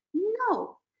case.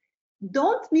 No,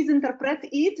 don't misinterpret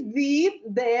it with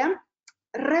the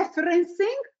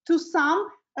referencing to some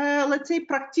let's say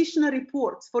practitioner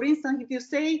reports. For instance, if you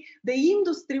say the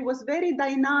industry was very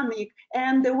dynamic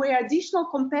and there were additional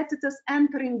competitors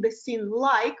entering the scene,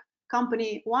 like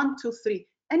company 1, 2, 3,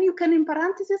 and you can in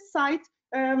parentheses cite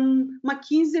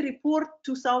McKinsey report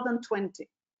 2020.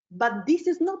 But this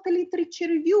is not a literature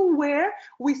review where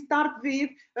we start with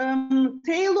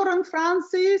Taylor and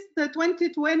Francis, the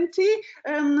 2020,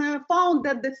 found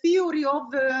that the theory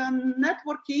of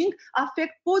networking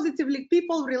affect positively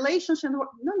people, relationship. No.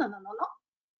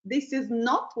 This is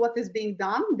not what is being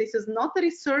done. This is not a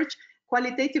research,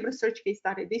 qualitative research case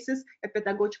study. This is a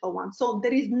pedagogical one. So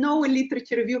there is no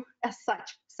literature review as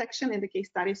such section in the case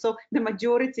study. So the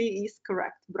majority is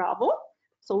correct. Bravo.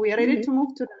 So we are ready to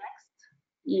move to the next.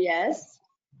 Yes.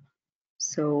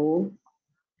 So,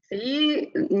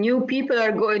 see, new people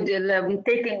are going to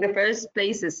taking the first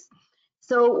places.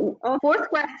 So, fourth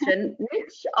question,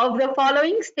 which of the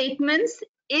following statements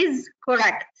is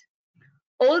correct?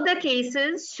 All the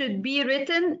cases should be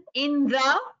written in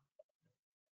the...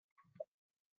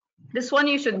 This one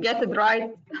you should get it right.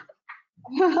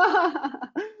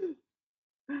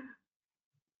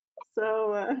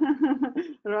 So,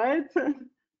 right?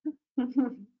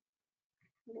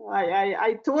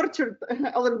 I tortured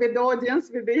a little bit the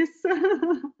audience with this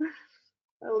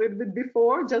a little bit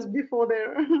before, just before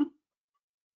there.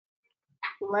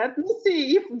 Let me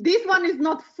see if this one is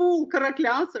not full correctly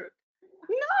answered.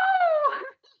 No!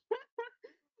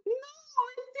 No,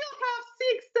 we still have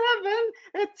 6,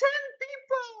 7, 10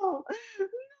 people.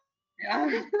 Yeah.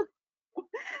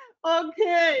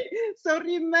 Okay, so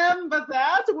remember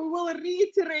that. We will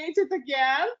reiterate it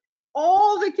again.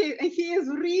 All the case, and he is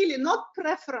really not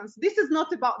preference. This is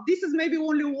not about, this is maybe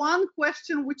only one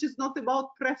question which is not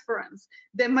about preference.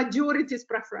 The majority's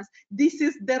preference. This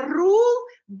is the rule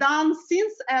done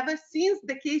since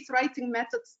the case writing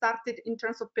method started in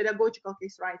terms of pedagogical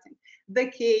case writing. The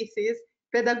cases,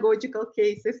 pedagogical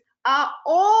cases, are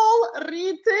all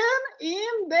written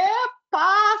in the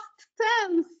past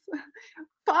tense.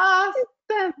 Past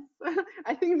tense.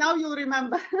 I think now you'll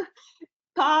remember.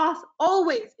 Past,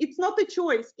 always. It's not a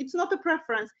choice. It's not a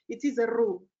preference. It is a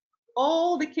rule.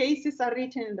 All the cases are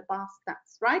written in the past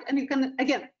tense, right? And you can,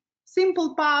 again,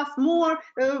 simple past, more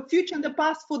future and the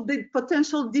past for the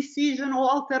potential decision or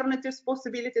alternatives,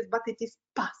 possibilities, but it is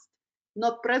past.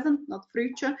 Not present, not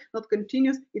future, not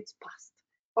continuous. It's past.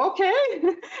 Okay,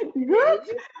 good.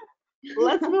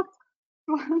 Let's move.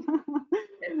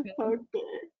 Okay.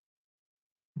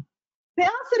 They're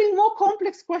answering more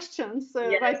complex questions,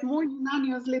 yes. right? More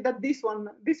unanimously than this one.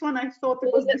 This one I thought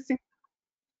it was the same.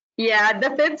 Yeah, the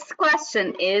fifth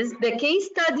question is the case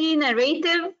study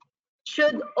narrative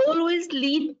should always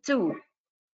lead to.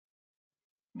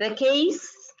 The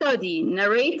case study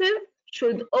narrative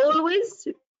should always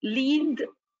lead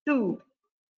to.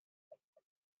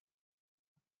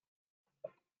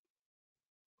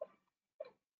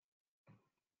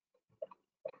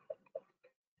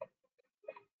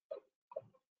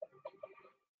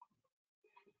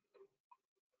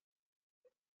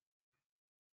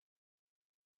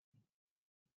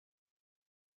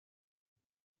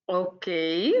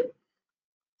 Okay.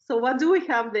 So what do we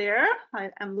have there?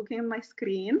 I'm looking at my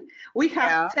screen. We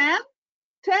have 10,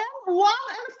 1,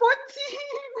 and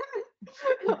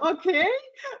 14. Okay.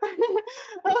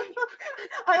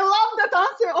 I love that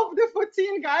answer of the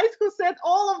 14 guys who said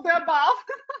all of the above.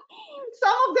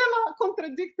 Some of them are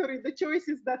contradictory, the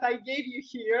choices that I gave you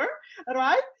here,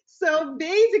 right? So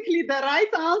basically the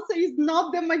right answer is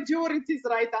not the majority's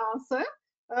right answer.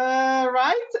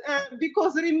 Right?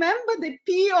 Because remember the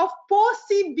P of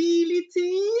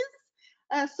possibilities.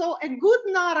 So a good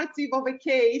narrative of a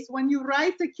case, when you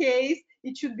write a case,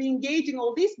 it should be engaging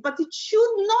all this, but it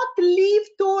should not leave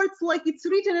towards like it's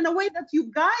written in a way that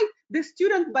you guide the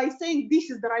student by saying this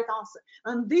is the right answer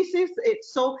and this is it.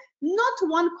 So not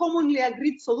one commonly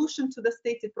agreed solution to the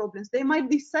stated problems. There might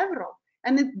be several.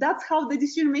 And that's how the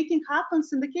decision making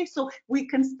happens in the case. So we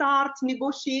can start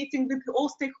negotiating with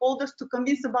all stakeholders to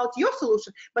convince about your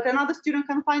solution, but another student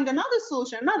can find another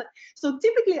solution, another. So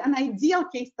typically an ideal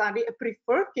case study, a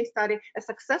preferred case study, a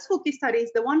successful case study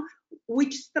is the one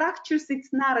which structures its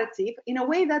narrative in a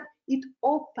way that it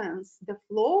opens the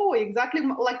flow, exactly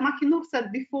like Makinur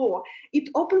said before. It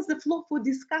opens the flow for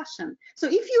discussion. So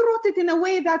if you wrote it in a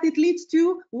way that it leads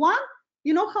to one,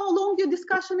 you know how long your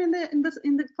discussion in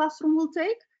the classroom will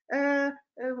take?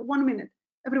 1 minute.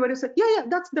 Everybody said, yeah,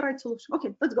 that's the right solution.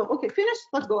 Okay, let's go. Okay, finished.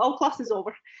 Let's go. Our class is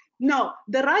over. No,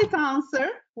 the right answer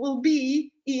will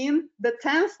be in the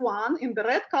 10th one in the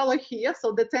red color here.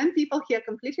 So the 10 people here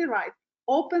completely right.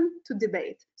 Open to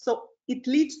debate. So it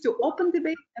leads to open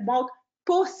debate about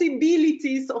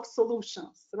possibilities of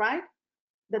solutions, right?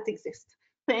 That exist.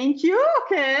 Thank you.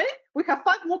 Okay, we have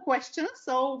 5 more questions,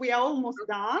 so we are almost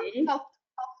done. Help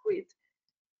with.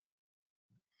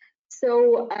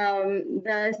 So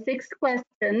the 6th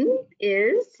question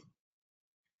is,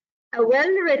 a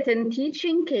well-written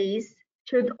teaching case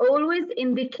should always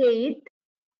indicate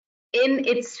in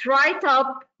its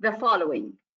write-up the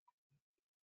following.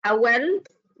 A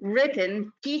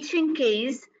well-written teaching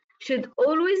case should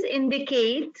always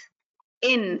indicate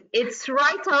in its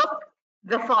write-up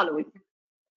the following.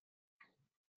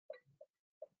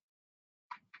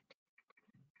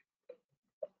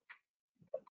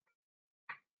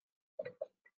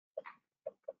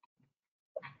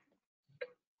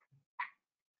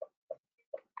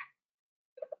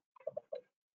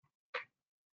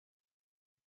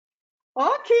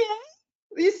 Okay,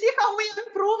 you see how we are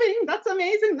improving? That's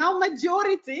amazing. Now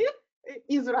majority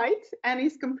is right and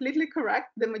is completely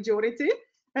correct, the majority,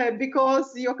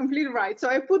 because you're completely right. So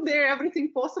I put there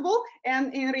everything possible,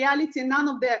 and in reality, none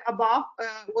of the above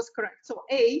was correct. So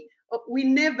A, we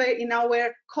never, in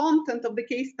our content of the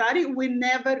case study, we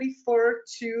never refer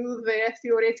to the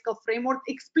theoretical framework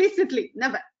explicitly,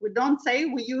 never. We don't say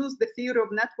we use the theory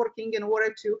of networking in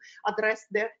order to address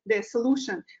the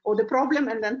solution or the problem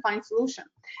and then find solution.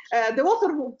 The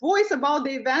author voice about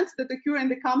the events that occur in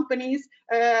the companies,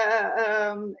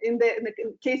 in the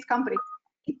case company.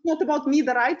 It's not about me,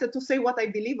 the writer, to say what I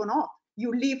believe or not.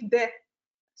 You leave the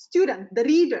student, the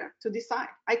reader, to decide.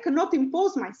 I cannot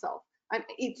impose myself. And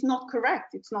it's not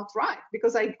correct, it's not right,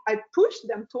 because I push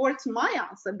them towards my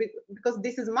answer because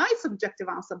this is my subjective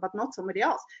answer, but not somebody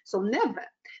else. So never.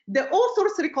 The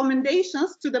author's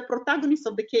recommendations to the protagonist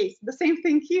of the case, the same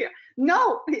thing here.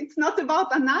 No, it's not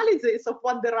about analysis of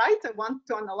what the writer wants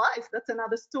to analyze. That's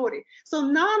another story. So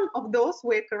none of those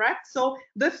were correct. So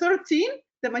the 13,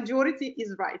 the majority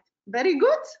is right. Very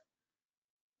good.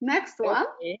 Next one.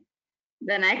 Okay.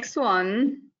 The next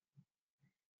one.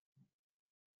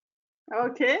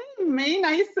 Okay, May,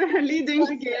 nice leading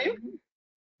the game.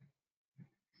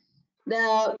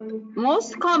 The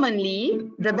most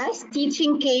commonly, the best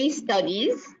teaching case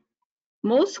studies,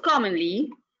 most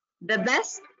commonly, the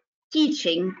best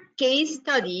teaching case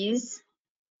studies,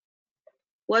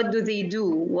 what do they do?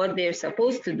 What they're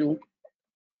supposed to do?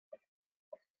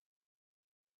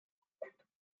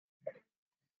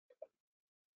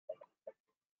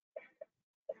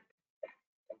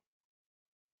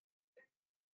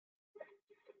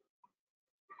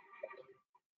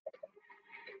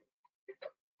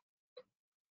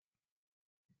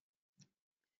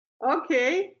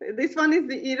 Okay, this one is,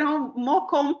 you know, more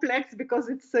complex because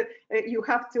it's you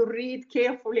have to read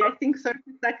carefully. I think 30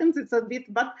 seconds it's a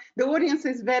bit, but the audience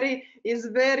is very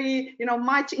you know,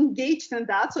 much engaged in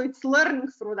that, so it's learning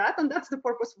through that, and that's the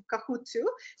purpose of Kahoot too.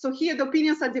 So here the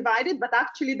opinions are divided, but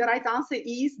actually the right answer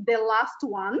is the last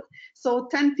one. So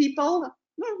 10 people,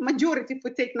 majority, if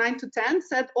we take 9 to 10,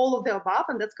 said all of the above,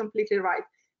 and that's completely right.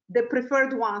 The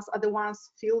preferred ones are the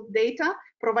ones field data,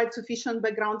 provide sufficient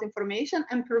background information,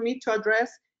 and permit to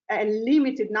address a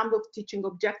limited number of teaching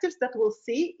objectives that we'll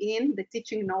see in the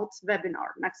teaching notes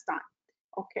webinar next time.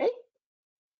 Okay,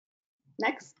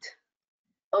 next.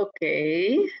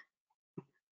 Okay.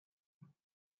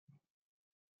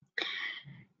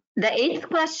 The 8th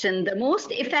question, the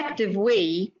most effective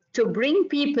way to bring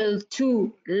people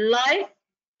to life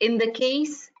in the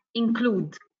case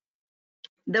include.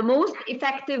 The most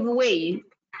effective way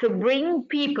to bring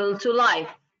people to life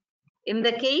in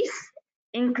the case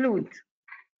include.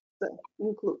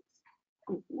 Includes.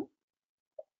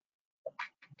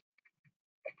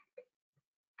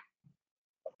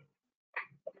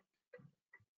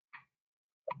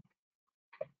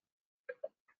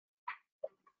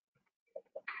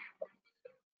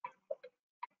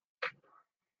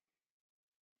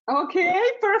 Okay,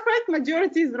 perfect.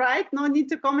 Majority is right. No need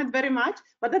to comment very much,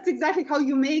 but that's exactly how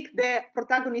you make the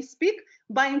protagonist speak,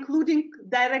 by including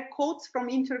direct quotes from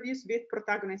interviews with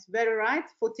protagonists. Very right.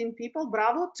 14 people.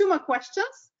 Bravo. 2 more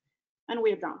questions and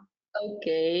we're done.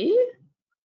 Okay.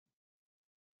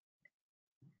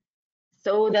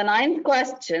 So the 9th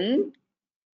question,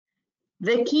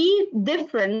 the key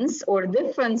difference or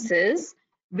differences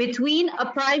between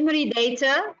a primary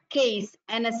data case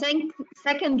and a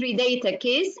secondary data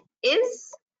case is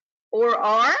or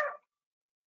are.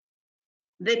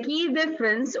 The key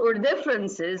difference or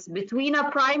differences between a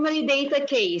primary data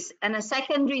case and a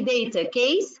secondary data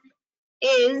case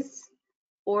is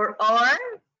or are.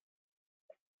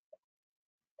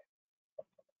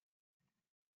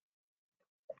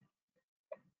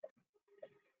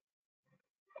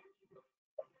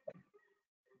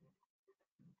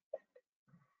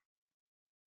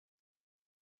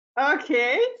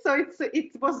 Okay, so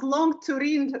it was long to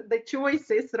read the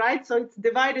choices, right? So it's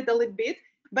divided a little bit,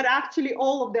 but actually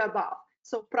all of the above.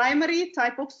 So primary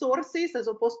type of sources as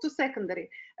opposed to secondary.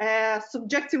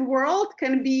 Subjective world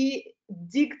can be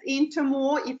digged into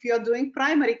more if you're doing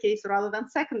primary case rather than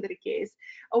secondary case.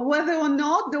 Whether or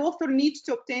not the author needs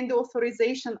to obtain the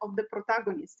authorization of the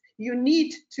protagonist. You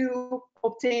need to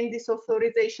obtain this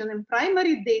authorization in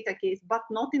primary data case, but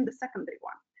not in the secondary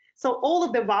one. So all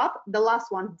of the above, the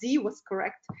last one, D, was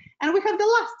correct. And we have the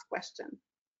last question.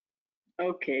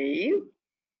 Okay.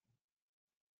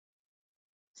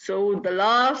 So the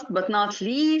last but not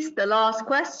least, the last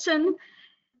question.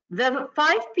 The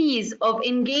 5 P's of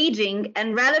engaging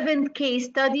and relevant case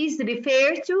studies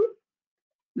refer to.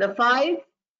 The 5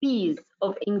 P's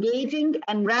of engaging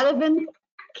and relevant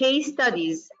case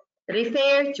studies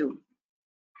refer to.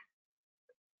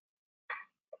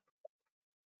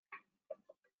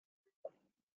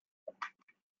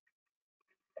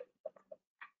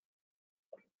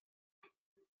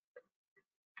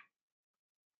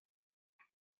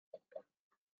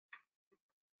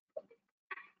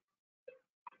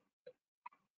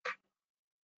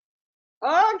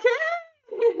 Okay,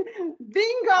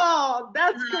 bingo,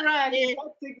 that's correct.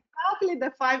 That's exactly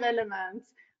the 5 elements.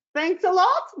 Thanks a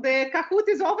lot. The Kahoot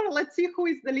is over. Let's see who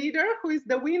is the leader, who is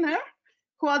the winner,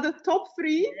 who are the top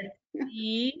 3. Let's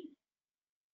see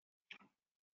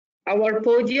our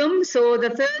podium. So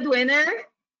the third winner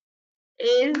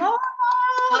is Dr.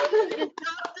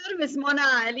 Miss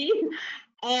Mona Ali.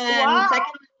 And Wow.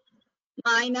 second,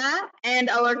 Mina. And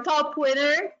our top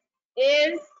winner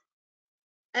is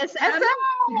SM.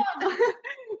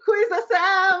 Who is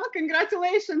Assam?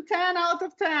 Congratulations, 10 out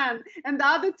of 10. And the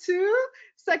other two,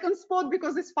 second spot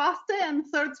because it's faster, and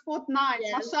third spot, 9.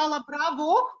 Yes. Mashallah,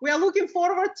 bravo. We are looking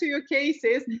forward to your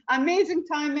cases. Amazing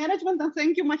time management, and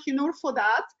thank you, Mahinur, for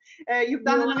that. You've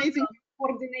done an amazing job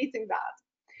coordinating that.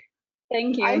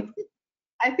 Thank you.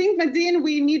 I think, Nadine,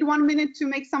 we need 1 minute to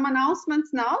make some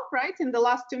announcements now, right? In the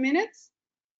last 2 minutes.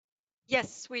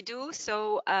 Yes, we do.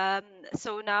 So,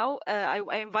 now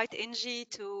I invite Inji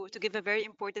to give a very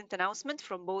important announcement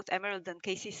from both Emerald and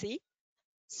KCC.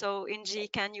 So,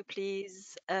 Inji, can you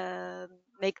please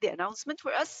make the announcement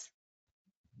for us?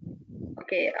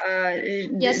 Okay.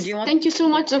 Yes. Thank you so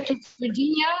much, Dr.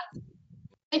 Virginia.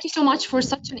 Thank you so much for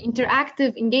such an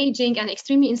interactive, engaging, and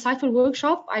extremely insightful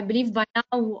workshop. I believe by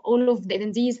now all of the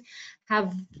attendees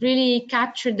have really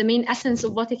captured the main essence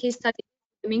of what a case study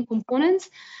is, the main components.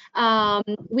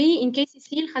 We in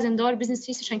KCC, Khazendar Business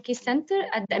Research and Case Center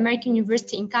at the American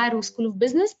University in Cairo School of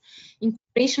Business, in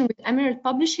cooperation with Emerald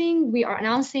Publishing, we are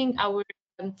announcing our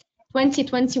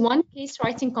 2021 case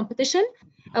writing competition.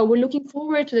 We're looking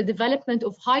forward to the development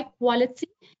of high quality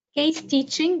case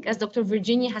teaching, as Dr.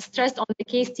 Virginia has stressed on the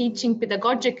case teaching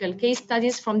pedagogical case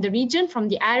studies from the region, from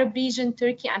the Arab region,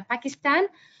 Turkey and Pakistan.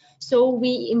 So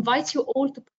we invite you all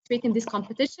to participate in this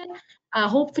competition.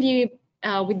 Hopefully,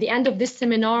 with the end of this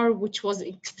seminar, which was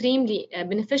extremely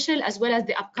beneficial, as well as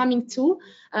the upcoming two,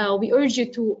 we urge you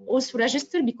to also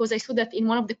register, because I saw that in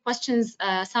one of the questions,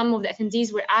 some of the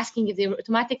attendees were asking if they will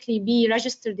automatically be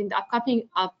registered in the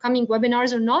upcoming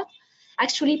webinars or not.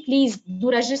 Actually, please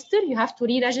do register. You have to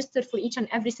re-register for each and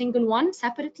every single one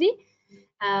separately.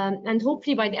 And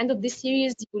hopefully by the end of this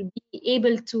series, you will be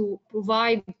able to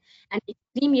provide an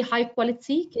extremely high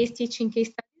quality case teaching case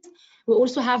studies. We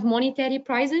also have monetary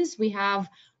prizes. We have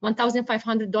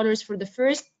 $1,500 for the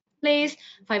first place,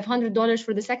 $500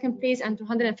 for the second place, and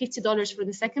 $250 for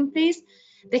the second place.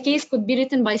 The case could be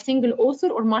written by a single author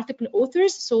or multiple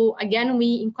authors. So again,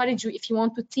 we encourage you, if you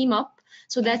want to team up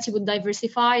so that you would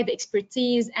diversify the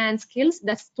expertise and skills,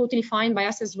 that's totally fine by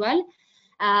us as well.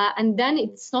 And then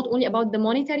it's not only about the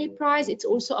monetary prize, it's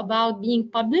also about being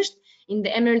published in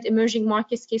the Emerald Emerging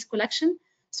Markets Case Collection.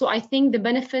 So I think the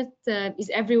benefit is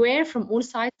everywhere from all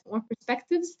sides, from all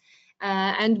perspectives,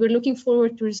 and we're looking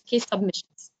forward to case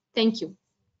submissions. Thank you.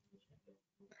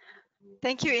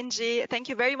 Thank you, Inji. Thank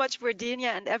you very much, Virginia,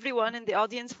 and everyone in the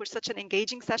audience for such an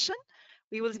engaging session.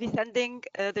 We will be sending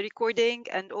the recording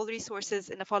and all resources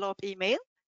in a follow-up email,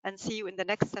 and see you in the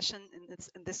next session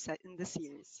in this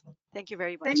series. Thank you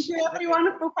very much. Thank you,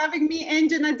 everyone, for having me,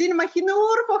 and Nadine,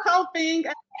 Mahinur for helping.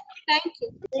 Thank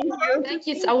you. Thank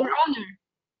you. It's our honor.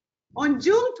 On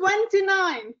June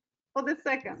 29 for the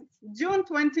second. June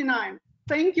 29.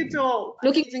 Thank you to all.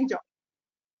 Amazing job.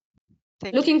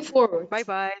 Looking forward.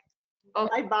 Bye-bye.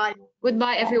 Okay. Bye-bye.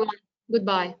 Goodbye, everyone.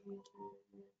 Goodbye.